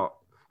 that's not.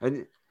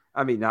 And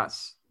I mean,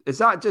 is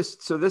that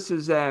just, so this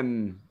is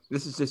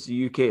just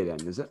the UK then,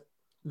 is it?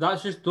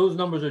 That's just, those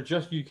numbers are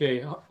just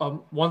UK.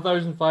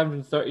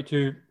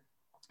 1,532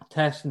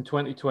 tests in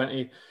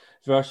 2020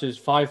 versus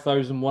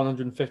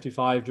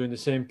 5,155 during the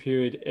same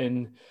period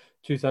in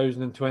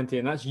 2020.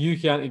 And that's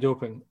UK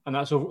anti-doping. And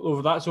that's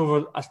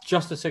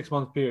just a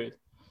 6-month period.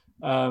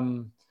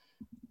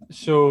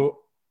 So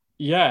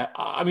yeah,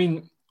 I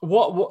mean,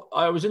 what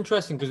I was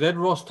interesting because they had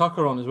Ross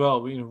Tucker on as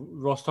well.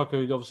 Ross Tucker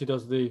obviously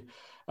does the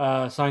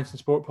Science and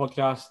Sport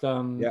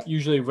podcast,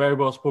 usually very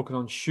well spoken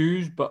on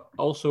shoes, but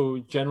also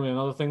generally on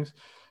other things.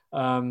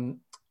 And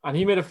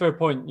he made a fair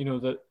point,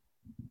 that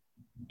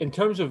in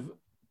terms of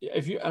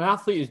if an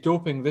athlete is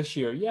doping this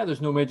year,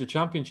 there's no major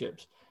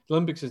championships. The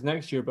Olympics is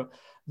next year, but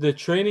the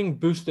training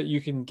boost that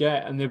you can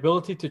get and the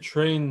ability to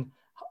train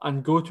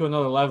and go to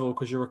another level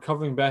because you're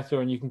recovering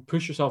better and you can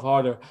push yourself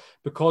harder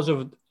because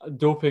of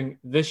doping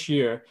this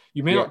year.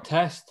 You may not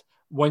test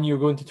when you're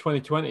going to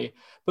 2020,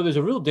 but there's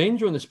a real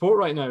danger in the sport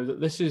right now that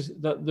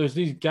there's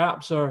these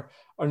gaps are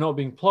not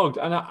being plugged.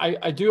 And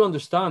I do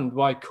understand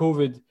why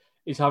COVID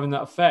is having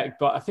that effect,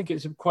 but I think I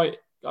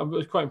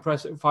was quite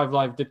impressed that Five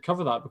Live did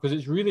cover that because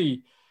it's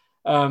really,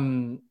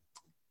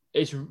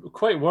 it's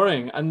quite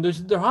worrying. And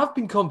there have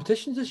been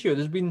competitions this year.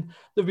 There've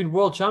been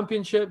world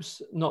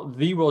championships, not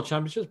the world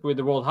championships, but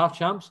the world half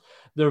champs.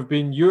 There have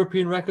been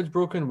European records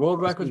broken,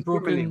 world records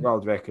broken. Many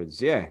world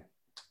records, yeah.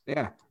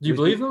 Do you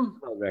believe them?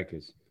 World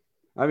records.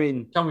 I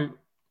mean,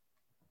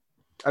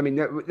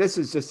 this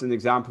is just an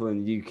example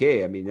in the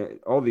UK. I mean,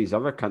 all these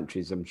other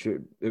countries, I'm sure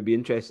it would be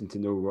interesting to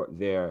know what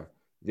their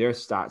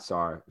stats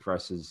are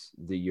versus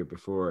the year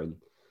before and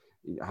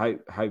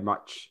how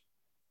much,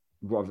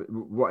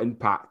 what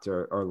impact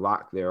or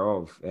lack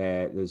thereof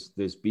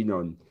there's been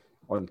on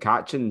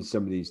catching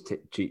some of these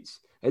cheats.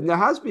 And there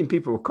has been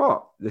people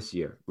caught this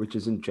year, which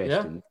is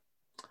interesting.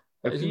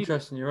 Yeah, it is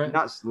interesting, you're right. And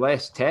that's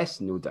less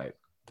tests, no doubt,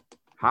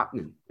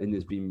 happening, and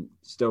there's been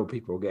still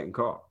people getting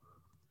caught.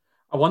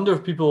 I wonder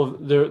if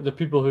the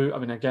people who, I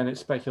mean, again, it's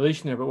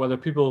speculation there, but whether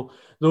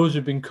those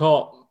who've been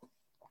caught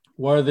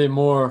Were they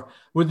more?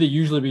 Would they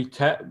usually be?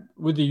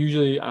 Would they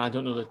usually? And I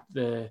don't know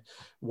the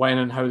when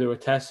and how they were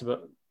tested,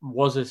 but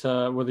was this?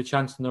 Were they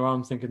chancing their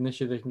arm, thinking this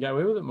year they can get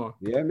away with it more?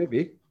 Yeah,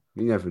 maybe.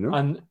 You never know.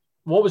 And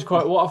what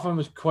I found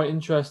was quite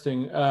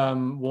interesting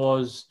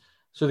was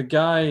so the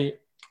guy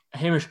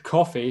Hamish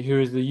Coffey,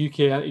 who is the UK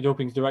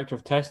Anti-Doping Director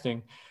of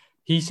Testing,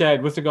 he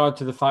said with regard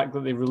to the fact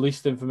that they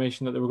released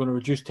information that they were going to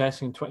reduce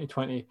testing in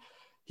 2020,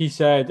 he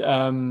said.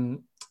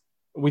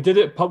 We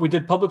did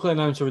publicly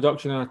announce a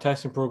reduction in our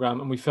testing program,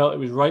 and we felt it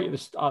was right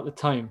at the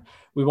time.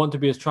 We want to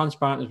be as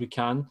transparent as we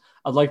can.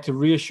 I'd like to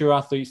reassure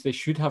athletes they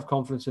should have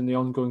confidence in the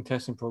ongoing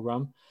testing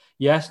program.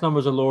 Yes,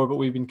 numbers are lower, but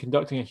we've been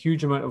conducting a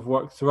huge amount of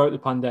work throughout the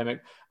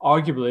pandemic.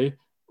 Arguably,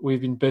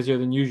 we've been busier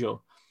than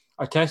usual.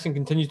 Our testing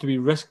continues to be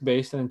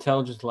risk-based and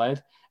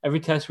intelligence-led. Every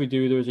test we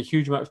do, there is a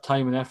huge amount of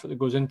time and effort that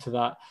goes into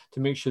that to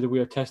make sure that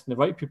we are testing the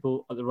right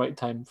people at the right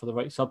time for the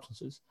right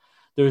substances.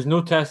 There is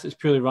no test that's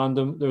purely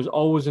random. There's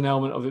always an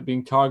element of it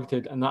being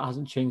targeted, and that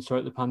hasn't changed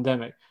throughout the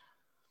pandemic.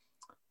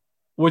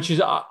 Which is,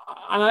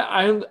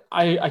 and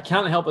I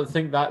can't help but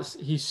think that's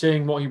he's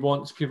saying what he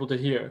wants people to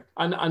hear.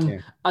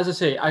 And as I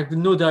say, I've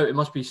no doubt it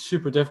must be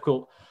super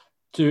difficult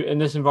to in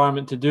this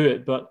environment to do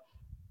it. But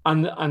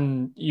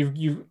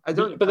you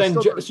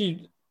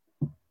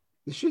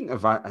they shouldn't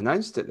have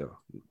announced it though.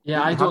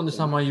 Yeah, I don't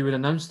understand why you would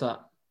announce that.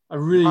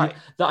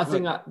 I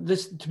think that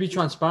this to be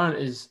transparent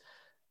is.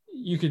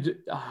 You could,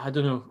 I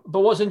don't know. But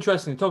what's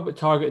interesting, talk about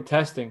targeted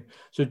testing.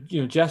 So,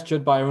 Jess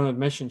Judd, by her own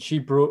admission, she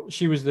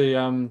was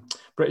the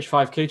British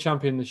 5K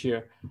champion this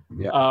year,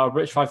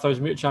 British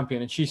 5,000 meter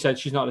champion, and she said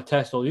she's not had a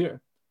test all year.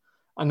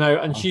 And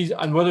now,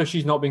 and whether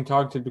she's not being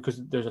targeted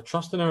because there's a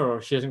trust in her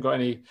or she hasn't got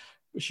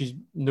she's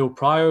no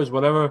priors,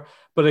 whatever.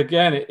 But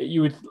again,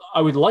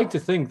 I would like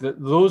to think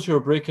that those who are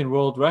breaking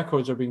world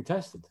records are being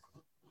tested.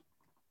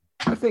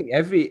 I think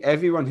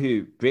everyone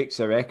who breaks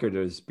a record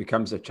or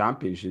becomes a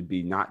champion should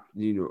be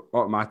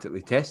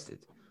automatically tested.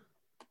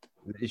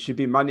 It should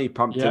be money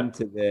pumped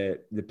into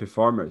the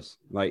performers.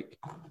 Like,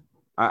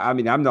 I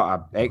mean, I'm not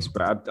an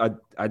expert.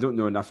 I don't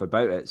know enough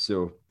about it,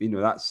 so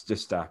that's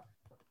just a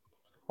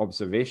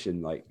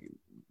observation. Like,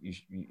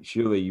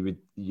 surely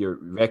your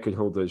record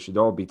holders should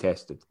all be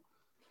tested.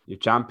 Your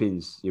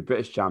champions, your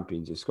British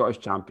champions, your Scottish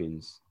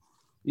champions,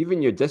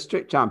 even your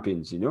district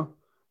champions.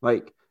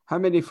 Like how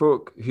many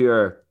folk who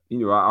are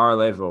at our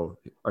level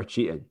are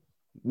cheating?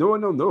 No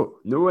one will know.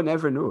 No one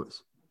ever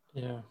knows.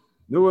 Yeah.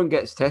 No one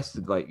gets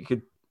tested. Like you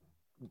could,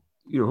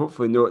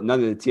 hopefully none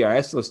of the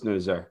TRS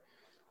listeners are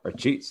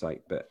cheats.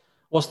 Like, but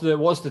what's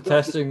the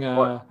testing?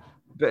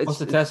 What's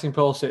the testing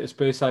policy at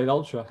Speyside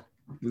Ultra?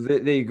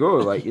 There you go.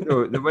 Like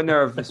the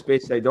winner of the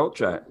Speyside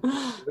Ultra,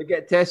 they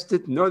get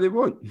tested. No, they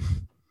won't.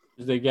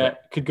 They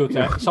could go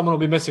to someone will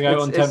be missing out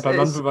on £10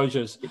 run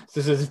vouchers.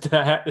 This is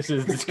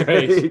a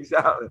disgrace.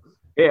 Exactly.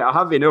 Hey, I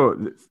have it's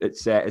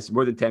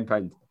more than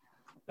 £10.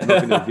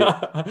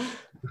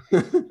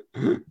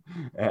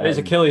 It's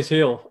Achilles'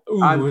 heel.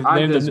 Ooh,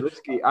 and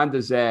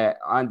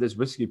there's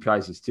whiskey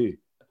prizes too.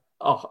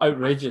 Oh,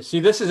 outrageous! See,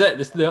 this is it.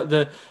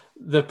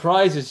 The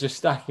prize is just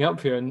stacking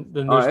up here, and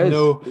then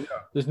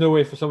there's no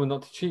way for someone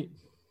not to cheat.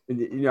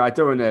 And, I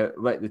don't want to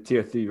let the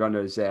tier 3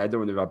 runners. I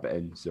don't want to rub it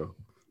in. So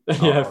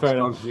yeah, fair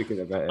enough. I'm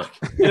thinking about it.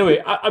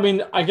 Anyway, I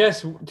mean, I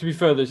guess to be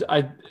fair,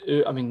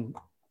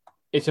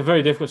 it's a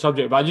very difficult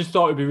subject, but I just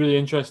thought it'd be really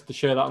interesting to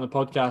share that on the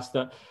podcast.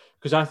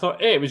 Because I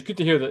thought, it was good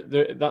to hear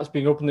that that's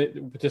being openly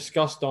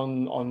discussed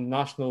on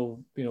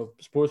national,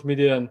 sports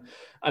media, and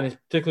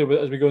particularly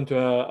as we go into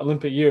an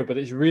Olympic year. But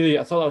it's really,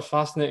 I thought that was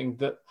fascinating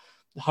that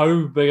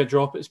how big a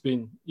drop it's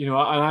been. And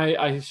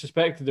I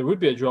suspected there would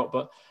be a drop,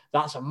 but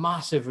that's a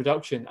massive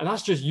reduction, and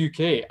that's just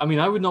UK. I mean,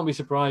 I would not be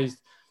surprised.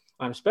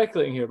 I'm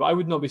speculating here, but I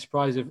would not be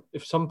surprised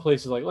if some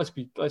places like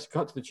let's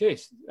cut to the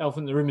chase.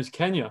 Elephant in the room is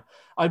Kenya.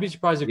 I'd be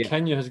surprised if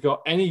Kenya has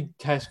got any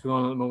tests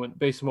going on at the moment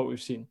based on what we've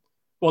seen.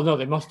 Well, no,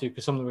 they must do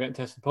because some of them are getting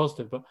tested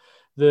positive. But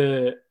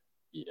there's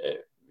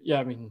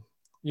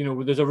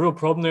a real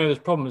problem there. There's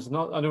problems. I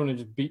don't want to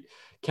just beat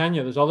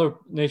Kenya. There's other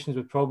nations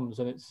with problems,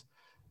 and it's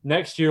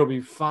next year will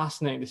be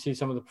fascinating to see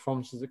some of the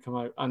performances that come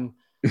out and.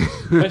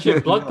 Especially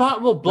blood pass.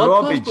 Well,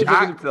 blood pass. Be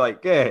jacked,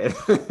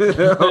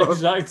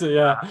 exactly.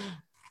 Yeah.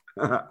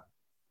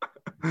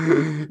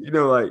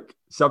 Like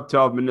sub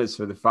 12 minutes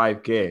for the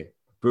 5K.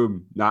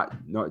 Boom. Not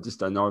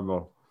just a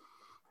normal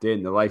day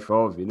in the life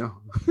of,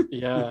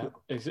 Yeah,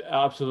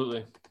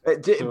 absolutely.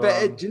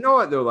 Do you know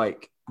what though?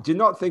 Like, do you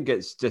not think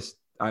it's just?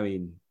 I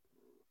mean,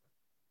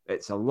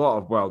 it's a lot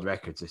of world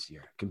records this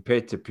year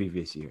compared to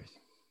previous years.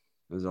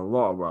 There's a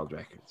lot of world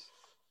records.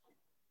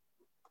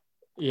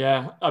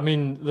 Yeah, I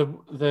mean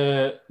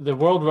the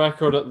world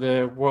record at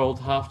the World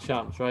Half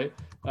Champs, right?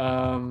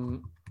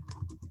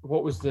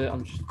 What was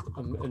I'm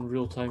in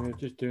real time. I'm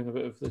just doing a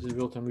bit of this is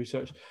real time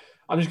research.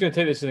 I'm just going to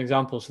take this as an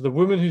example. So the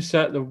woman who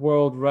set the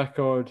world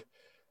record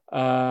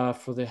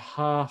for the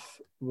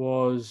half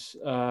was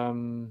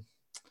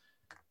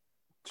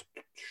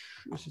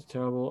this is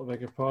terrible. I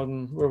beg your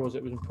pardon. Where was it?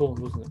 It was in Poland,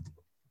 wasn't it?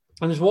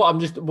 And what I'm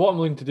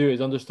looking to do is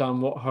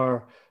understand what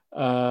her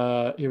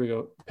here we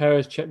go.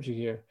 Perez Chepchik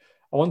here.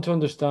 I want to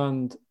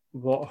understand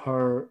what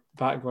her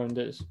background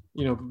is.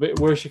 You know,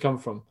 where she come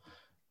from.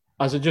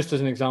 As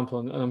an example,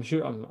 and I'm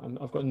sure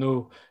I've got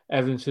no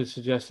evidence to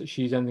suggest that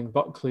she's anything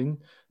but clean.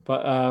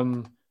 But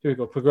here we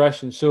go,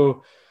 progression.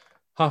 So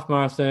half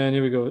marathon.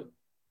 Here we go.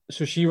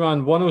 So she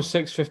ran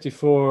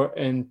 106.54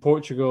 in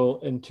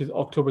Portugal in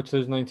October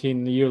 2019.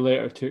 And a year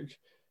later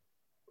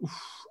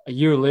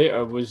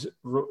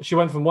she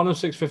went from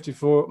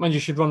 106.54. Man, you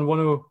should run 10.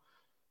 Oh,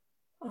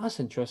 that's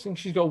interesting.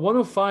 She's got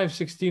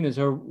 105.16 as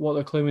what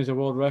they're claiming is her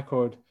world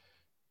record,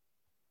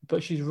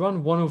 but she's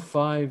run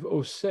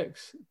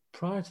 105.06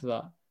 prior to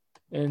that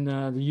in the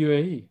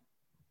UAE.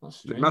 That's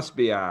strange. It must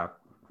be a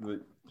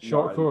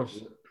short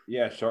course.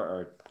 Yeah,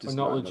 shorter. Just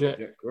not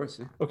legit course.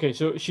 Okay,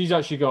 so she's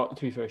actually got.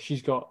 To be fair,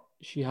 she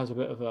has a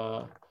bit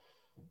of.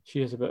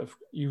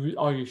 You would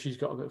argue she's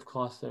got a bit of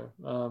class there.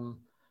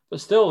 But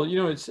still,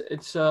 you know, it's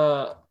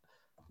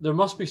there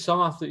must be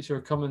some athletes who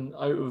are coming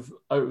out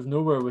of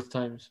nowhere with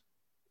times.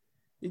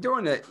 You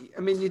don't want to. I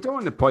mean, you don't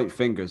want to point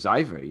fingers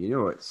either. You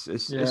know, it's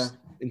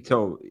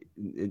until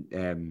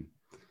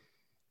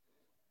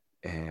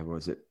what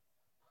was it?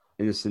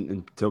 Innocent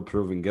until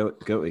proven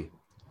guilty.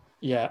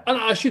 Yeah, and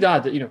I should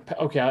add that, you know,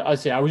 okay, I'd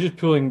say I was just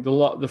pulling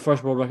the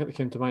first world record that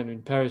came to mind. I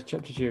mean, Perez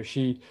Cheptegei,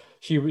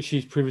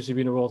 she's previously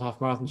been a world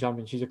half marathon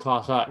champion. She's a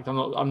class act.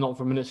 I'm not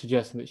for a minute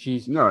suggesting that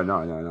she's no at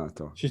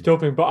all. She's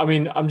doping, but I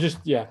mean, I'm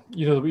just you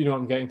know what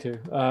I'm getting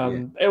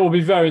to. It will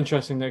be very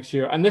interesting next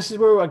year, and this is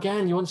where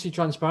again you want to see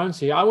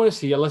transparency. I want to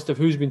see a list of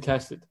who's been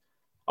tested.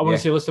 I want to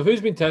see a list of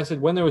who's been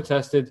tested, when they were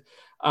tested,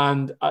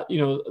 and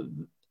you know.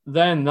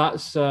 Then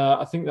that's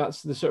I think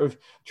that's the sort of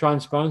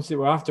transparency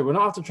we're after. We're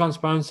not after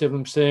transparency of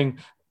them saying,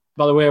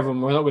 by the way,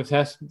 everyone, we're not going to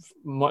test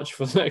much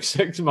for the next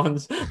 6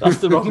 months. That's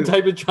the wrong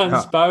type of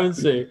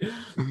transparency.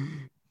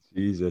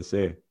 Jesus,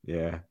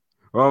 yeah.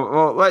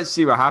 Well, let's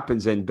see what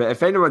happens then. But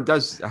if anyone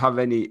does have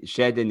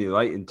shed any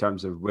light in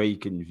terms of where you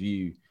can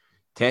view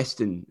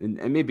testing,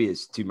 and maybe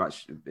it's too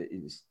much,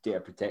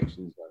 data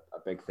protection is a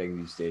big thing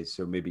these days,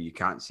 so maybe you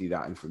can't see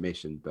that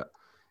information, but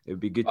it would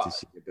be good to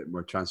see a bit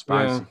more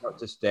transparency, not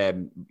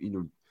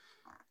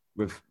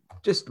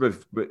just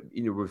with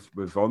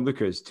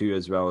onlookers too,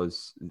 as well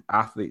as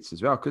athletes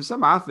as well. Because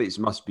some athletes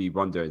must be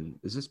wondering,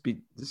 is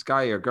this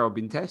guy or girl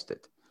being tested?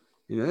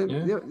 You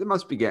know, they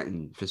must be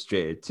getting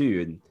frustrated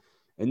too,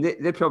 and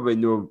they probably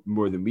know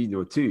more than we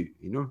know too.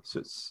 You know, so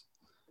it's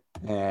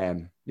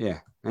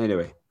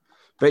Anyway,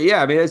 but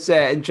yeah, I mean, it's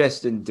an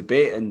interesting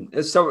debate, and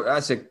that's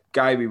a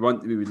guy we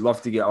would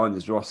love to get on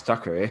is Ross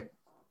Tucker, eh?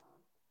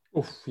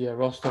 Oh yeah,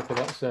 Ross Tucker.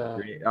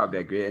 That'd be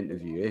a great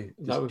interview, eh?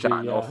 Just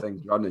chatting all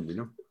things running, you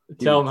know.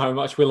 Tell him how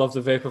much we love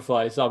the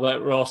Vaporflies. I'm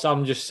like, Ross,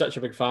 I'm just such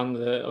a big fan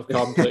of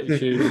carbon plated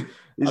shoes.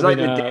 He's like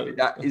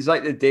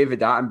the David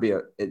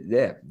Attenborough,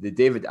 the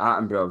David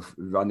Attenborough of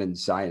running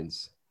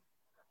science.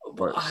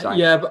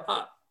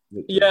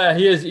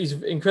 He is. He's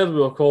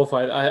incredibly well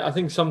qualified. I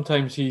think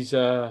sometimes he's.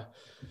 I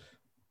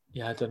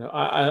don't know.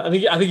 I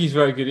think he's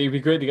very good. He'd be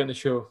great to get on the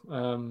show.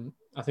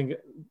 I think,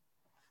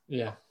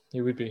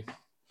 he would be.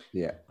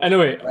 Yeah.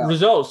 Anyway,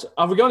 results.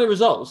 Have we got any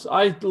results?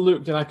 I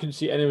looked and I couldn't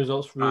see any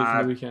results from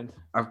the weekend.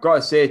 I've got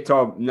to say,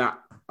 Tom,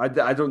 I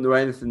don't know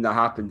anything that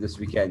happened this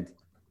weekend,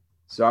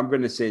 so I'm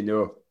going to say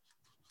no.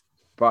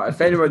 But if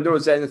anyone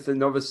knows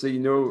anything, obviously you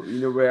know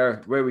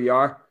where we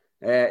are.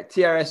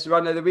 TRS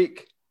run of the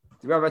week.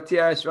 Do we have a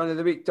TRS run of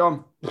the week,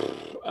 Tom?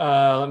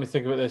 Let me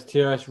think about this.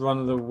 TRS run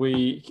of the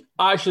week.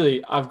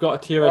 Actually, I've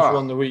got a TRS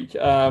run of the week.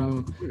 Here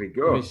we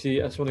go. Let me see.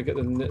 I just want to get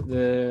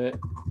the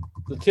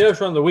TRS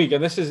run of the week,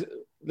 and this is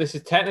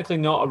technically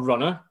not a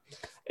runner.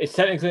 It's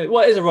technically,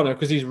 it is a runner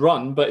because he's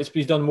run, but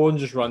he's done more than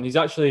just run. He's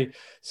actually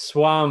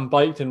swam,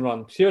 biked, and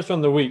run. TRS run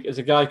of the week is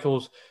a guy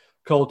called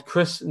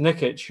Chris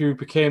Nikic, who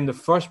became the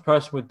first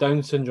person with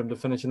Down syndrome to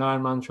finish an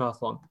Ironman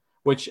triathlon,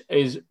 which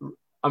is,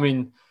 I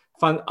mean,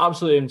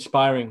 absolutely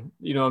inspiring.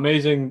 You know,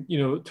 amazing. You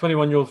know,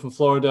 21-year-old from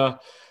Florida,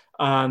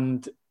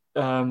 and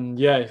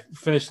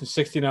finished in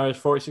 16 hours,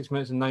 46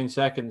 minutes, and 9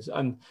 seconds.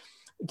 And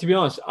to be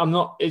honest, I'm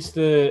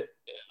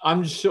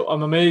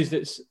amazed.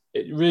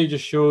 It really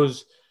just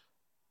shows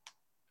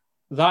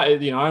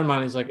that, you know,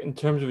 Ironman is like, in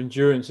terms of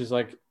endurance,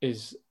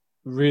 is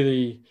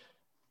really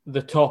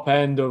the top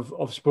end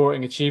of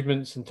sporting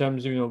achievements in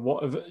terms of,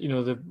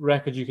 the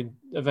record you can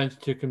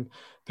eventually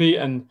compete,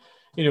 and,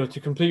 you know,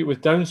 to compete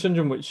with Down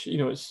syndrome, which, you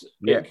know,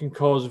 it can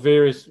cause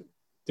various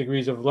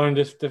degrees of learning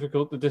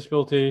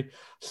disability,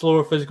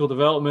 slower physical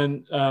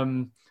development.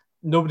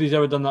 Nobody's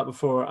ever done that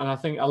before, and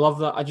I love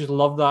that. I just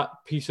love that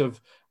piece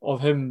of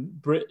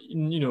him.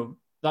 You know,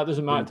 that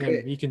doesn't matter to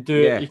him. He can do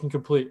it. He can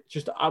complete.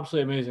 Just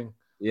absolutely amazing.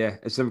 Yeah,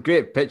 it's some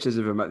great pictures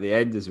of him at the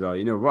end as well.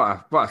 You know,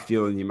 what a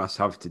feeling you must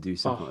have to do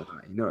something like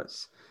that. You know,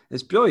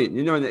 it's brilliant.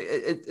 You know, and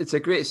it's a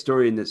great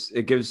story, and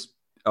it gives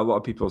a lot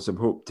of people some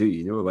hope too.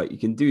 You know, like you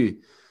can do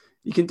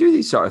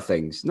these sort of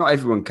things. Not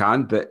everyone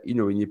can, but you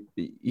know, when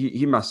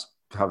he must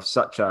have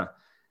such a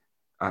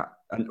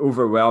an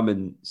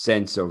overwhelming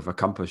sense of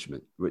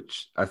accomplishment,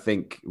 which I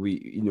think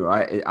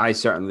I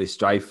certainly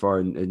strive for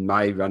in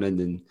my running,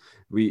 and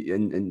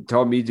and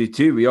Tom, you do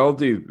too. We all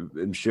do,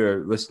 I'm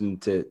sure, listening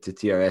to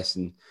TRS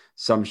in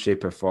some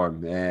shape or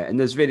form, and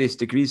there's various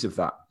degrees of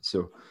that.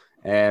 So,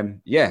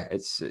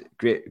 it's a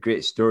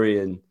great story,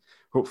 and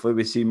hopefully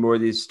we see more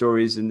of these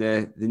stories in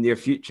the near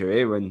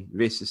future, when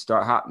races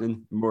start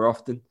happening more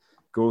often,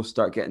 goals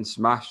start getting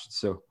smashed.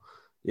 So,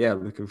 yeah,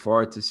 looking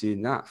forward to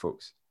seeing that,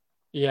 folks.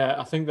 Yeah,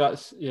 I think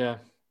that's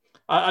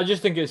I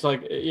just think it's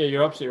like,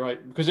 you're absolutely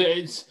right, because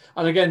it's,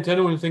 and again, to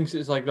anyone who thinks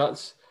it's like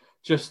that's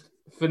just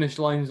finish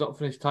lines, not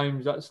finish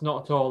times, that's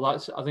not at all. I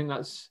think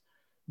that's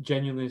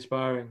genuinely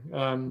inspiring.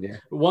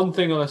 One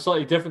thing on a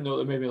slightly different note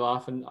that made me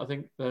laugh, and I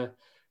think that's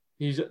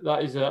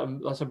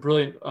a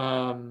brilliant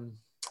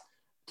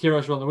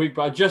TRS run of the week.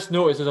 But I just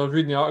noticed as I was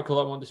reading the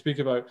article I want to speak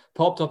about,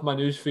 popped up my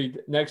newsfeed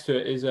next to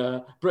it is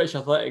British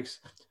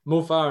Athletics.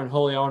 Mo Farah and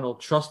Holly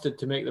Arnold trusted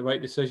to make the right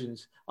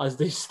decisions as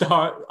they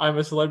start I'm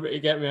a Celebrity,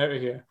 Get Me Out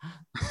of Here.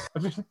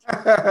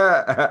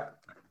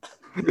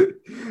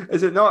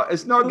 Is it not?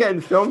 It's not getting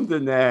filmed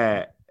in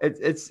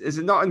is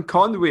it not in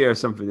Conway or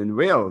something in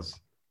Wales?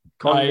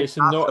 It's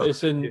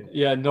in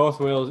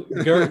North Wales,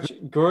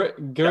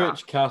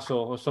 Gurwitch Castle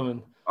or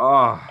something.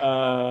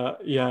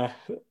 Yeah.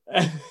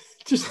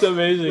 Just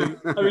amazing.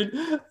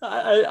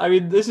 I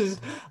mean, this is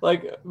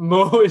like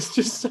Mo is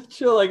just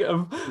such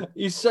a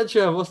he's such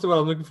a, what's the word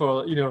I'm looking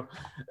for?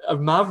 A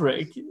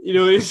maverick.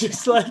 He's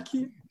just like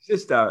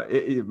it's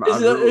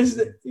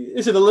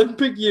an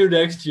Olympic year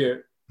next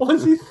year. What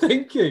is he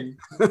thinking?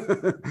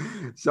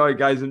 Sorry,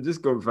 guys, I'm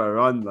just going for a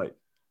run.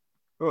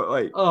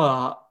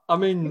 I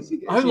mean,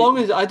 how long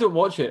is it? I don't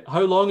watch it.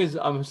 How long is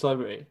I'm a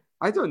Celebrity?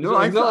 I don't know.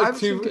 It's not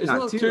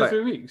 2 or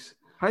 3 weeks.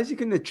 How's he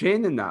going to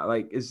train in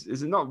that? Is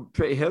it not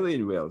pretty hilly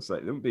in Wales? There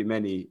won't be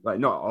many,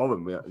 not all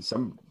in Wales.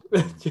 Some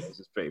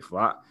it's pretty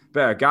flat.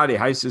 But Gary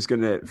House is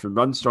going to, from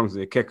Runstrong's,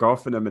 going to kick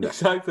off in a minute.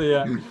 Exactly,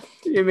 yeah.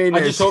 You mean?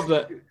 I just hope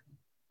that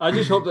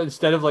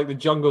instead of the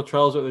jungle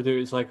trails, what they do,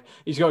 it's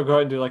he's got to go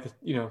out and do an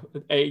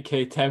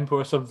 8K tempo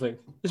or something.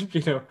 That's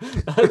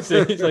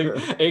it. He's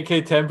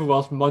 8K tempo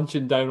whilst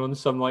munching down on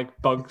some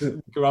bugs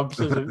and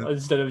grubs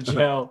instead of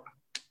gel.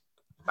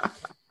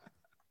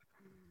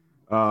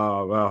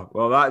 Oh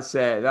well, that's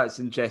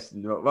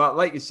interesting. Well,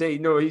 like you say,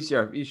 he's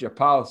your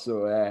pal.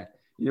 So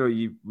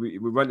we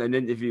want an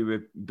interview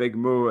with Big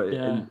Mo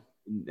in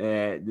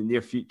the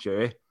near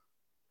future.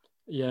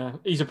 Yeah,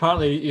 he's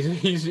apparently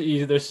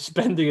they're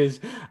suspending his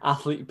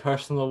athlete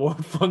personal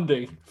award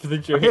funding for the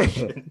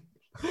duration.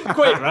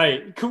 Quite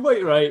right.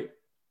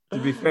 To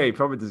be fair, he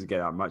probably doesn't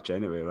get that much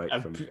anyway.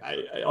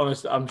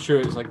 Honestly, I'm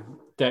sure it's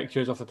deck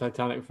chairs off the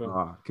Titanic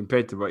film.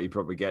 Compared to what he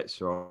probably gets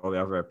for all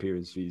the other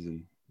appearance fees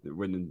and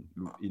winning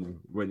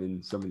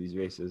some of these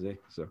races,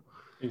 So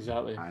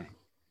exactly.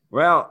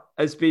 Well,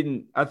 it's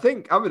been. I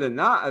think other than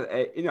that,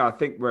 I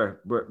think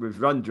we've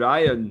run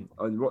dry on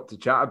what to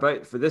chat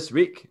about for this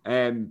week.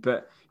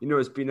 But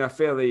it's been a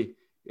fairly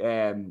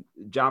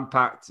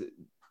jam-packed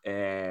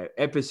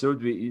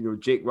episode.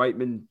 Jake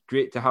Whiteman,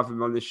 great to have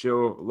him on the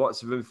show.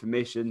 Lots of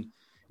information.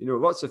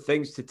 Lots of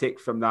things to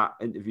take from that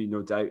interview,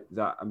 no doubt.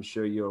 That I'm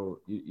sure you'll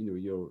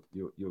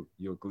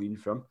glean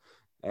from.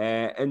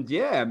 Other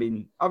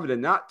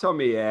than that,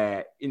 Tommy,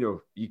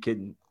 you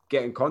can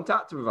get in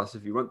contact with us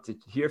if you want to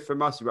hear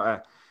from us. You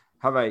want to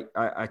have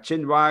a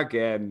chin wag,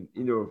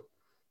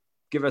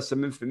 give us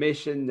some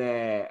information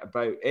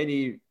about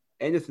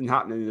anything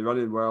happening in the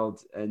running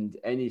world and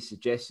any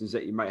suggestions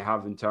that you might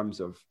have in terms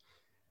of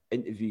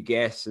interview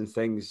guests and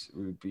things.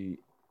 We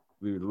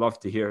would love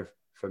to hear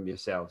from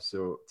yourself.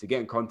 So to get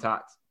in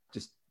contact,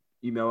 just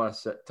email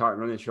us at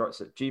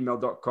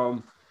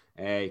tartanrunningshorts@gmail.com.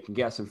 You can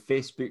get us on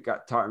Facebook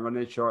at Tartan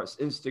Running Shorts,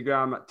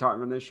 Instagram at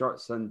Tartan Running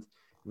Shorts, and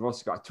we've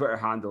also got a Twitter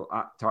handle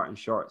at Tartan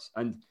Shorts.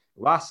 And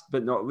last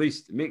but not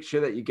least, make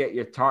sure that you get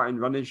your Tartan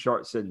Running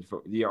Shorts in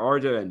for your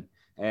order in.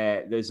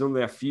 There's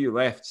only a few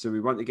left, so we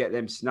want to get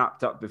them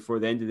snapped up before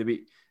the end of the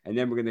week. And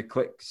then we're going to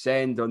click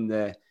send on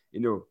the,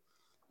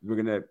 we're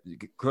going to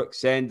click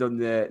send on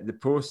the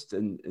post,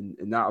 and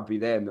that'll be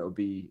them. It'll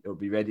be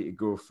ready to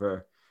go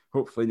for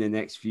hopefully in the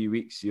next few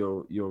weeks.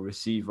 You'll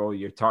receive all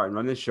your Tartan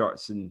Running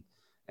Shorts and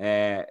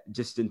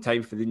just in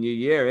time for the new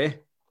year,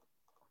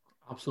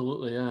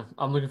 Absolutely, yeah.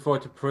 I'm looking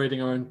forward to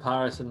parading around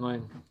Paris in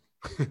mine.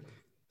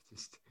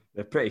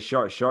 They're pretty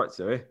short shorts,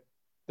 though,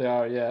 They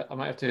are, yeah. I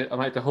might have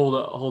to hold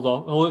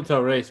it to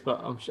a race,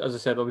 but as I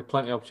said, there'll be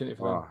plenty of opportunity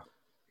for them.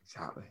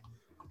 Exactly.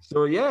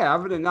 So yeah,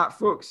 other than that,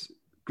 folks,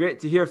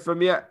 great to hear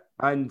from you,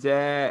 and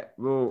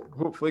we'll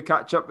hopefully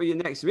catch up with you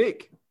next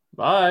week.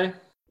 Bye.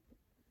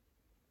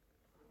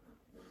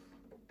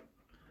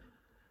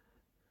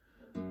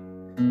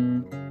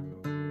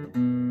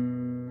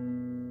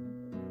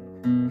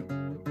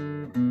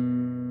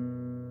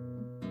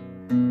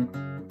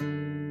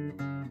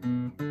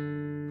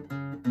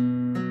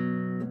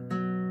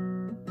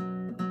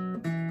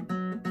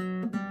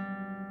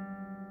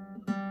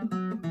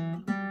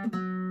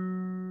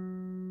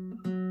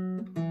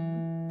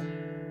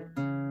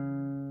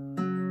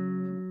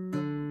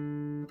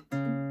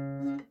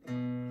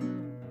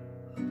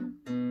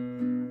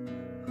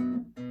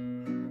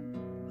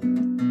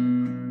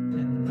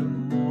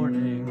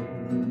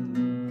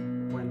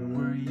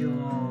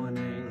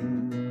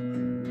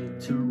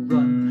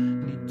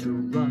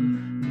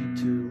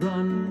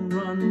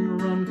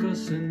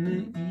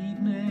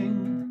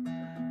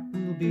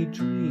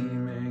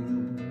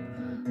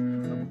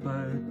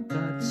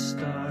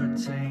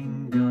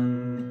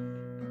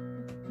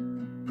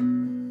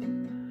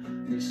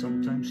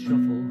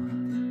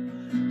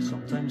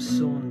 sometimes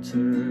saunter.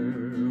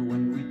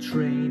 When we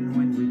train,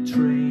 when we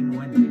train,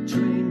 when we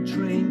train,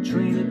 train,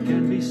 train, it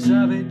can be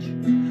savage,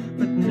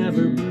 but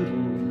never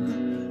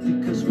brutal,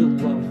 because we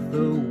love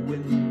the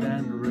wind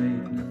and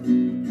rain.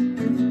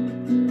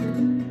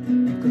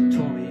 You've got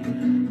Tommy,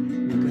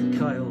 you've got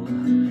Kyle,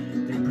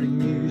 they bring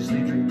news, they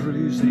drink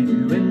brews, they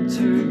do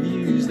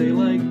interviews, they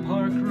like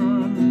park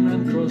run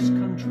and cross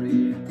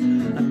country,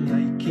 and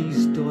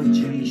Nike's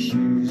dodgy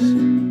shoes.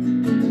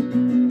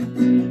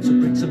 So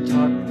bring some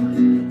tartan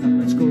and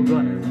let's go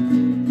running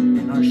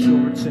in our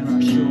shorts, in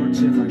our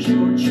shorts, in our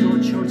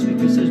shorts,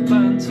 because there's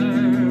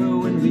banter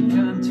when we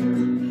canter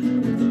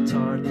with the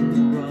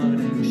tartan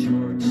running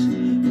shorts,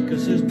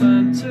 because there's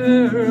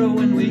banter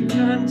when we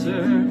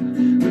canter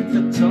with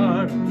the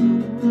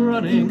tartan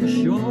running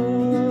shorts.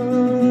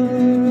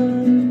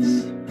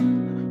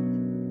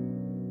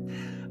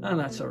 And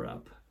that's a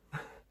wrap.